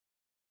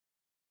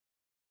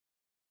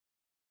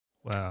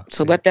 Wow.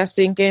 So let that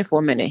sink in for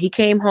a minute. He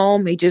came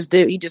home. He just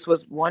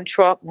was one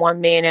truck, one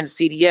man, and a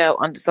CDL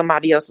under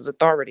somebody else's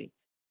authority.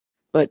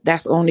 But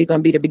that's only going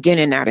to be the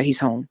beginning now that he's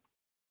home.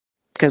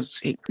 Because,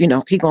 he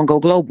going to go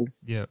global.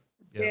 Yep.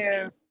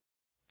 Yeah.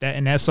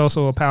 That's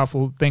also a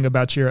powerful thing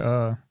about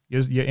your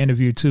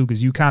interview too,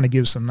 because you kind of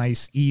give some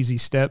nice, easy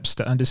steps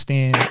to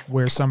understand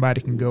where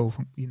somebody can go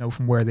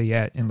from where they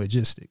at in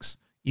logistics,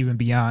 even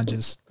beyond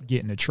just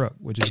getting a truck,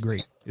 which is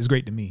great. It's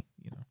great to me.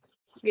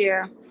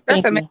 Yeah.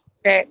 That's amazing.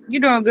 You're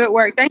doing good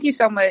work. Thank you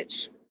so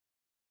much.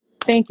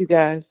 Thank you,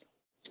 guys.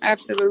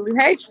 Absolutely.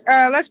 Hey,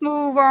 let's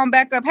move on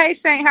back up. Hey,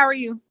 Saint, how are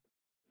you?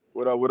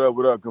 What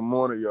up? Good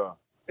morning, y'all.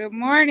 Good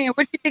morning.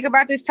 What do you think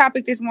about this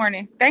topic this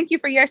morning? Thank you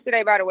for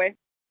yesterday, by the way.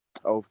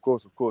 Oh, of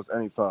course,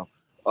 anytime.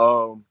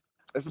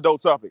 It's a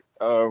dope topic.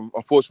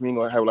 Unfortunately, we ain't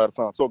gonna have a lot of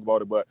time to talk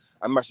about it, but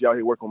I'm actually out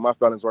here working on my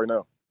felons right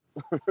now.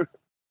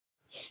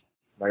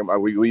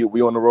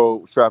 We on the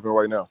road trapping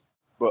right now.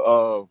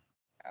 But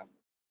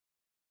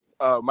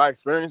my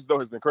experience though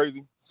has been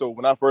crazy. So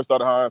when I first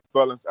started hiring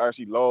felons, I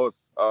actually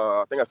lost.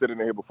 I think I said it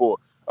in here before.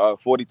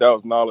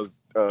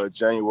 $40,000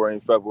 January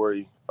and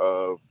February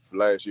of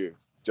last year.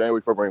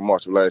 January, February, and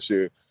March of last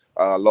year.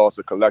 I lost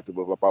a collective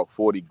of about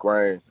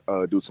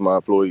 $40,000 due to my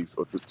employees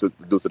or due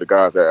to the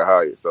guys that I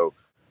hired. So,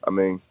 I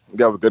mean,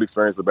 we have a good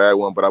experience, a bad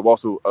one. But I've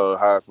also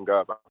hired some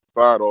guys. I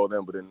fired all of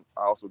them, but then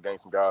I also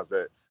gained some guys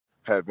that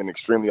have been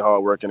extremely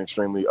hardworking,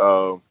 extremely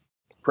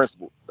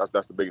principled.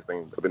 That's the biggest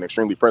thing. I've been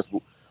extremely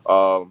principled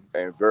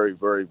and very,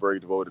 very, very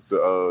devoted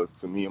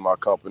to me and my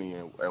company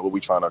and what we're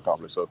trying to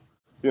accomplish. So,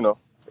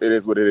 it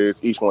is what it is.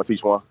 Each one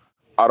teach one.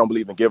 I don't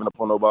believe in giving up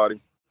on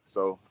nobody.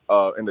 So,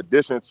 in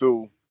addition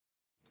to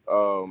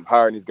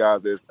hiring these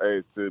guys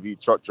as to be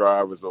truck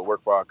drivers or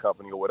work for our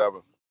company or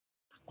whatever,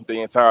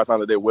 the entire time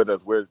that they're with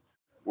us,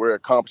 we're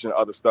accomplishing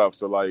other stuff.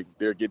 So like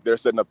they're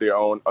setting up their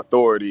own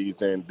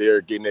authorities and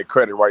they're getting their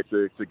credit right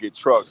to get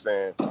trucks,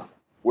 and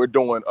we're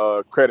doing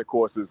credit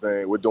courses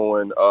and we're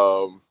doing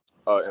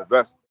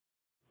investment.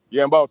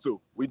 Yeah, I'm about to.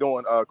 We're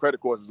doing credit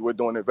courses. We're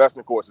doing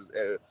investment courses.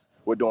 And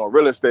we're doing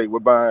real estate. We're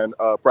buying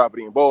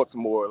property in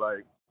Baltimore.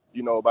 Like,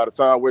 you know, by the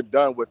time we're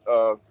done with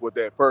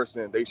that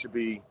person, they should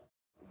be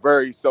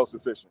very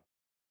self-sufficient,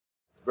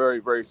 very,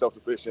 very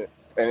self-sufficient,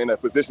 and in a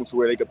position to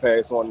where they can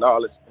pass on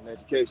knowledge and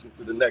education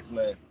to the next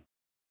man.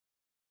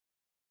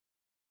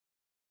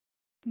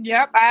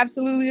 Yep, I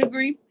absolutely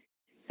agree.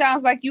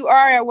 Sounds like you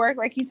are at work,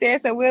 like you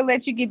said, so we'll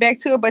let you get back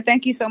to it. But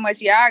thank you so much.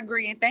 Yeah, I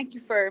agree. And thank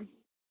you for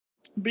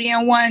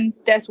being one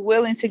that's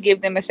willing to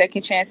give them a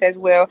second chance as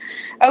well.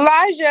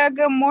 Elijah,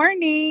 good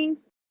morning.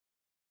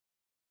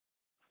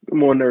 Good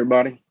morning,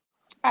 everybody.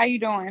 How you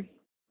doing?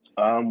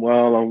 I'm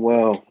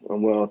well.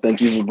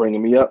 Thank you for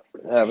bringing me up,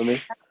 having me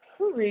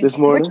Absolutely. this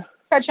What morning. you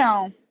touch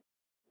on?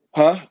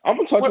 I'm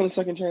gonna touch What? on the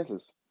second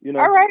chances. You know,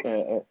 All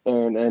right.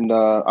 and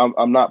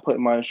I'm not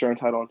putting my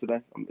insurance hat on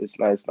today. It's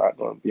not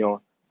going to be on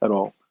at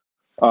all.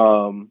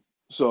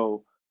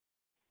 So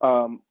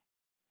when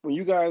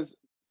you guys,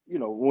 you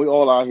know, when we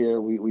all out here,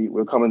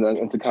 we're coming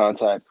into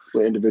contact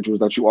with individuals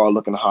that you are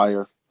looking to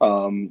hire.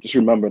 Just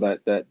remember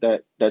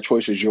that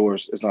choice is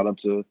yours. It's not up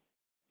to.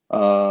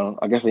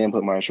 I guess I didn't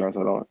put my insurance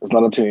hat on. It's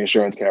not up to the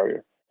insurance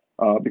carrier,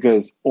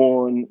 because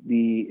on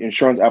the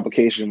insurance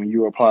application when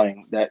you're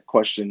applying that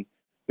question,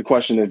 the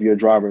question if your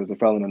driver is a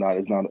felon or not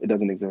is not. It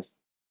doesn't exist.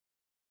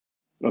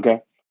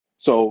 Okay.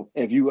 So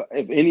if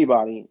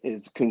anybody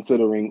is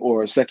considering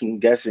or second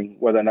guessing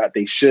whether or not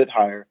they should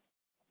hire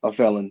a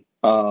felon,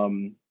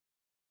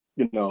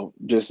 you know,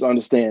 just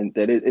understand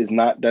that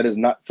that is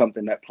not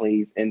something that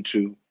plays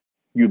into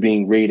you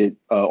being rated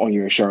on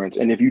your insurance.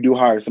 And if you do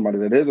hire somebody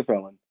that is a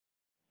felon,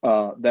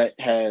 that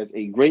has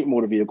a great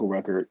motor vehicle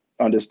record,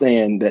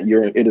 understand that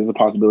it is a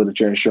possibility that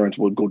your insurance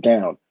will go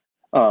down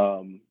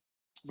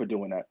for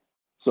doing that.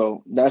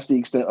 So that's the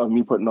extent of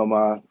me putting on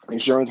my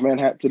insurance man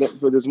hat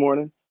for this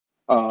morning.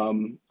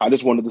 I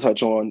just wanted to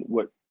touch on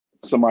what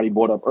somebody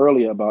brought up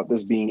earlier about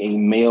this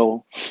being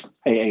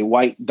a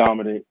white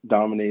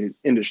dominated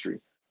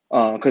industry.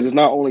 Because it's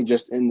not only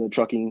just in the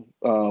trucking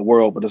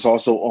world, but it's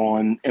also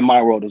in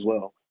my world as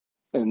well,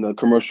 in the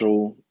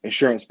commercial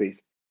insurance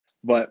space.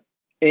 But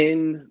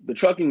in the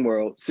trucking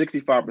world,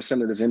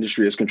 65% of this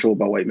industry is controlled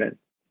by white men.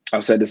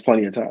 I've said this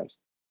plenty of times.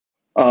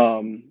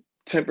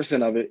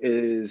 10% of it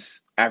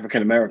is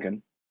African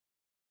American,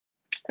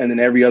 and then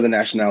every other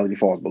nationality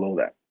falls below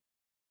that.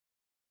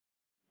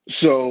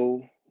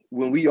 So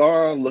when we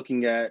are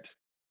looking at,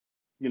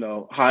 you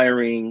know,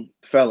 hiring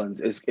felons,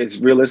 it's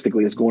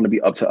realistically it's going to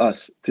be up to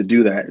us to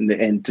do that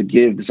and to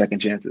give the second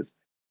chances.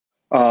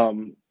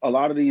 A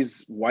lot of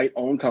these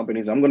white-owned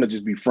companies, I'm going to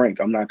just be frank,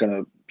 I'm not going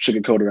to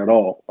sugarcoat it at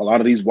all. A lot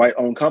of these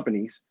white-owned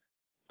companies,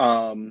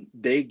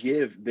 they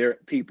give their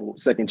people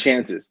second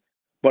chances.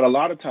 But a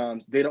lot of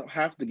times they don't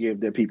have to give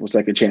their people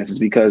second chances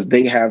because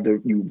they have the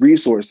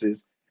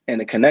resources and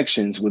the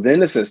connections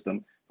within the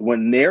system.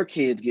 When their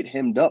kids get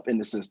hemmed up in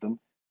the system,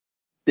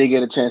 they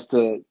get a chance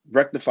to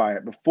rectify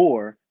it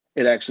before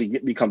it actually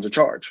becomes a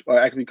charge or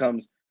actually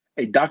becomes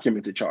a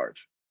documented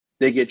charge.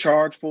 They get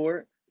charged for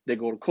it. They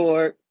go to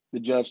court. The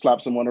judge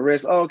slaps them on the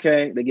wrist. Oh,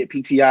 okay. They get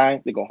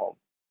PTI. They go home.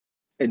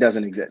 It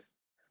doesn't exist.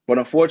 But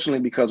unfortunately,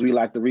 because we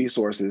lack the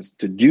resources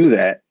to do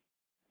that,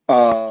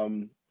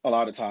 a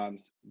lot of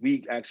times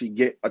we actually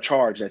get a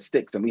charge that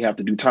sticks and we have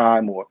to do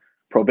time or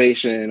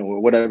probation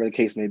or whatever the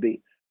case may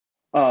be.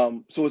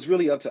 So it's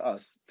really up to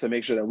us to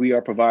make sure that we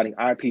are providing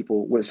our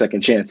people with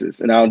second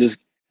chances. And I'll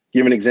just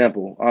give an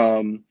example.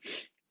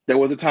 There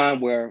was a time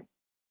where,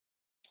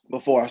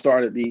 before I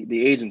started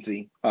the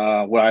agency,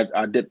 where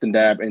I dipped and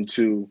dabbed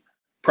into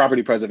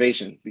property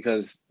preservation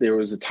because there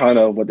was a ton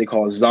of what they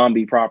call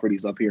zombie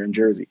properties up here in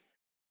Jersey.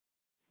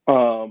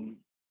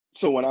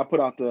 So when I put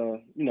out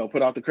the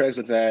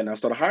Craigslist ad and I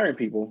started hiring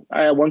people,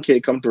 I had one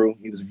kid come through.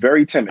 He was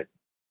very timid.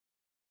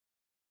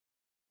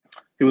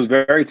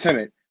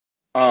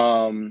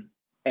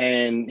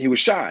 And he was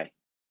shy.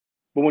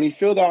 But when he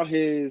filled out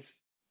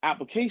his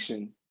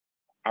application,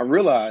 I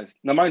realized,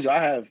 now mind you, I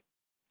have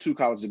 2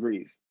 college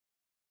degrees.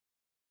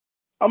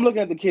 I'm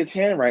looking at the kid's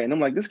handwriting. I'm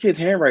like, this kid's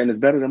handwriting is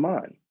better than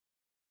mine.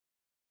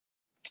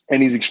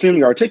 And he's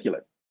extremely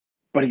articulate,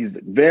 but he's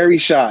very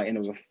shy. And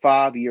there was a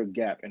 5-year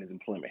gap in his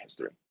employment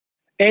history.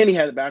 And he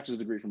had a bachelor's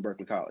degree from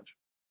Berkeley College.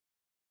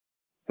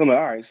 So I'm like,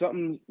 all right,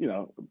 something, you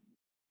know,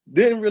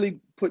 didn't really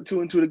put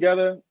 2 and 2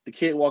 together. The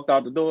kid walked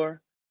out the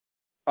door.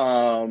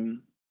 I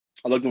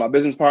looked at my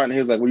business partner. He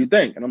was like, what do you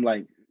think? And I'm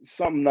like,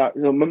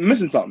 I'm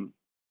missing something.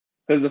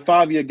 There's a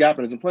 5-year gap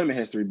in his employment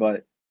history,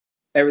 but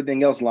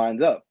everything else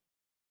lines up.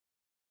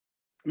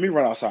 Let me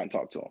run outside and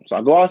talk to him. So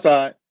I go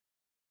outside.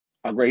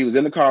 He was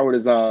in the car with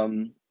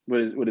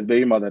his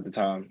baby mother at the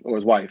time, or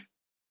his wife,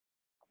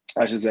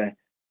 I should say.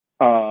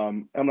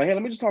 I'm like, hey,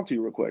 let me just talk to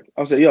you real quick.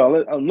 I said,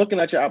 yo, I'm looking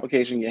at your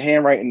application. Your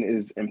handwriting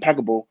is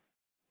impeccable.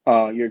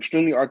 You're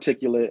extremely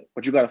articulate,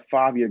 but you got a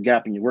 5-year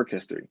gap in your work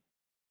history.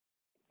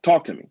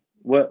 Talk to me.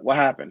 What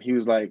happened? He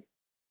was like,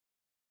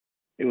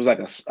 it was like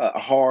a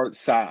hard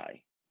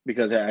sigh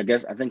because I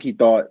think he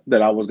thought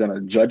that I was going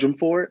to judge him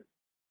for it.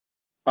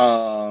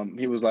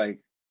 He was like,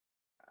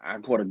 I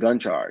caught a gun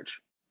charge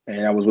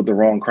and I was with the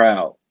wrong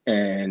crowd.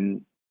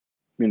 And,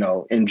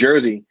 in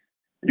Jersey,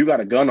 you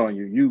got a gun on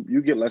you.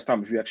 You get less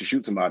time if you actually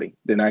shoot somebody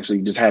than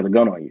actually just have a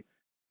gun on you.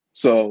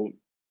 So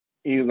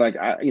he was like,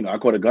 I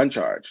caught a gun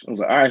charge. I was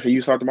like, all right, so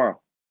you start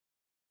tomorrow.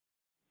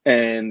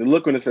 And the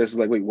look on his face was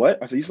like, wait, what?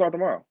 I said, you start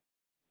tomorrow.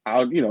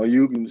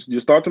 You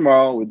start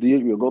tomorrow.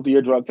 You'll go through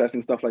your drug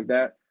testing, stuff like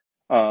that.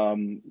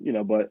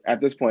 But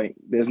at this point,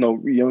 there's no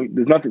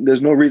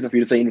reason for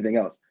you to say anything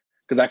else,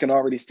 because I can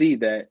already see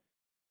that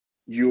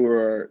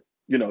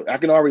I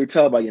can already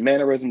tell by your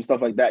mannerisms,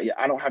 stuff like that. Yeah,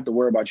 I don't have to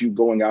worry about you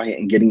going out here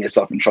and getting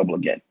yourself in trouble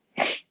again.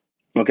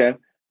 Okay.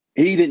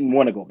 He didn't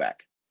want to go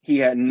back. He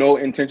had no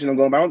intention of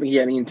going back. I don't think he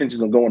had any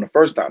intentions of going the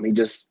first time. He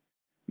just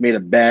made a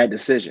bad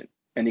decision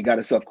and he got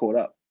himself caught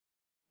up.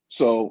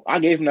 So I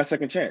gave him that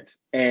second chance.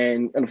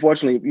 And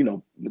unfortunately,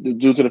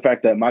 due to the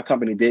fact that my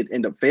company did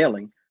end up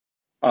failing,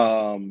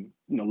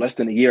 less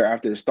than a year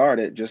after it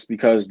started, just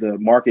because the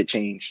market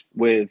changed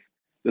with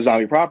the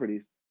zombie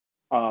properties.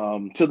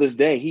 To this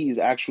day, he's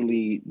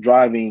actually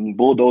driving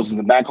bulldozers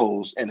and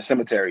backhoes in the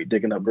cemetery,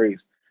 digging up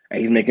graves, and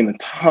he's making a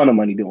ton of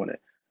money doing it.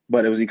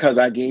 But it was because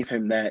I gave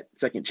him that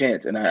second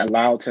chance, and I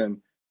allowed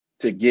him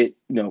to get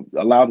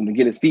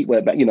his feet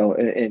wet,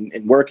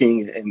 and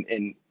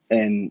working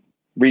and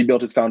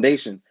rebuilt his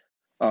foundation,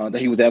 that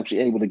he was actually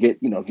able to get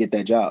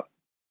that job.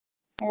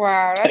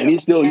 Wow, and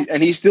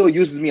he still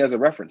uses me as a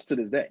reference to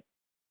this day.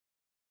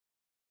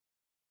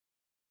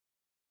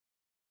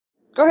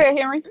 Go ahead,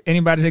 Henry.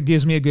 Anybody that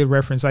gives me a good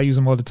reference, I use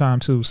them all the time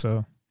too.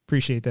 So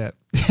appreciate that.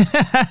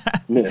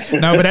 No,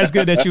 but that's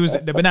good that you was.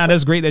 But now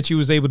that's great that you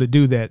was able to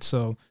do that.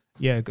 So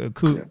yeah,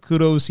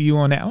 kudos to you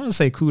on that. I want to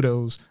say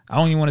kudos. I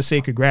don't even want to say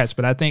congrats,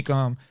 but I think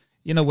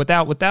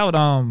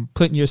without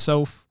putting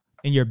yourself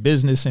and your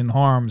business in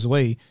harm's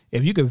way,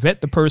 if you could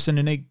vet the person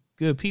and they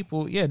good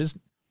people, yeah, there's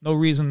no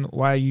reason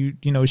why you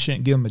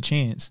shouldn't give them a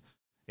chance.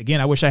 Again,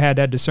 I wish I had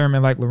that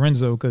discernment like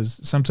Lorenzo, because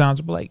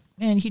sometimes I'll be like,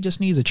 man, he just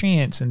needs a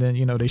chance. And then,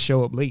 they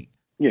show up late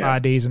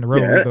 5 days in a row.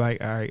 Yeah. We'll be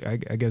like, all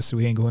right, I guess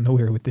we ain't going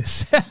nowhere with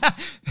this.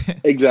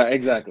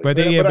 Exactly. But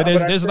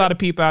there's a lot of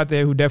people out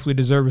there who definitely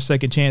deserve a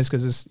second chance,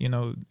 because it's,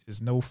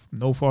 it's no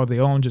fault of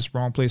their own, just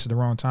wrong place at the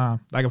wrong time.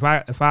 Like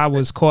if I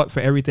was caught for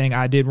everything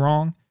I did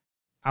wrong,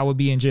 I would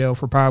be in jail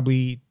for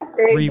probably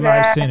 3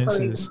 life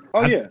sentences.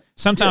 Oh, yeah.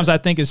 Sometimes I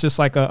think it's just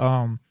like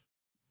a,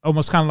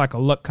 almost kind of like a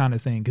luck kind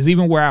of thing. Because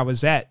even where I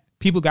was at,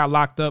 people got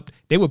locked up.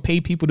 They would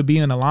pay people to be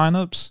in the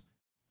lineups,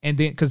 and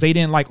then because they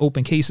didn't like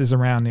open cases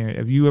around there.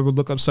 If you ever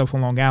look up stuff on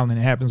Long Island,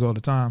 it happens all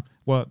the time.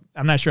 Well,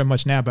 I'm not sure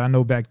much now, but I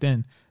know back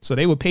then. So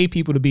they would pay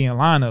people to be in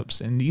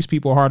lineups, and these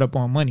people are hard up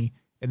on money.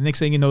 And the next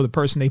thing you know, the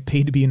person they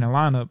paid to be in the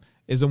lineup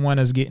is the one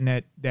that's getting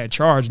that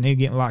charge, and they're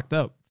getting locked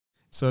up.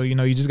 So you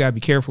just got to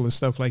be careful of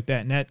stuff like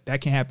that, and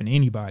that can happen to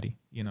anybody.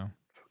 Yeah,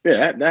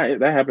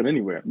 that happened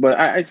anywhere. But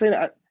I say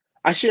that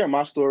I share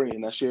my story,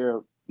 and I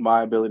share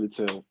my ability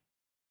to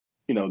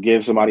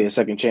give somebody a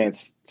second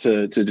chance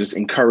to just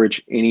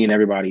encourage any and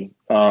everybody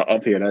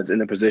up here that's in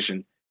the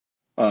position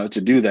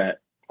to do that,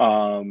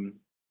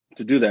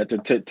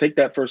 to take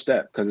that first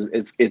step, because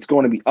it's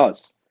going to be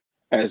us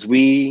as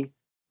we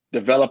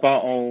develop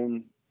our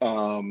own, I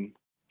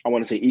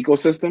want to say,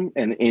 ecosystem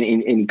and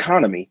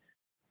economy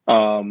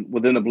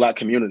within the Black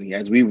community,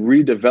 as we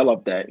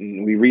redevelop that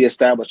and we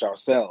reestablish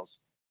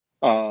ourselves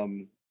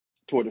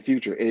toward the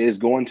future. It is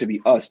going to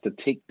be us to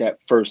take that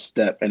first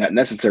step and that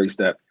necessary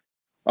step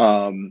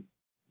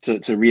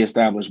to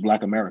reestablish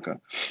Black America.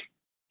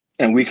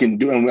 And we can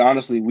do, and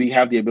we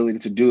have the ability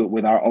to do it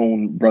with our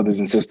own brothers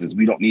and sisters.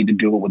 We don't need to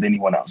do it with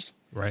anyone else.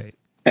 Right.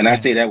 And I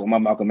say that with my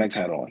Malcolm X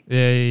hat on.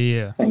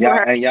 Yeah. And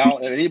y'all,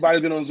 and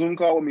anybody's been on Zoom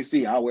call with me,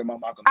 see, I'll wear my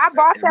Malcolm X hat. I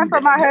bought that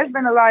for my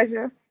husband,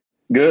 Elijah.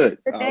 Good.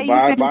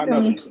 Buy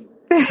another.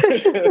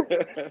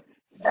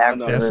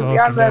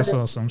 That's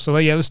awesome. So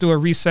let's do a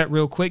reset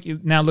real quick. You're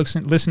now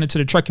listening to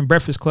the Trucking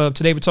Breakfast Club.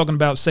 Today we're talking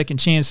about second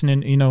chance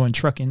and in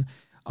trucking.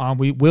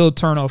 We will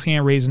turn off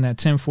hand raising at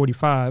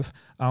 10:45.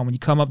 When you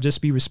come up,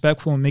 just be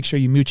respectful and make sure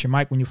you mute your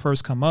mic when you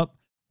first come up.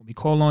 When we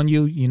call on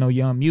you, you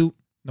unmute.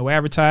 No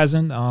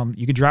advertising.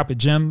 You can drop a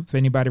gem if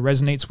anybody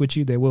resonates with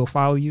you. They will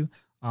follow you.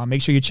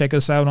 Make sure you check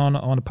us out on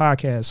the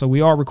podcast. So we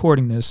are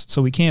recording this,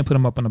 so we can put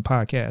them up on the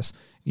podcast.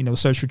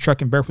 Search for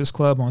Trucking Breakfast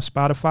Club on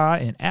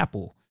Spotify and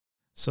Apple.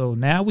 So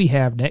now we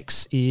have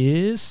next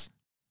is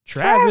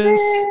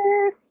Travis.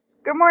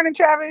 Good morning,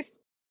 Travis.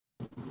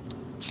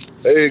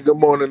 Hey, good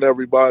morning,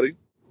 everybody.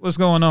 What's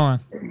going on?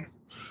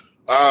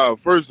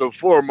 First and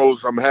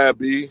foremost, I'm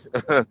happy.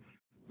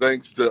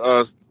 Thanks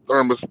to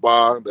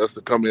ThermoSpa. That's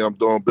the company I'm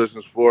doing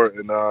business for.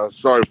 And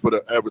sorry for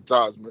the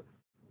advertisement,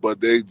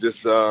 but they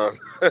just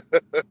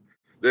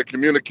their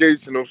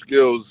communicational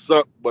skills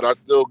suck. But I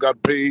still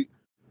got paid,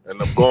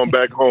 and I'm going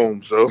back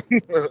home. So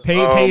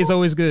pay is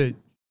always good.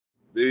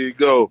 There you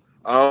go.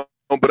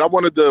 But I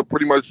wanted to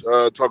pretty much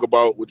talk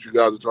about what you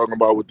guys are talking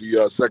about with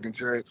the second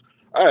chance.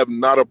 I have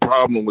not a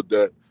problem with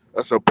that.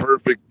 That's a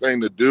perfect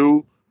thing to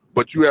do,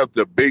 but you have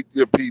to bait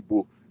your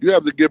people. You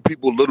have to give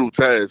people little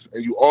tasks,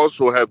 and you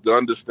also have to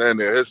understand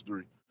their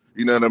history.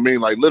 You know what I mean?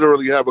 Like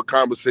literally have a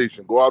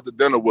conversation, go out to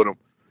dinner with them.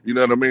 You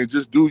know what I mean?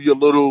 Just do your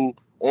little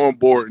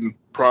onboarding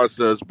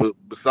process, but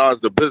besides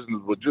the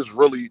business, but just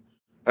really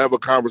have a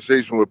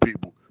conversation with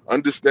people.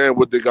 Understand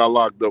what they got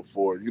locked up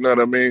for. You know what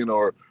I mean?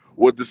 Or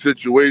what the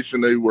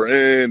situation they were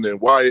in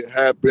and why it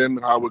happened,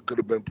 how it could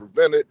have been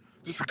prevented,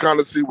 just to kind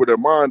of see where their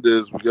mind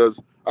is. Because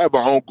I have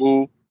an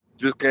uncle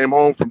just came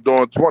home from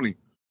doing 20,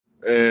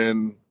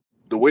 and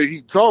the way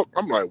he talked,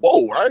 I'm like,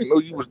 whoa, I didn't know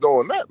you was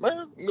doing that,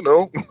 man. You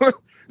know,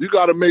 you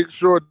got to make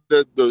sure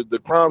that the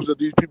crimes that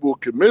these people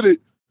committed,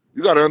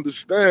 you got to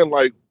understand,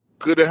 like,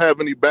 could it have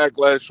any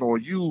backlash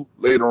on you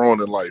later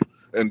on in life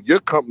and your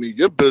company,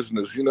 your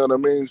business, you know what I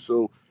mean?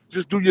 So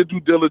just do your due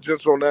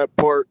diligence on that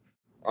part.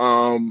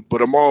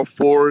 But I'm all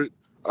for it.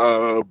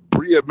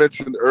 Bree had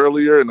mentioned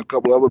earlier, and a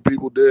couple other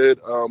people did,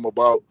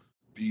 about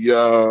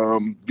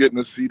the getting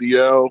a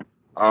CDL.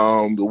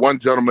 The one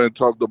gentleman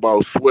talked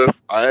about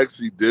Swift. I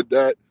actually did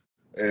that,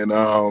 and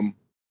I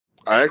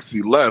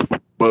actually left.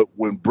 But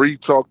when Bree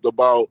talked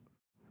about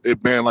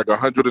it being like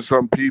 100 and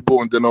some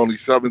people, and then only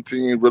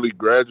 17 really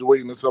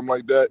graduating or something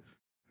like that,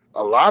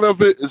 a lot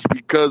of it is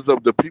because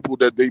of the people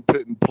that they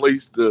put in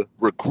place to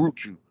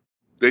recruit you.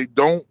 They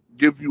don't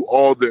give you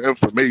all the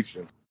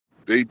information.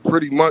 They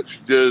pretty much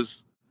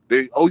just,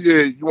 oh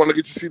yeah, you want to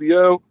get your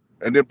CDL?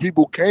 And then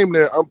people came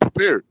there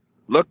unprepared.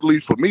 Luckily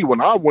for me, when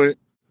I went,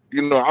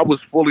 you know, I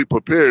was fully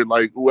prepared.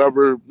 Like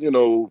whoever, you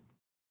know,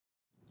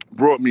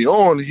 brought me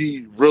on,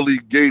 he really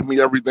gave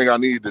me everything I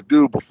needed to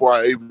do before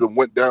I even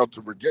went down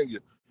to Virginia.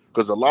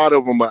 Because a lot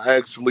of them are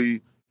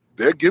actually,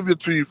 they'll give it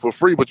to you for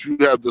free, but you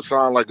have to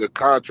sign like a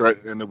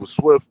contract, and it was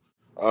Swift.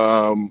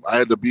 I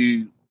had to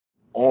be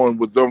on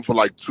with them for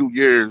like 2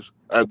 years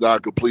after I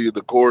completed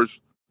the course.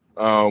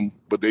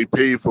 But they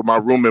paid for my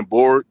room and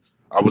board.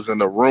 I was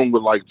in a room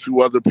with like 2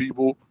 other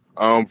people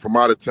from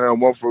out of town,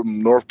 one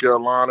from North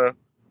Carolina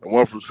and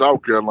one from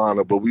South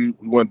Carolina. But we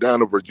went down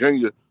to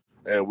Virginia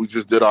and we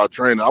just did our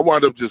training. I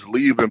wound up just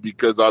leaving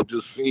because I've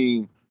just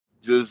seen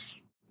just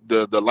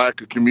the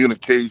lack of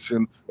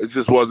communication. It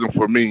just wasn't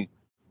for me.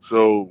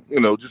 So, you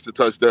know, just to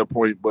touch that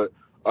point. But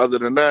other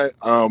than that,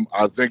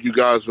 I thank you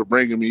guys for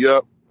bringing me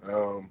up.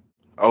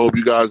 I hope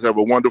you guys have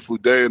a wonderful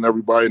day, and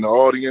everybody in the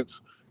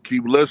audience,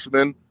 keep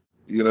listening.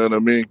 You know what I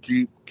mean?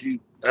 Keep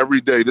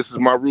every day. This is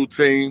my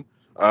routine.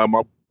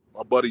 My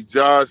buddy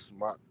Josh,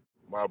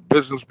 my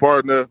business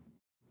partner,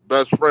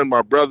 best friend,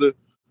 my brother.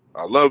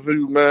 I love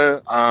you,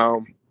 man.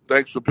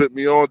 Thanks for putting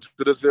me on to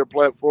this here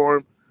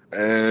platform,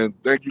 and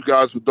thank you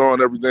guys for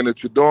doing everything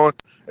that you're doing.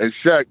 And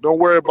Shaq, don't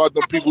worry about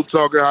them people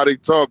talking how they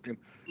talking.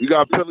 You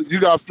got Philly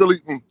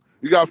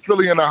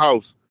in the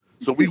house.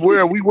 So we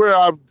wear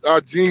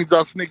our jeans,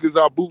 our sneakers,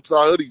 our boots,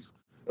 our hoodies,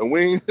 and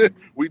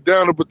we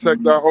down to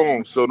protect our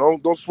own. So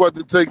don't sweat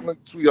the taking,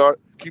 sweetheart.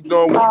 Keep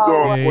doing what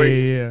you're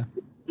doing.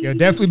 Yeah.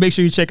 Definitely make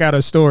sure you check out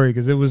her story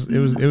because it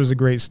was a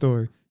great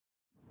story.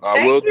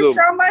 Thank you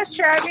so much,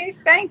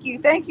 Travis. Thank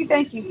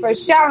you for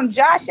shouting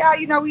Josh out.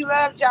 You know we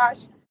love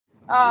Josh.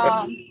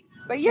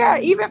 But yeah,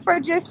 even for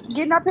just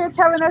getting up here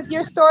telling us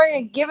your story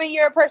and giving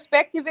your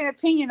perspective and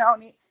opinion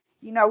on it.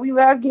 You know, we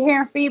love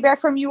hearing feedback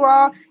from you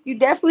all. You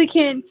definitely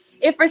can.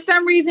 If for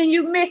some reason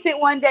you miss it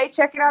one day,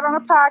 check it out on a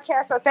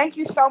podcast. So thank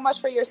you so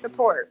much for your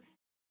support.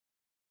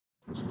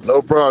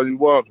 No problem. You're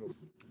welcome.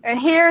 And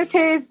here's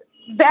his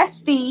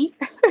bestie.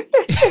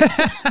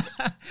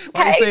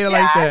 Why you say it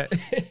like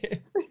that?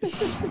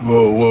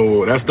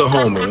 Whoa. That's the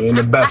homie and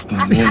the bestie.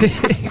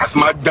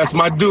 That's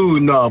my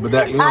dude, no, but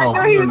that, you know.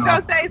 I knew he was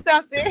going to say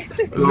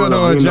something. What's going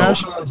on,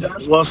 Josh?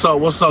 What's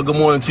up? Good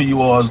morning to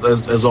you all.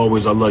 As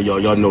always, I love y'all.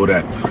 Y'all know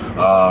that.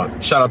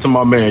 Shout out to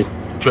my man,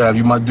 Trav.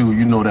 You my dude.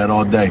 You know that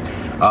all day.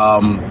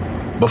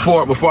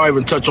 Before I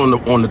even touch on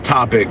the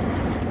topic,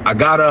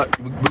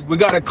 we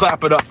gotta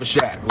clap it up for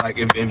Shaq. Like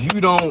if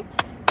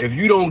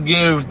you don't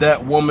give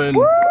that woman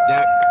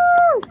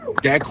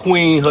that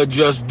queen her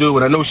just due,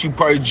 and I know she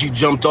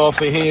jumped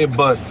off of here,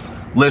 but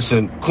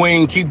listen,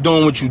 queen, keep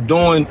doing what you're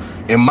doing.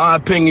 In my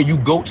opinion, you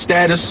GOAT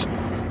status.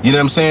 You know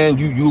what I'm saying?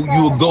 You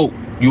a GOAT.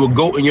 You a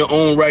GOAT in your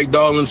own right,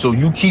 darling. So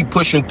you keep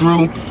pushing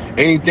through.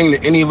 Anything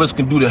that any of us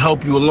can do to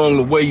help you along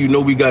the way, you know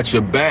we got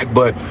your back.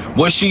 But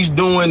what she's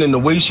doing and the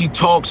way she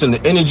talks and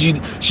the energy,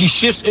 she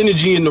shifts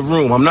energy in the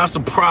room. I'm not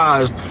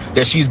surprised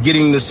that she's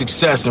getting the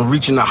success and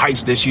reaching the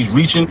heights that she's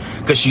reaching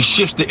because she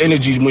shifts the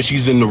energies when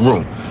she's in the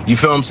room. You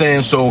feel what I'm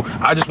saying? So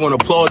I just want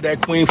to applaud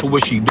that queen for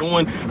what she's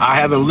doing. I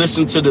haven't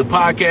listened to the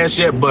podcast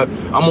yet, but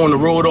I'm on the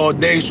road all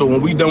day. So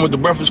when we done with the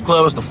Breakfast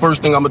Club, it's the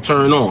first thing I'm going to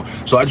turn on.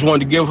 So I just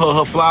wanted to give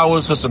her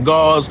flowers, her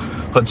cigars,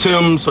 her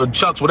Timbs, her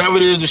Chucks, whatever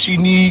it is that she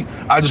need.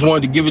 I just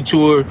wanted to give it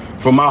to her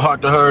from my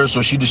heart to her,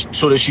 so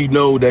that she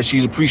know that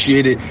she's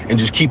appreciated and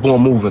just keep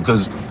on moving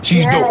because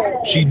she's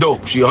dope. She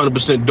dope. She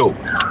 100% dope.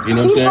 You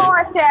know what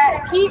I'm saying?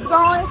 Keep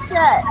going,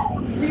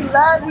 Shaq. We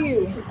love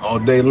you all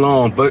day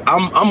long. But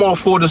I'm all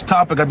for this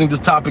topic. I think this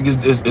topic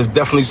is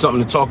definitely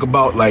something to talk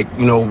about. Like,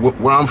 you know,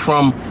 where I'm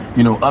from,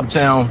 you know,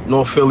 uptown,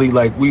 North Philly,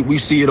 like we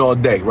see it all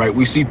day, right?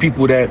 We see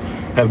people that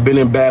have been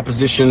in bad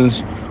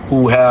positions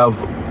who have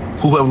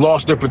who have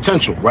lost their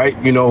potential, right?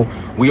 You know,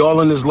 we all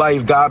in this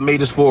life, God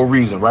made us for a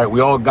reason, right? We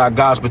all got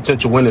God's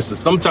potential in us. And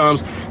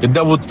sometimes the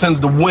devil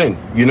tends to win,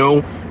 you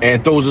know,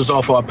 and throws us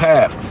off our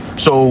path.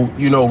 So,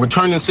 you know,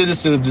 returning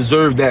citizens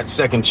deserve that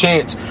second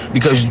chance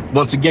because,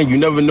 once again, you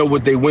never know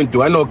what they went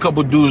through. I know a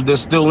couple dudes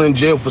that's still in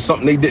jail for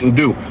something they didn't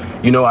do.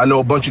 You know, I know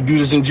a bunch of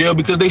dudes in jail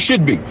because they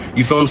should be.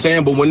 You feel what I'm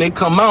saying? But when they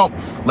come out,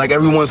 like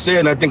everyone said,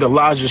 and I think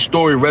Elijah's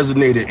story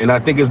resonated, and I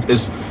think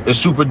it's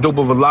super dope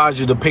of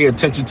Elijah to pay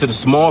attention to the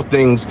small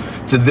things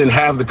to then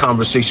have the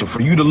conversation.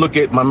 For you to look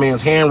at my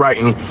man's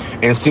handwriting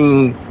and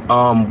seeing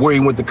where he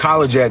went to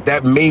college at,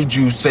 that made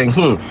you say,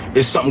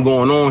 there's something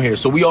going on here.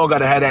 So we all got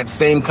to have that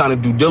same kind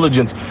of due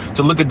diligence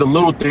to look at the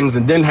little things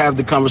and then have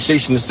the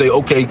conversation to say,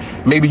 okay,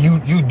 maybe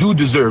you do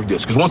deserve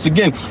this. Because once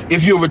again,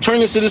 if you're a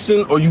returning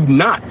citizen or you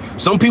not,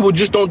 some people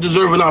just don't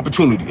deserve an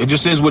opportunity. It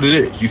just is what it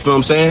is. You feel what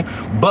I'm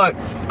saying? But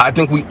I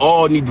think we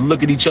all need to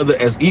look at each other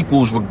as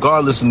equals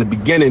regardless in the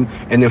beginning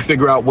and then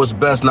figure out what's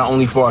best, not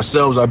only for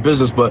ourselves, our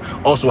business, but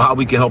also how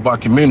we can help our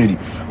community.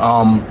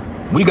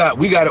 We got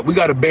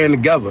to band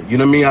together. You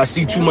know what I mean? I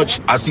see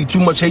too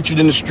much hatred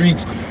in the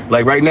streets.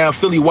 Like right now,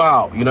 Philly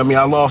wild. You know what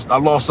I mean? I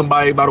lost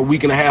somebody about a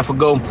week and a half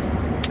ago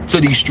to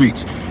these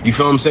streets. You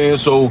feel what I'm saying?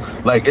 So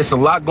like it's a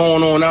lot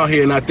going on out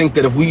here, and I think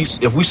that if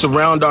we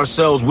surround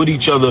ourselves with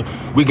each other,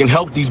 we can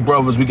help these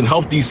brothers, we can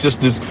help these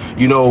sisters,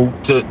 you know,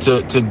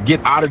 to get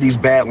out of these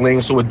bad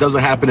lanes so it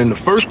doesn't happen in the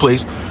first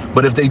place.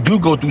 But if they do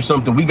go through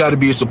something, we got to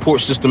be a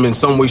support system in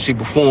some way,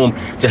 shape, or form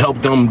to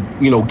help them,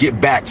 you know, get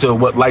back to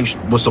what life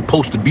was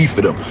supposed to be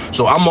for them.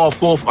 So I'm all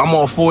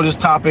for this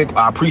topic.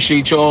 I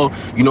appreciate y'all.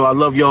 You know, I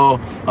love y'all,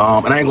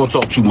 and I ain't gonna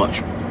talk too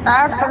much.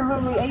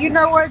 Absolutely. And you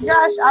know what,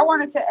 Josh, I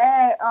wanted to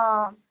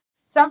add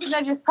something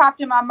that just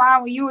popped in my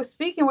mind when you were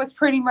speaking was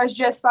pretty much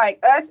just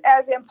like us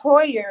as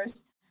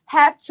employers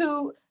have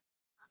to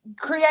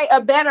create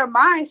a better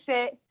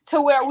mindset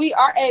to where we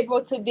are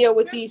able to deal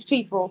with these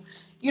people.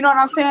 You know what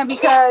I'm saying?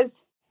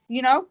 Because,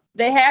 you know,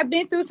 they have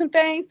been through some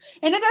things,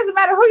 and it doesn't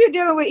matter who you're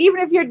dealing with,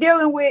 even if you're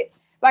dealing with,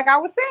 like I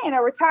was saying,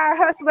 a retired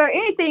hustler,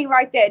 anything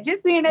like that,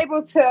 just being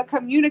able to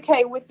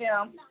communicate with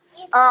them.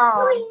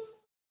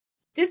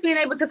 Just being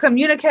able to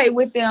communicate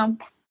with them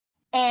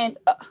and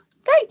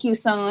thank you,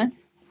 son.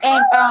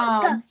 And,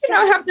 you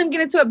know, help them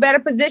get into a better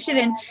position.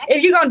 And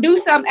if you're going to do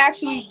something,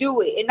 actually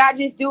do it and not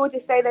just do it to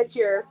say that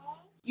you're,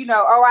 you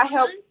know, oh, I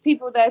help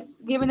people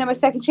that's giving them a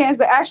second chance,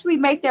 but actually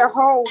make their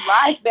whole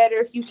life better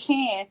if you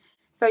can.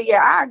 So,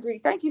 yeah, I agree.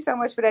 Thank you so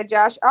much for that,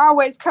 Josh.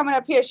 Always coming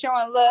up here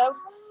showing love.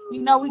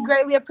 You know, we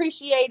greatly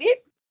appreciate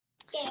it.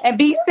 And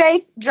be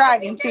safe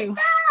driving, too.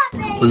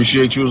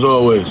 Appreciate you as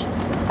always.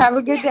 Have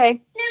a good day.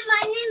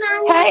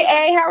 Hey,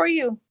 A, how are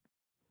you?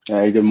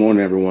 Hey, good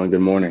morning, everyone.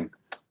 Good morning.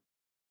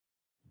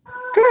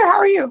 Good. How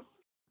are you?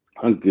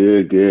 I'm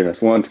good. I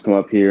just wanted to come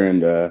up here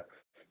and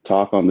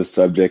talk on this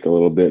subject a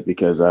little bit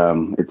because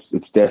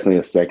it's definitely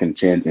a second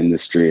chance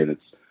industry, and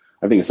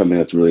I think it's something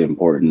that's really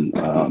important.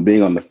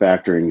 Being on the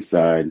factoring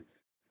side,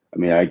 I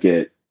mean,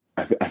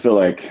 I feel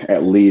like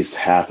at least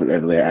half of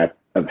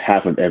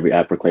every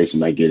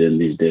application I get in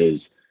these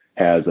days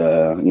has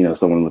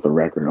someone with a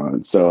record on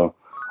it. So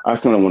I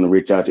just kind of want to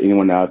reach out to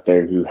anyone out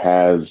there who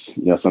has,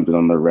 you know, something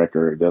on their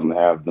record, doesn't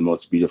have the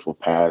most beautiful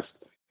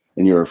past,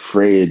 and you're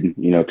afraid,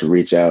 you know, to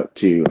reach out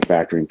to a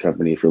factoring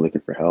company if you're looking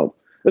for help.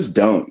 Just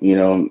don't, you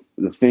know,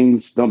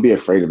 don't be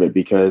afraid of it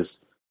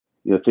because,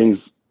 you know,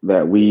 things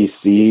that we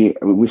see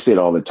it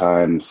all the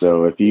time.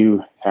 So if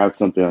you have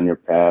something on your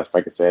past,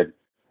 like I said,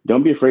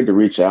 don't be afraid to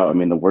reach out. I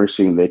mean, the worst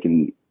thing they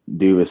can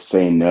do is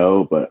say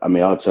no, but I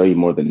mean, I'll tell you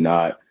more than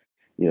not,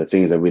 you know,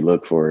 things that we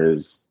look for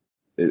is,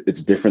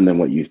 it's different than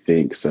what you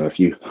think. So if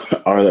you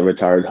are the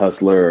retired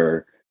hustler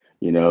or,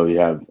 you know, you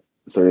have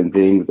certain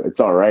things,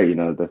 it's all right. You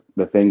know,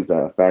 the things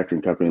that a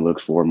factoring company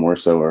looks for more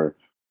so are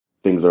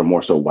things that are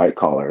more so white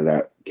collar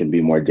that can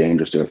be more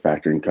dangerous to a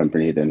factoring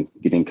company than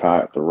getting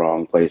caught at the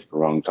wrong place at the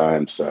wrong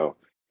time. So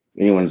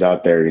anyone's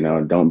out there, you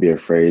know, don't be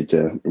afraid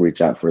to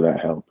reach out for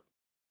that help.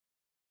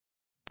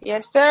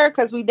 Yes, sir,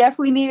 because we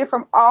definitely need it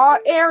from all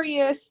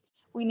areas.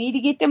 We need to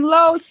get them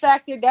loads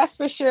factored, that's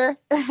for sure.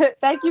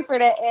 Thank you for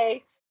that,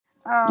 A.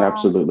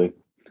 Absolutely.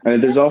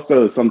 And there's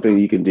also something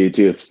you can do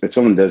too. If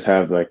someone does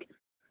have like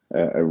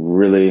a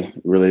really,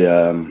 really,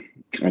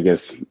 I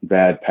guess,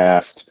 bad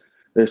past,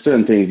 there's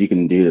certain things you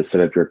can do to set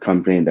up your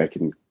company that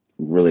can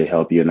really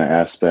help you in that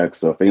aspect.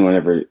 So if anyone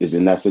ever is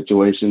in that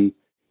situation,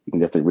 you can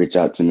definitely reach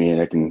out to me and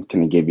I can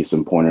kind of give you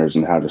some pointers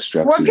on how to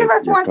structure. Well, give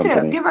us one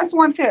tip. Give us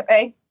one tip,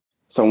 A.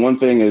 So one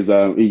thing is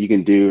you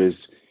can do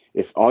is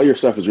if all your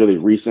stuff is really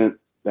recent,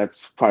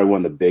 that's probably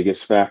one of the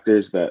biggest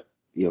factors that,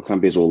 you know,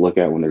 companies will look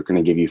at when they're going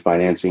to give you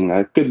financing.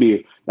 That could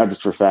be not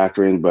just for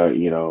factoring, but,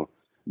 you know,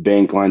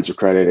 bank lines of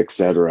credit,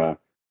 etc.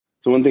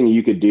 So one thing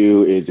you could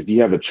do is if you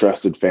have a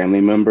trusted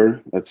family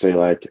member, let's say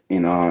like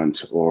an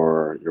aunt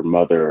or your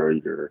mother or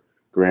your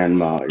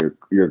grandma, or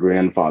your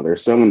grandfather,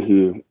 someone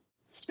whose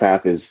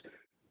path is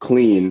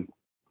clean,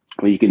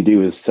 what you can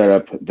do is set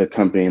up the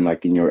company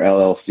like in your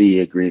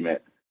LLC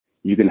agreement.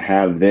 You can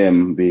have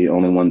them be the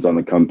only ones on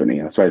the company.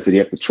 That's why I said you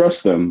have to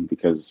trust them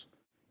because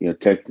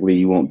technically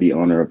you won't be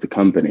owner of the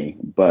company.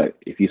 But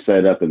if you set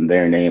it up in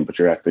their name, but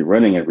you're actually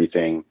running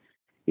everything,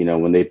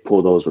 when they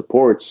pull those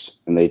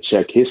reports and they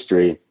check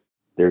history,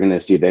 they're going to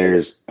see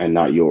theirs and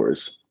not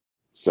yours.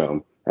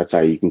 So that's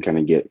how you can kind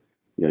of get,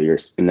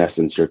 in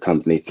essence, your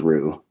company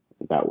through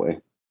that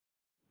way.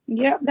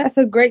 Yep, that's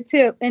a great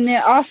tip. And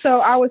then also,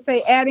 I would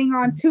say adding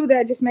on to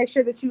that, just make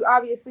sure that you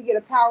obviously get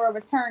a power of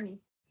attorney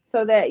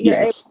so that you're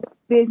able to do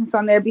business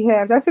on their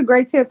behalf. That's a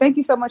great tip. Thank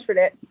you so much for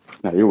that.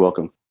 No, you're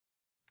welcome.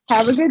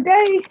 Have a good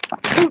day.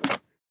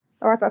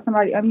 Oh, I thought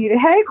somebody unmuted.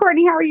 Hey,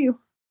 Courtney, how are you?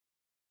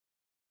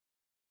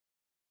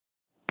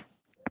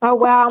 Oh,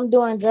 wow, I'm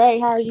doing great.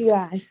 How are you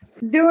guys?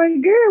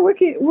 Doing good.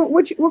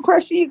 What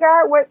question you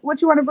got?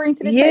 What you want to bring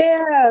to the table?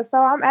 Yeah,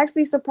 so I'm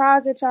actually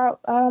surprised that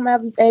I'm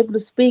able to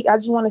speak. I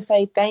just want to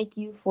say thank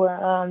you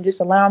for just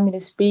allowing me to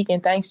speak,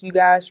 and thanks to you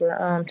guys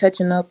for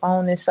touching up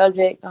on this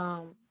subject.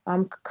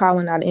 I'm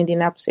calling out the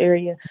Indianapolis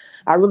area.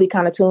 I really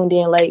kind of tuned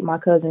in late. My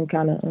cousin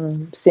kind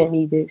of sent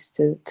me this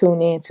to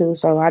tune in to,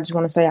 so I just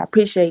want to say I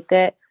appreciate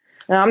that.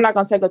 And I'm not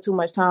going to take up too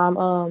much time.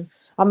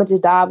 I'm going to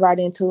just dive right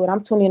into it.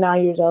 I'm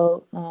 29 years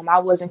old. I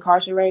was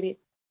incarcerated,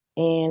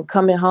 and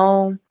coming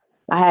home,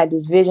 I had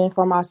this vision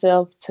for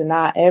myself to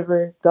not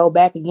ever go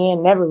back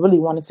again, never really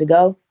wanted to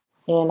go.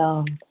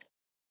 And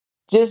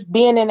just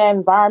being in that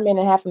environment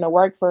and having to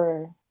work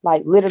for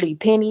like literally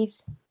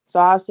pennies. So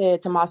I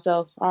said to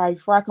myself, all right,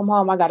 before I come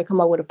home, I got to come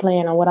up with a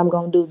plan on what I'm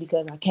going to do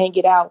because I can't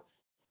get out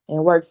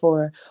and work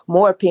for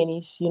more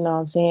pennies. You know what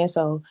I'm saying?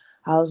 So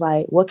I was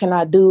like, what can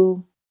I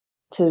do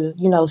to,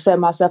 set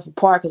myself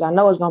apart? Because I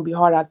know it's going to be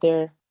hard out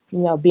there,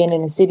 being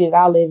in the city that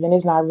I live in.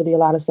 There's not really a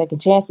lot of second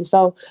chances.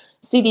 So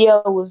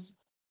CDL was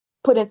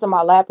put into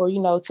my lap or,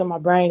 to my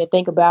brain to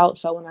think about.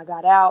 So when I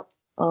got out,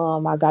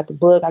 I got the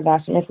book, I got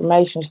some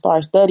information,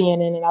 started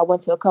studying, and then I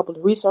went to a couple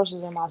of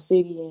resources in my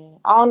city. And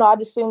I don't know, I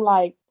just seemed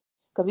like,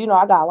 because,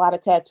 I got a lot of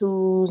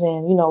tattoos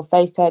and,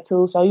 face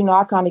tattoos. So,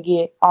 I kind of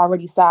get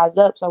already sized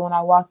up. So when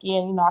I walk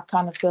in, I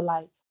kind of feel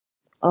like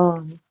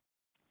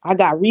I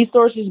got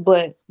resources,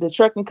 but the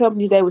trucking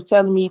companies they was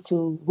telling me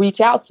to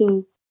reach out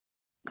to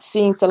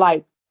seemed to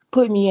like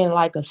put me in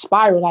like a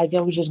spiral. Like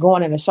it was just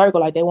going in a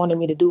circle. Like they wanted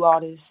me to do all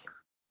this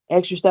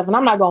extra stuff. And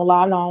I'm not going to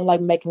lie, I don't like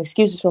making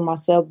excuses for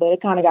myself, but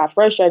it kind of got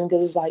frustrating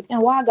because it's like,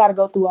 why I got to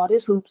go through all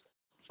this hoops?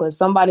 But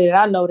somebody that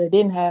I know that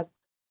didn't have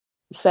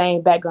the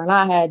same background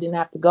I had didn't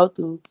have to go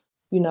through,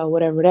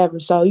 whatever.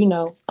 So,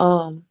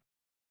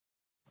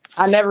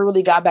 I never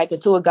really got back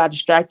into it, got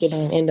distracted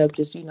and ended up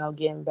just,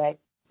 getting back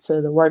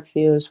to the work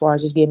field as far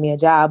as just getting me a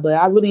job. But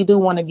I really do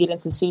want to get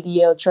into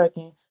CDL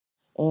trucking.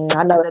 And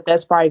I know that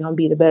that's probably going to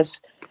be the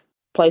best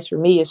place for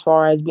me as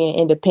far as being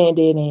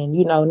independent and,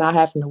 not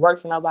having to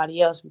work for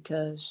nobody else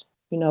because,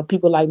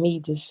 people like me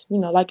just,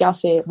 like y'all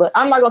said. But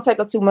I'm not going to take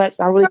up too much.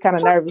 I'm really kind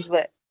of nervous.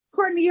 But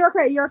Courtney, you're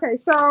okay.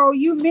 So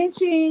you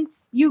mentioned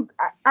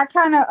I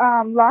kind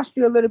of lost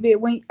you a little bit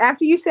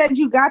after you said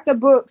you got the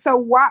book. So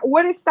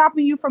what is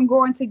stopping you from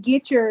going to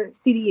get your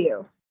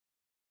CDL?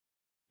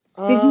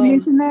 Did you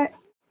mention that?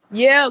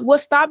 Yeah, what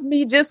stopped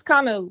me just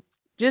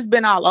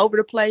been all over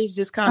the place,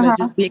 just kind of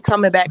just be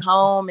coming back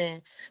home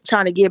and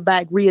trying to get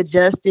back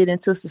readjusted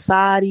into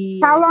society.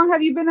 How long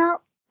have you been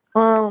out?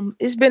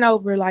 It's been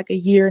over like a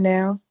year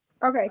now.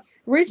 Okay.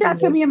 Reach out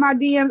to me in my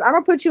DMs. I'm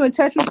gonna put you in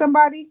touch with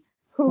somebody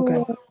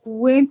who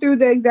went through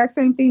the exact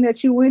same thing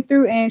that you went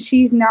through, and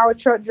she's now a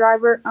truck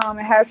driver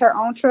and has her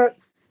own truck.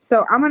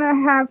 So I'm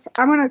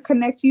gonna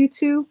connect you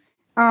to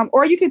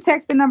or you can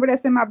text the number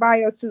that's in my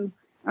bio too.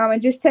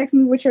 And just text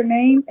me with your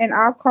name, and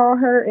I'll call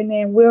her, and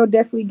then we'll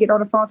definitely get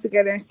on the phone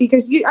together and see.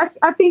 Because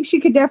I think she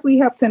could definitely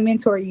help to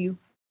mentor you,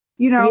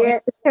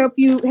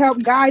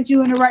 help guide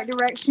you in the right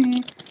direction.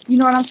 You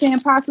know what I'm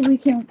saying? Possibly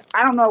can,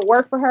 I don't know,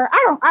 work for her.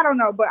 I don't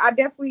know, but I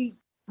definitely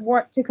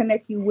want to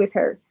connect you with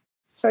her.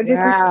 So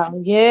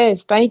just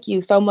yes, thank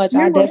you so much.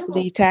 I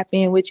definitely tap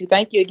in with you.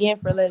 Thank you again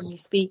for letting me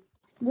speak.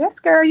 Yes,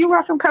 girl, you're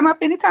welcome. Come up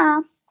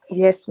anytime.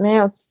 Yes,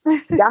 ma'am.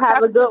 Y'all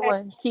have a good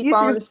one. Keep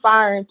on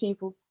inspiring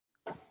people.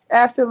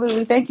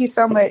 Absolutely. Thank you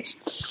so much.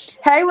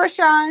 Hey,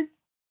 Rashawn.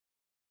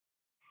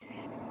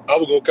 I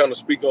was going to kind of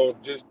speak on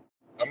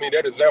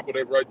that example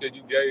that right there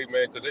you gave,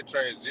 man, because that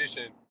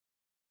transition,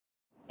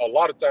 a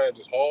lot of times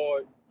it's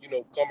hard,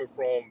 coming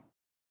from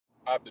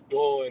after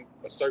doing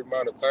a certain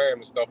amount of time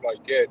and stuff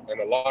like that.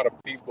 And a lot of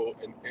people,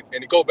 and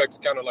it goes back to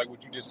kind of like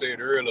what you just said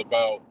earlier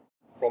about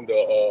from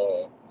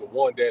the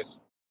one that's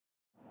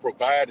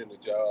providing the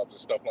jobs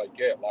and stuff like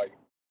that. Like,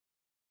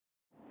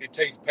 it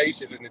takes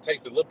patience and it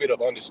takes a little bit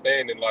of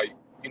understanding, like,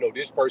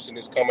 this person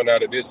is coming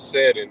out of this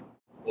setting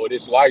or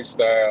this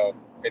lifestyle,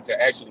 and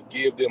to actually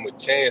give them a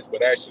chance,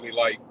 but actually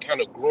like kind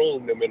of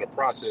groom them in the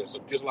process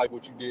of just like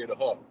what you did to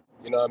her.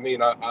 You know what I mean?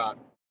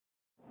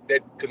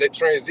 Because that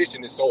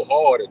transition is so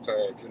hard at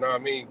times, you know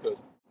what I mean?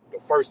 Because the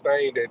first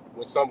thing that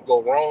when something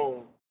go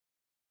wrong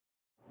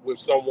with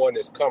someone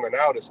that's coming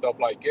out and stuff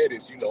like that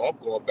is, I'm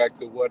going back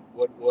to what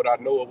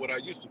I know or what I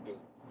used to do.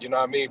 You know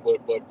what I mean?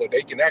 But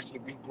they can actually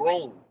be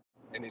groomed.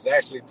 And it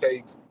actually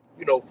takes,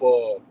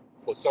 for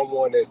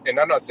someone that's, and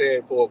I'm not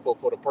saying for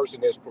the person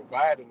that's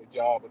providing the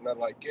job or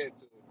nothing like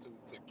that,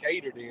 to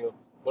cater them,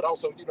 but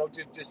also, you know,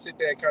 just sit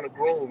there and kind of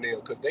groom them,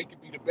 because they can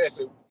be the best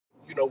at,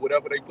 you know,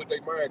 whatever they put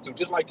their mind to,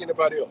 just like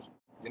anybody else.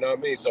 You know what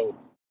I mean? So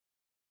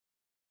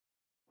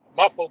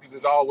my focus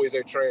is always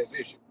at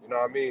transition, you know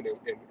what I mean?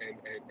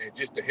 And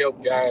just to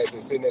help guys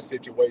that's in that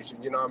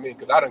situation, you know what I mean?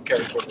 Because I done came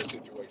from this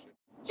situation.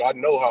 So I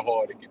know how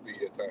hard it can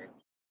be at times.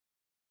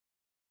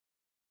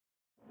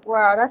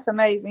 Wow, that's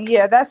amazing.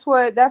 Yeah, that's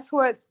what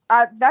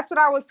I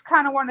was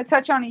kind of wanting to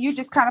touch on, and you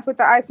just kind of put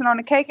the icing on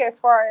the cake as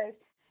far as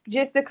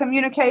just the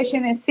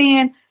communication and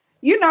seeing,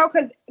 you know,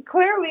 because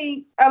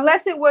clearly,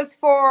 unless it was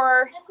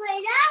for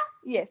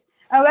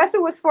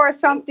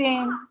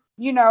something,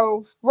 you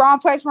know, wrong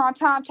place, wrong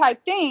time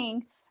type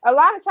thing, a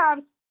lot of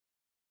times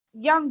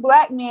young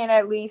Black men,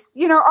 at least,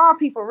 you know, all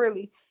people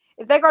really,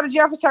 if they go to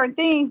jail for certain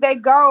things, they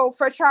go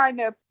for trying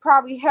to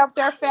probably help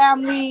their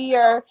family,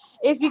 or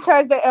it's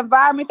because the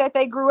environment that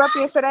they grew up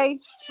in. So they,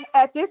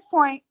 at this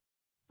point,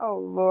 oh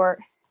Lord,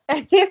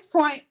 at this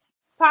point,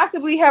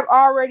 possibly have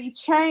already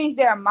changed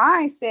their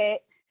mindset.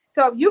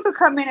 So if you could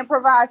come in and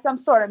provide some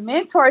sort of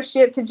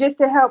mentorship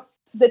to help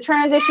the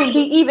transition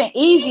be even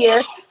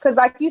easier, because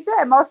like you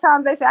said, most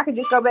times they say I could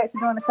just go back to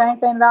doing the same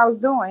thing that I was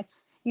doing.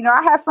 You know,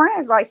 I have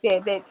friends like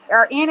that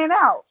are in and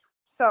out.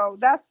 So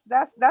that's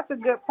a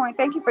good point.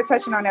 Thank you for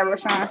touching on that,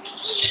 Rashawn.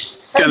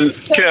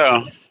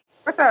 Kel.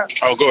 What's up?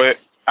 Oh, go ahead.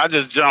 I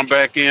just jumped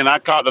back in. I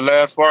caught the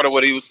last part of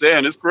what he was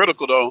saying. It's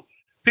critical, though.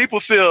 People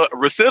feel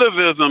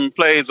recidivism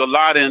plays a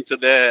lot into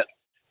that.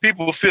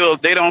 People feel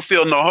they don't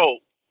feel no hope.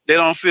 They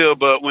don't feel,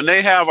 but when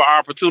they have an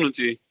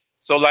opportunity,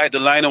 so like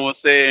Delana was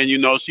saying, you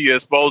know, she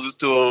exposes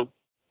to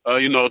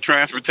them, you know,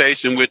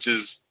 transportation, which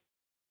is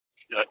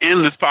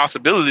endless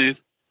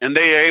possibilities, and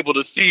they are able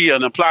to see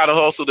and apply the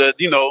hustle that,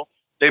 you know,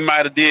 they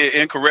might have did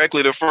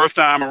incorrectly the first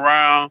time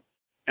around,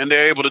 and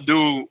they're able to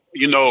do,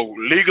 you know,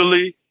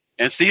 legally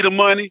and see the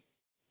money,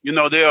 you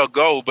know, they'll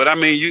go. But I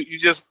mean, you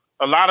just,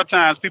 a lot of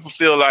times people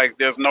feel like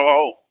there's no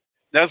hope.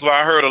 That's why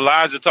I heard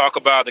Elijah talk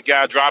about the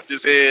guy dropped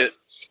his head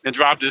and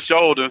dropped his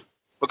shoulder,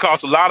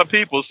 because a lot of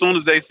people, as soon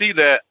as they see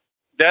that,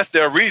 that's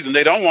their reason.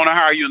 They don't want to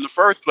hire you in the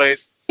first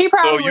place. He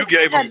probably so you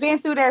gave him, been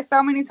through that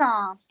so many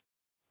times.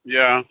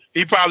 Yeah,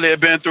 he probably had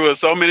been through it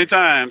so many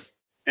times.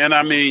 And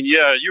I mean,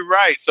 yeah, you're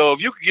right. So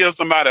if you could give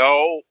somebody a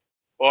hope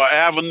or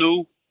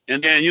avenue,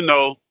 and then, you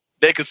know,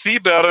 they can see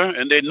better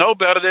and they know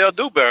better, they'll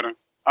do better.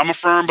 I'm a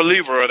firm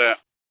believer of that.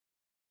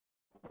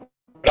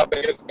 But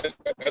I think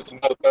that's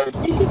another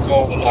thing too.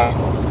 Like,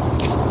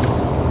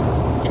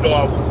 you know,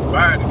 I was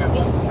providing that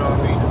hope, you know what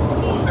I mean?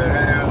 The ones that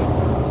have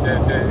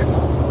that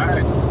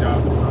provide the job.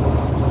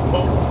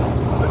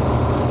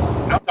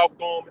 When I talk to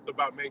them, it's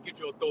about, man, get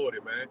your authority,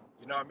 man.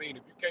 You know what I mean?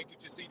 If you can't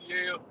get your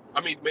CDL,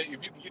 I mean, man, if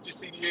you can get your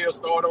CDL,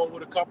 start on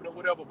with a company or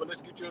whatever, but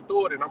let's get your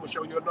authority and I'm going to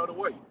show you another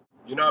way.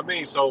 You know what I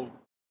mean? So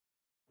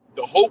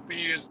the hope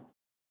is,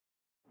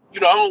 you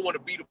know, I don't want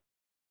to be the,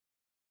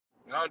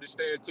 I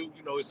understand too,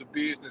 you know, it's a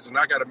business and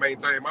I got to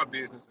maintain my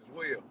business as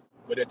well.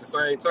 But at the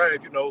same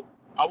time, you know,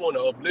 I want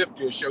to uplift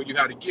you and show you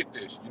how to get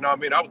this. You know what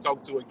I mean? I was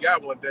talking to a guy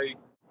one day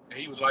and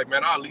he was like,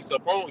 man, I'll lease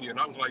up on you. And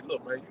I was like,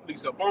 look, man, you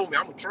lease up on me,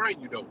 I'm going to train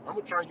you though. I'm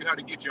going to train you how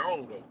to get your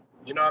own though.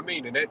 You know what I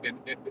mean? And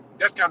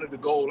that's kind of the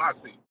goal I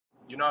see.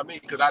 You know what I mean?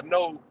 Because I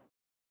know,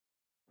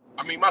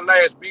 I mean, my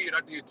last bid,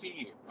 I did 10.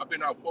 I've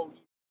been out 4 years.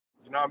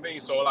 You know what I mean?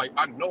 So like,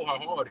 I know how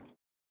hard it is.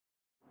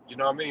 You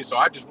know what I mean? So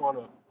I just want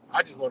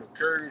to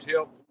encourage,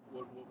 help,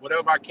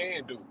 whatever I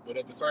can do. But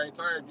at the same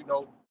time, you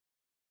know,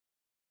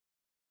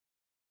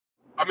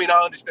 I mean,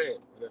 I understand.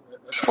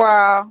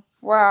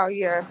 Wow.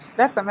 Yeah.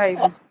 That's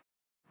amazing.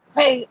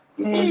 Hey,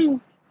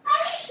 can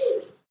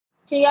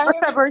y'all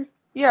What's up, Bert?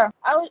 Yeah.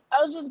 I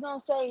was just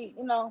gonna say,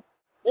 you know,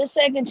 this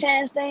second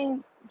chance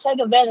thing, take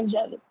advantage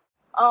of it.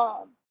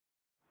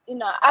 You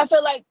know, I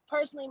feel like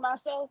personally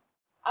myself,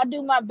 I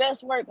do my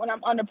best work when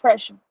I'm under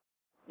pressure.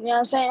 You know what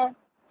I'm saying?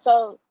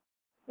 So,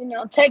 you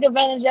know, take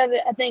advantage of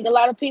it. I think a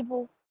lot of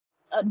people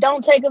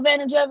don't take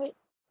advantage of it,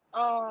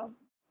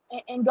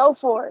 and go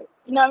for it.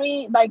 You know what I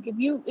mean? Like if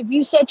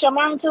you set your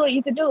mind to it,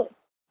 you can do it.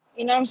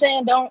 You know what I'm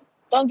saying?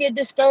 Don't get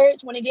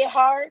discouraged when it get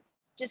hard.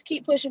 Just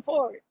keep pushing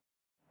forward.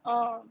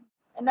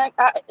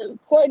 And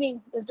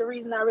Courtney is the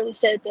reason I really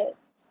said that.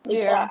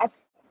 Yeah.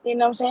 You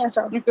know what I'm saying?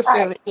 So you can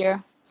feel it. Yeah.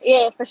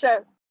 Yeah, for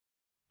sure.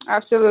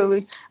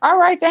 Absolutely. All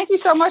right. Thank you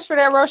so much for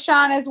that,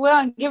 Roshan, as well,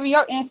 and giving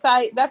your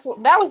insight. That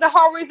was the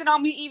whole reason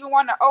on me even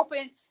wanting to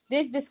open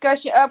this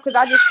discussion up, because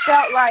I just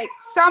felt like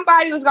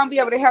somebody was going to be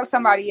able to help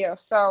somebody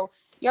else. So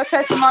your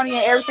testimony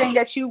and everything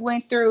that you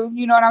went through,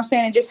 you know what I'm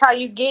saying, and just how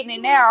you getting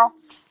it now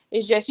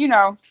is just, you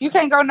know, you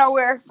can't go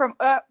nowhere from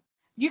up.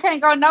 You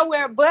can't go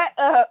nowhere but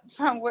up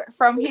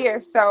from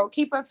here. So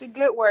keep up the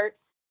good work.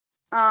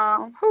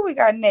 Who we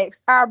got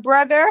next? Our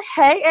brother.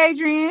 Hey,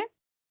 Adrian.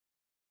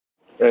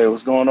 Hey,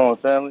 what's going on,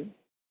 family?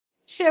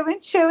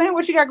 Chilling.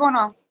 What you got going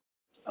on?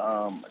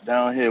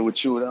 Down here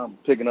with you. I'm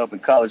picking up in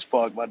College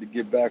Park, about to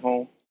get back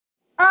home.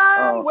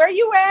 Where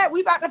you at? We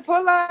about to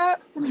pull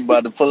up. You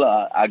about to pull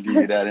up? I'll give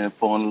you that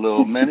info in a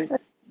little minute.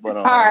 But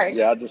all right.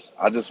 Yeah,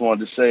 I just wanted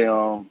to say,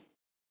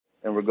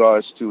 in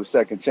regards to a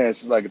second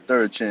chance, it's like a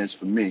third chance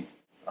for me.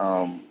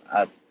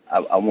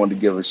 I wanted to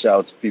give a shout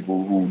out to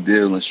people who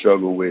deal and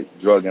struggle with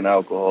drug and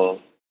alcohol,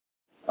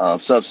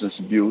 substance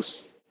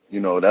abuse. You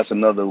know, that's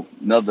another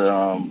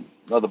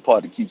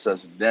part that keeps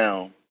us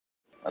down,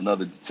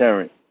 another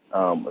deterrent.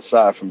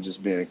 Aside from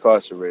just being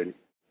incarcerated,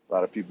 a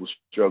lot of people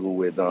struggle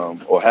with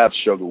or have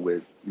struggled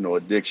with,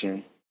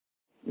 addiction,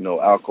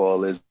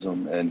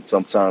 alcoholism, and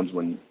sometimes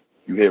when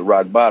you hit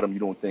rock bottom, you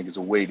don't think it's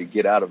a way to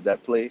get out of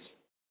that place.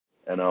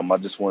 And I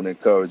just want to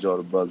encourage all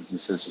the brothers and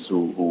sisters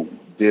who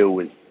deal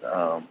with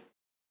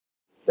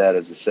that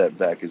as a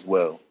setback as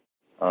well.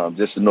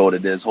 Just to know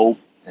that there's hope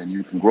and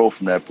you can grow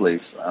from that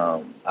place.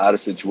 I had a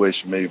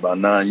situation maybe about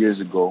 9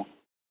 years ago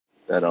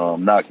that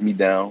knocked me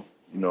down.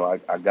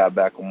 I got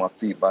back on my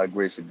feet by the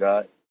grace of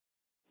God.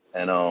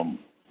 And,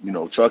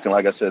 trucking,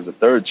 like I said, is a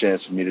third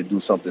chance for me to do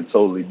something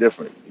totally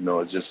different.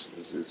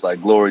 It's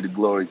like glory to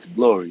glory to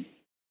glory.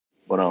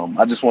 But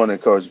I just want to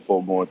encourage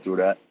people going through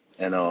that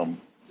and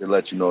to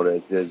let you know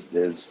that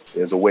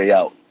there's a way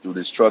out through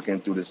this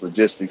trucking, through this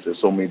logistics. There's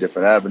so many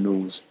different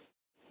avenues.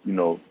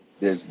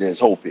 There's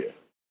hope here.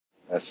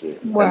 That's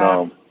it.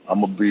 Wow. And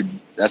I'm gonna be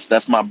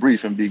that's my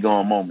brief and be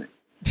gone moment.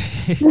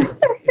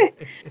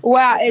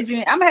 Wow,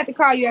 Adrian, I'm gonna have to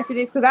call you after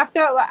this because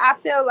I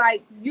feel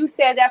like you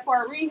said that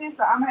for a reason.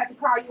 So I'm gonna have to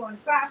call you on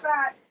the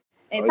side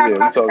and talk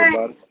about the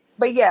things.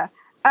 But yeah,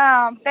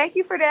 thank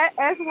you for that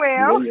as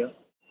well. Yeah.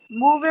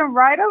 Moving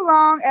right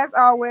along as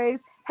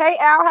always. Hey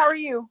Al, how are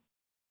you?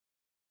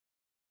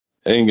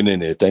 Hanging in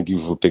there. Thank you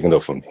for picking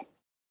up for me.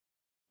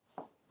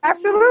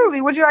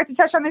 Absolutely. Would you like to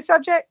touch on this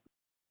subject?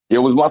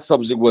 My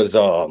subject was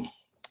the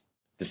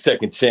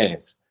second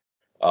chance.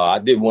 I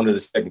did one of the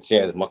second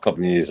chances. My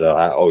company is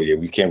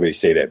we can't really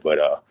say that, but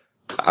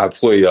I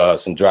employ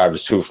some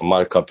drivers too from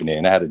my company,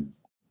 and I had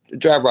a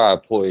driver I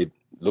employed.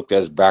 Looked at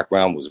his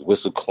background, was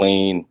whistle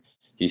clean.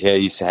 He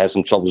had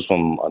some troubles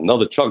from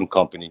another trucking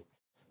company,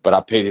 but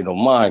I paid it no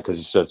mind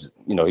because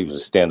he was a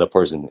stand-up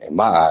person in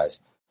my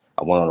eyes.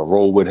 I went on a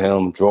road with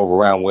him, drove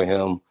around with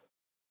him,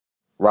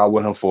 ride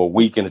with him for a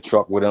week in the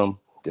truck with him.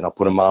 Then I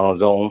put him out on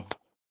his own.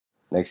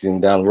 Next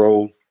thing down the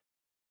road,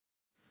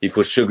 he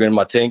put sugar in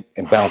my tank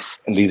and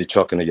bounced and leave the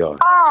truck in the yard.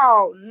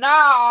 Oh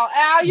no,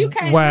 Al, you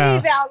can't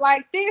leave out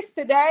like this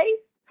today.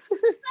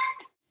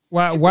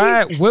 Why?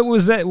 What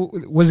was that?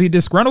 Was he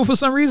disgruntled for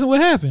some reason? What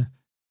happened?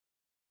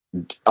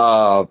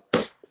 Now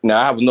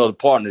I have another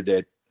partner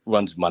that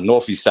runs my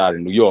northeast side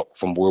of New York,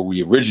 from where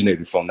we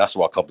originated from. That's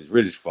where our company's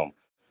originated from.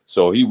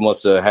 So he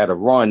must have had a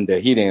run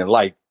that he didn't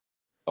like,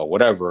 or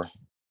whatever,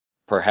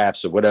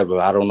 perhaps, or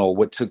whatever. I don't know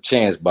what took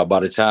chance, but by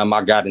the time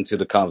I got into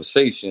the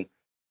conversation,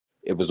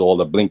 it was all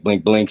the blink,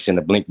 blink, blinks and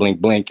the blink,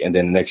 blink, blink. And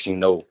then the next thing you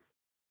know,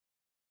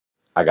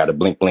 I got a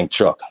blink, blink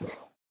truck.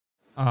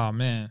 Oh,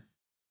 man.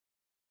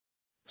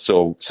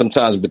 So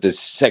sometimes with the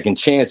second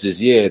chances,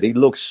 they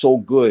look so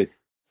good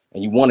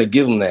and you want to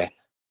give them that.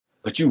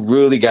 But you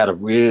really got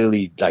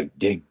to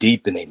dig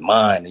deep in their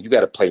mind. And you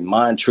got to play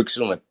mind tricks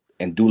on them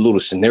and do little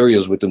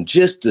scenarios with them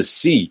just to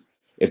see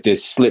if they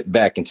slip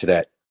back into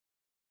that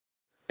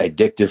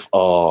addictive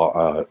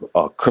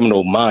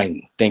criminal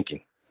mind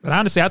thinking. But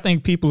honestly, I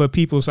think people are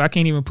people, so I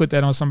can't even put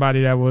that on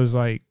somebody that was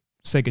like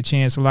second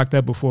chance or locked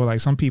up before. Like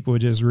some people are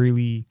just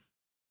really,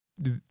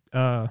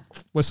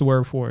 what's the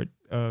word for it?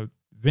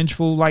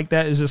 Vengeful like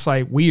that. It's just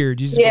like weird.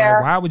 You just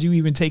like, why would you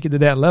even take it to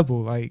that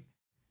level? Like,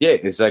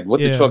 it's like what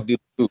the truck did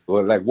do,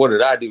 or like what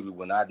did I do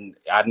when I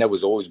never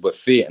was always but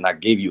fear, and I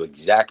gave you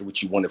exactly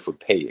what you wanted for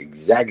pay,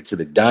 exactly to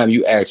the dime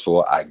you asked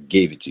for. I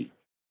gave it to you.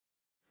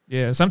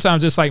 Yeah,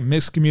 sometimes it's like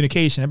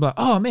miscommunication. They're like,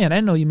 oh man, I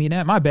didn't know you mean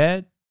that. My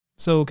bad.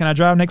 So can I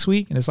drive next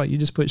week? And it's like, you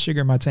just put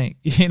sugar in my tank.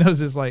 It's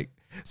just like,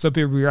 some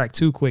people react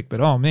too quick, but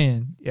oh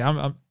man. Yeah.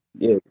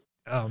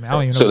 Oh man, I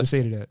don't even know what to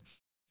say to that.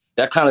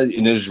 That kind of,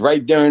 and it was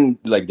right during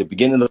like the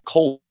beginning of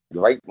COVID,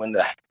 right when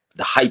the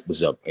hype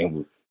was up,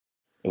 and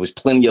it was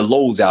plenty of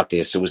lows out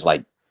there. So it was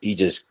like, he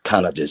just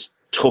kind of just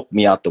took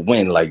me out the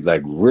wind. Like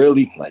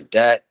really like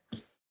that.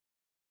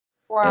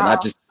 Wow. And I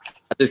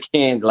just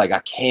can't,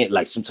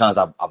 like, sometimes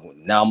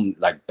now I'm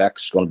like back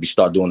going to be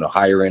start doing the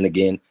hiring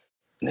again.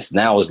 And it's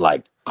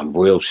like, I'm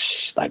real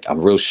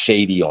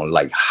shady on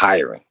like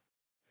hiring.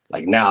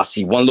 Like now I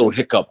see one little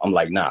hiccup. I'm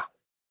like, nah,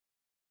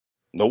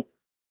 nope.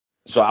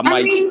 So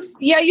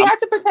you have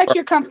to protect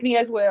your company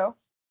as well.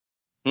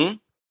 You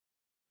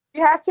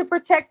have to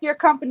protect your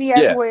company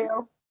as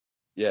well.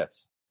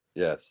 Yes.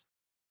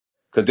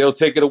 Because they'll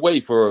take it away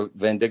for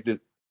vindictive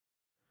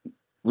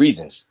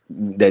reasons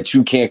that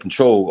you can't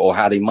control, or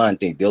how they mind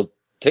think. They'll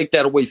take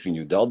that away from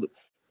you.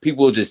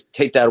 People will just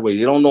take that away.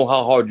 They don't know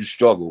how hard you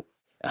struggle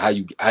and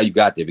how you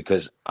got there,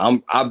 because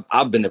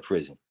I've been to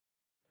prison,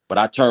 but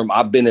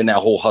I've been in that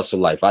whole hustle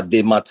life. I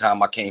did my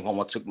time. I came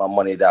home. I took my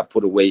money that I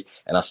put away,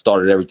 and I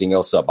started everything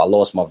else up. I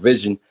lost my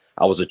vision.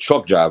 I was a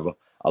truck driver.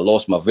 I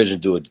lost my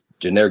vision to a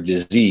generic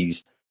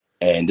disease,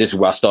 and this is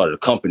where I started a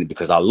company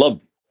because I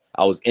loved it.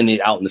 I was in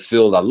it, out in the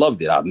field. I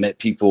loved it. I met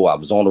people. I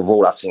was on the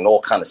road. I seen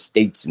all kind of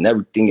states and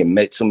everything, and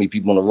met so many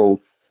people on the road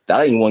that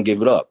I didn't want to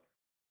give it up.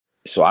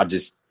 So I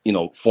just,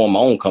 formed my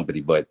own company.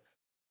 But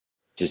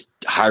just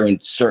hiring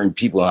certain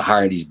people and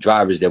hiring these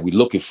drivers that we're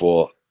looking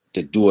for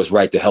to do us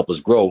right, to help us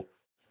grow,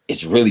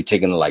 it's really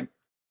taking a like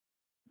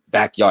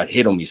backyard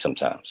hit on me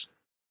sometimes.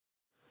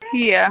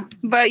 Yeah,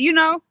 but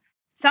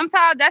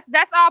sometimes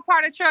that's all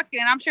part of trucking,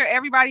 and I'm sure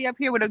everybody up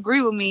here would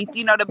agree with me.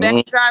 The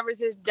best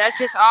drivers that's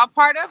just all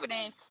part of it,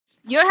 and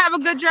you'll have a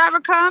good driver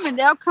come, and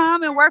they'll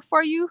come and work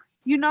for you,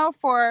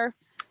 for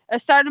a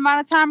certain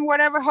amount of time or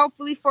whatever,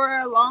 hopefully for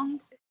a long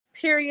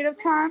period of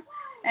time,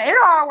 and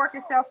it'll all work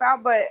itself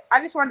out. But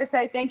I just wanted to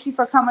say thank you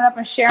for coming up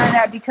and sharing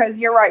that, because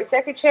you're right.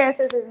 Second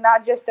chances is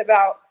not just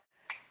about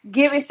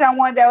giving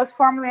someone that was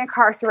formerly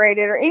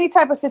incarcerated or any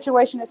type of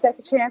situation a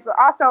second chance, but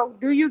also,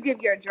 do you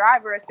give your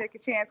driver a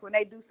second chance when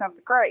they do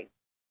something crazy?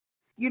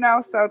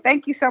 So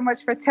thank you so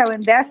much for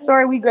telling that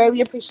story. We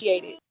greatly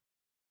appreciate it.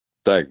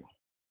 Thank you.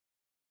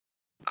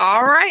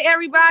 All right,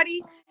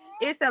 everybody.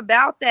 It's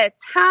about that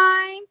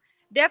time.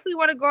 Definitely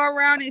want to go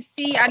around and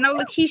see. I know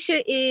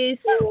Lakeisha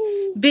is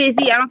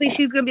busy. I don't think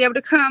she's going to be able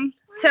to come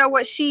tell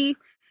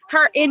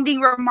her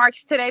ending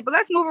remarks today, but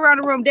let's move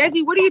around the room.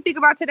 Desi, what do you think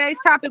about today's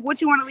topic? What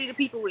you want to leave the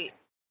people with?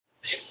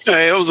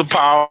 Hey, it was a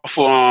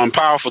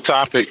powerful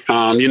topic.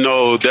 Definitely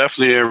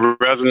it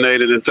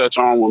resonated and touched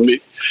on with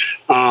me.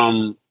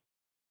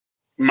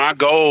 My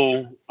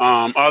goal,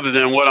 other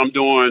than what I'm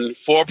doing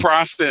for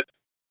profit,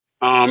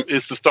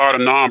 is to start a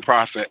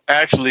nonprofit.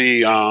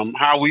 Actually,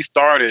 how we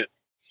started,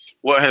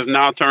 what has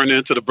now turned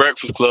into the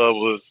Breakfast Club,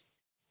 was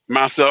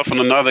myself and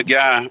another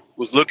guy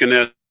was looking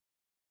at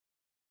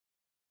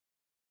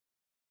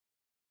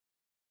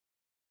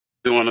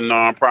doing a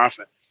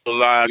nonprofit,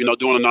 doing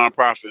a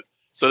nonprofit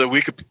so that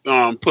we could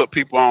put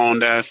people on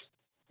that's,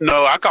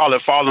 I call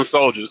it fallen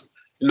soldiers,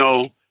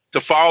 to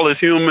fall as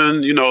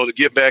human, to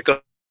get back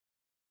up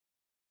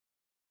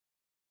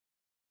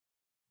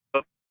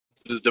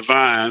is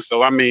divine.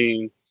 So,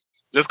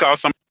 just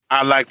cause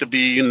I like to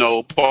be,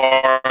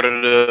 part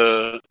of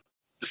the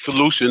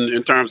solution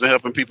in terms of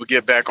helping people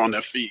get back on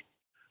their feet.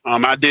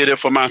 I did it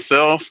for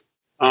myself,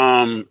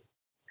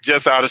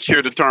 just out of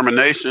sheer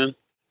determination,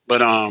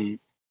 but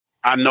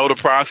I know the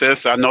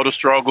process. I know the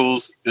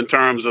struggles in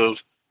terms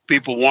of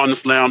people wanting to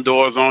slam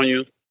doors on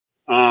you.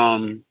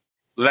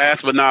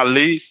 Last but not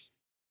least,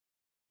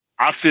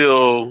 I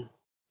feel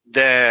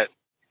that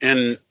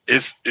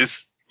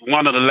it's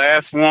one of the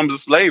last forms of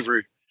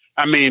slavery.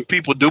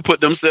 People do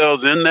put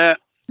themselves in that.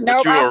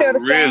 Nope, I feel the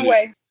same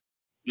way.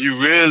 You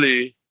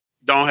really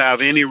don't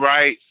have any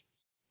rights.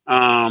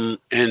 And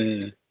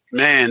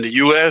man, the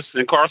U.S.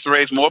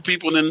 incarcerates more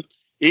people than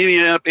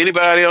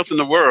anybody else in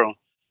the world.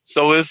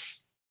 So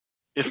it's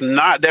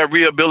not that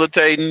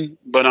rehabilitating,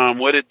 but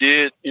what it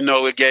did,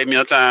 it gave me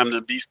a time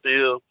to be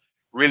still,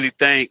 really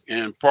think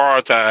and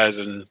prioritize.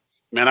 And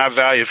man, I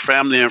value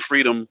family and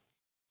freedom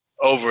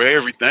over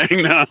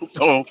everything now.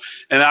 So,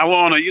 and I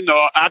want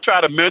to, I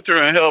try to mentor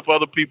and help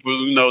other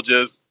people,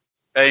 just,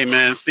 hey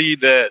man, see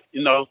that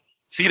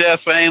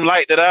same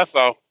light that I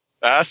saw.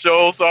 I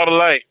sure saw the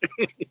light.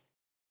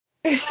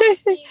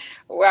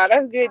 Wow,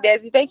 that's good,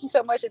 Desi. Thank you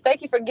so much, and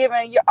thank you for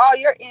giving all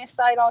your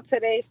insight on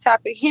today's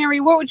topic. Henry,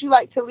 what would you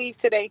like to leave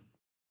today?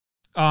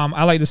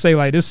 I like to say,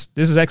 like, this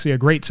is actually a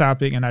great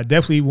topic, and I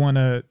definitely want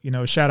to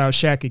shout out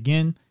Shaq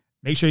again.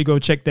 Make sure you go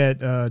check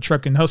that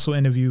Truck and Hustle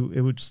interview.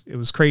 It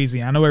was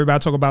crazy. I know everybody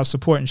talk about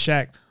supporting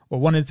Shaq, but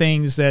one of the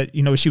things that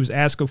she was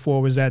asking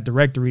for was that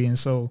directory, and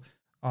so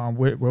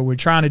what we're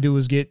trying to do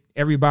is get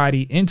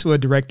everybody into a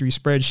directory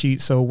spreadsheet,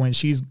 so when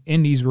she's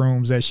in these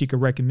rooms, that she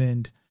could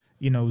recommend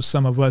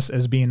some of us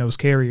as being those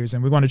carriers.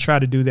 And we're going to try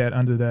to do that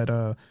under that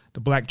the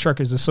Black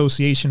Truckers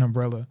Association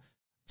umbrella.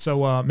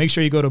 So make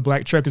sure you go to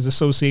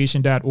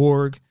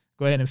blacktruckersassociation.org.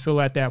 Go ahead and fill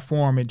out that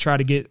form and try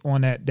to get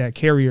on that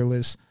carrier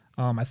list.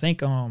 I think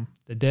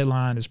the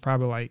deadline is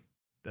probably like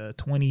the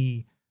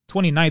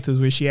 29th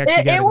is where she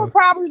actually got it'll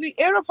probably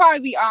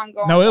be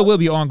ongoing. No, it will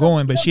be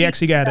ongoing, but she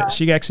actually got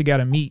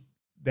to meet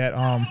that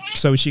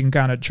so she can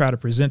kind of try to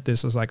present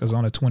this as like it's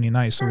on the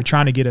 29th. So we're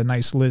trying to get a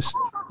nice list,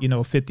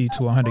 50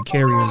 to 100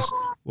 carriers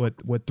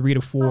with 3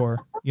 to 4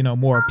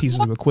 more pieces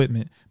of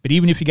equipment. But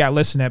even if you got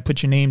less than that,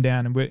 put your name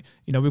down, and we're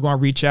going to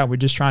reach out. We're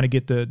just trying to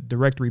get the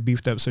directory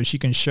beefed up so she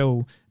can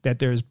show that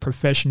there's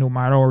professional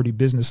minority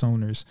business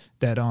owners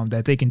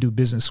that they can do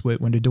business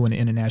with when they're doing the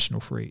international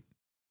freight.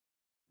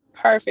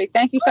 Perfect.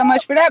 Thank you so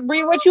much for that.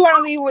 Bree, what you want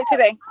to leave with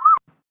today?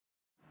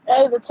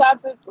 Hey, the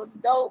topic was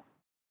dope.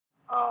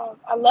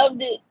 I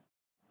loved it.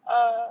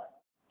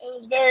 It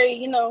was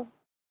very,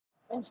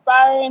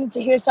 inspiring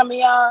to hear some of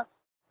y'all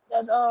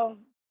that's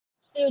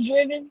still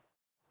driven.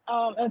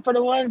 And for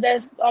the ones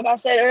that's, like I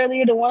said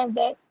earlier, the ones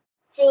that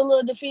feel a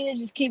little defeated,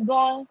 just keep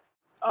going.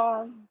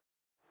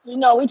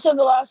 We took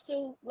a loss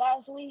too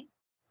last week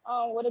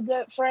with a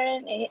good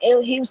friend, and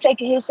he was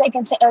taking his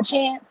second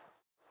chance.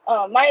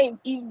 Might have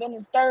even been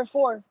his third,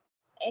 fourth,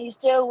 and he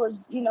still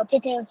was,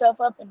 picking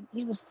himself up, and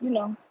he was,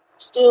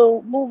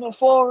 still moving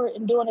forward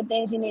and doing the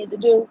things he needed to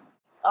do.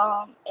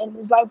 And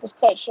his life was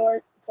cut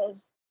short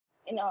because,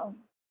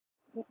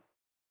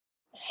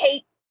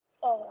 hate,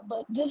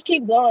 but just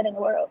keep going in the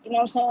world. You know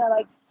what I'm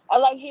saying? I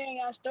like hearing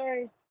y'all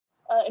stories.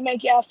 It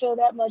make y'all feel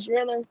that much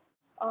realer.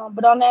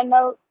 But on that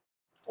note,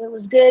 it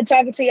was good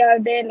talking to y'all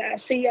today, and I'll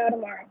see y'all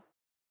tomorrow.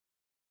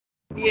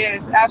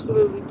 Yes,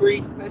 absolutely,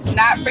 Bree. Let's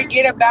not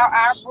forget about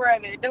our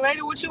brother.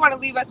 Delaney, what you want to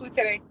leave us with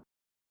today?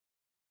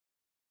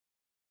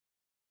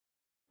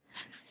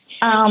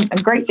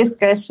 A great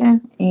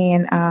discussion,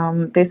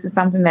 and this is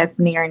something that's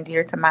near and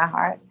dear to my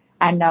heart.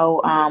 I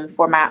know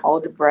for my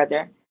older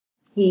brother,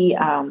 he,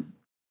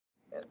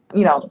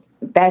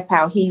 that's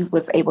how he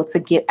was able to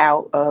get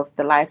out of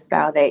the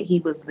lifestyle that he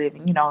was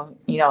living,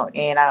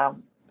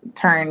 and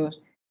turn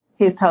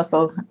his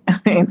hustle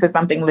into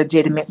something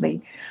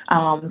legitimately.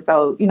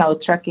 So,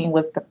 trucking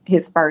was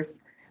his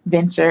first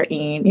venture,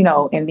 and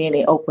then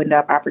it opened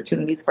up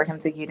opportunities for him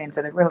to get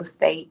into the real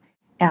estate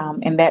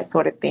and that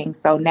sort of thing.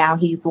 So now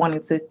he's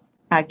wanting to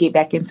get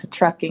back into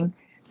trucking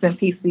since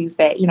he sees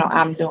that,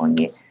 I'm doing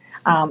it.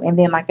 And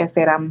then, like I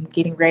said, I'm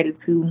getting ready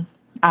to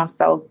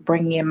also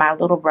bring in my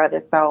little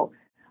brother. So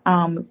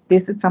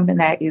this is something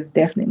that is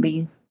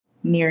definitely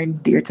near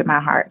and dear to my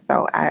heart.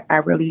 So I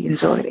really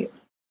enjoyed it.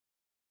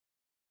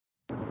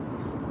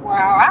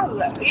 Wow, I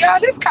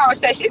love this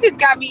conversation. It just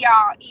got me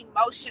all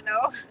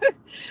emotional.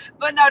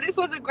 But no, this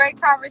was a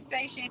great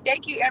conversation.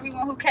 Thank you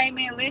everyone who came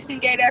in, listened,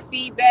 gave their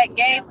feedback,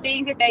 gave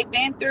things that they've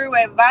been through,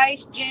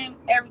 advice,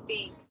 gems,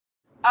 everything.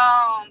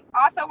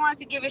 Also wanted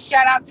to give a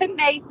shout out to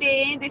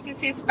Nathan. This is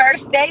his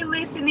first day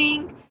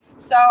listening,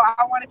 so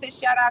I wanted to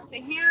shout out to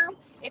him.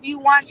 If you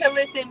want to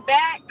listen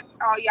back,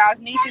 y'all's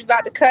niece is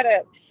about to cut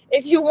up.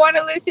 If you want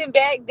to listen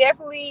back,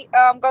 definitely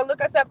go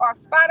look us up on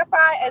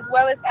Spotify as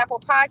well as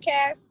Apple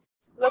Podcasts.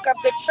 Look up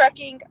the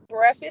Trucking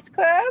Breakfast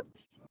Club,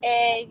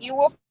 and you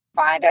will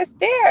find us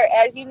there.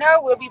 As you know,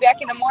 we'll be back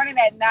in the morning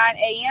at 9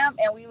 a.m.,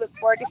 and we look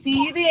forward to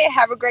seeing you then.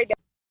 Have a great day.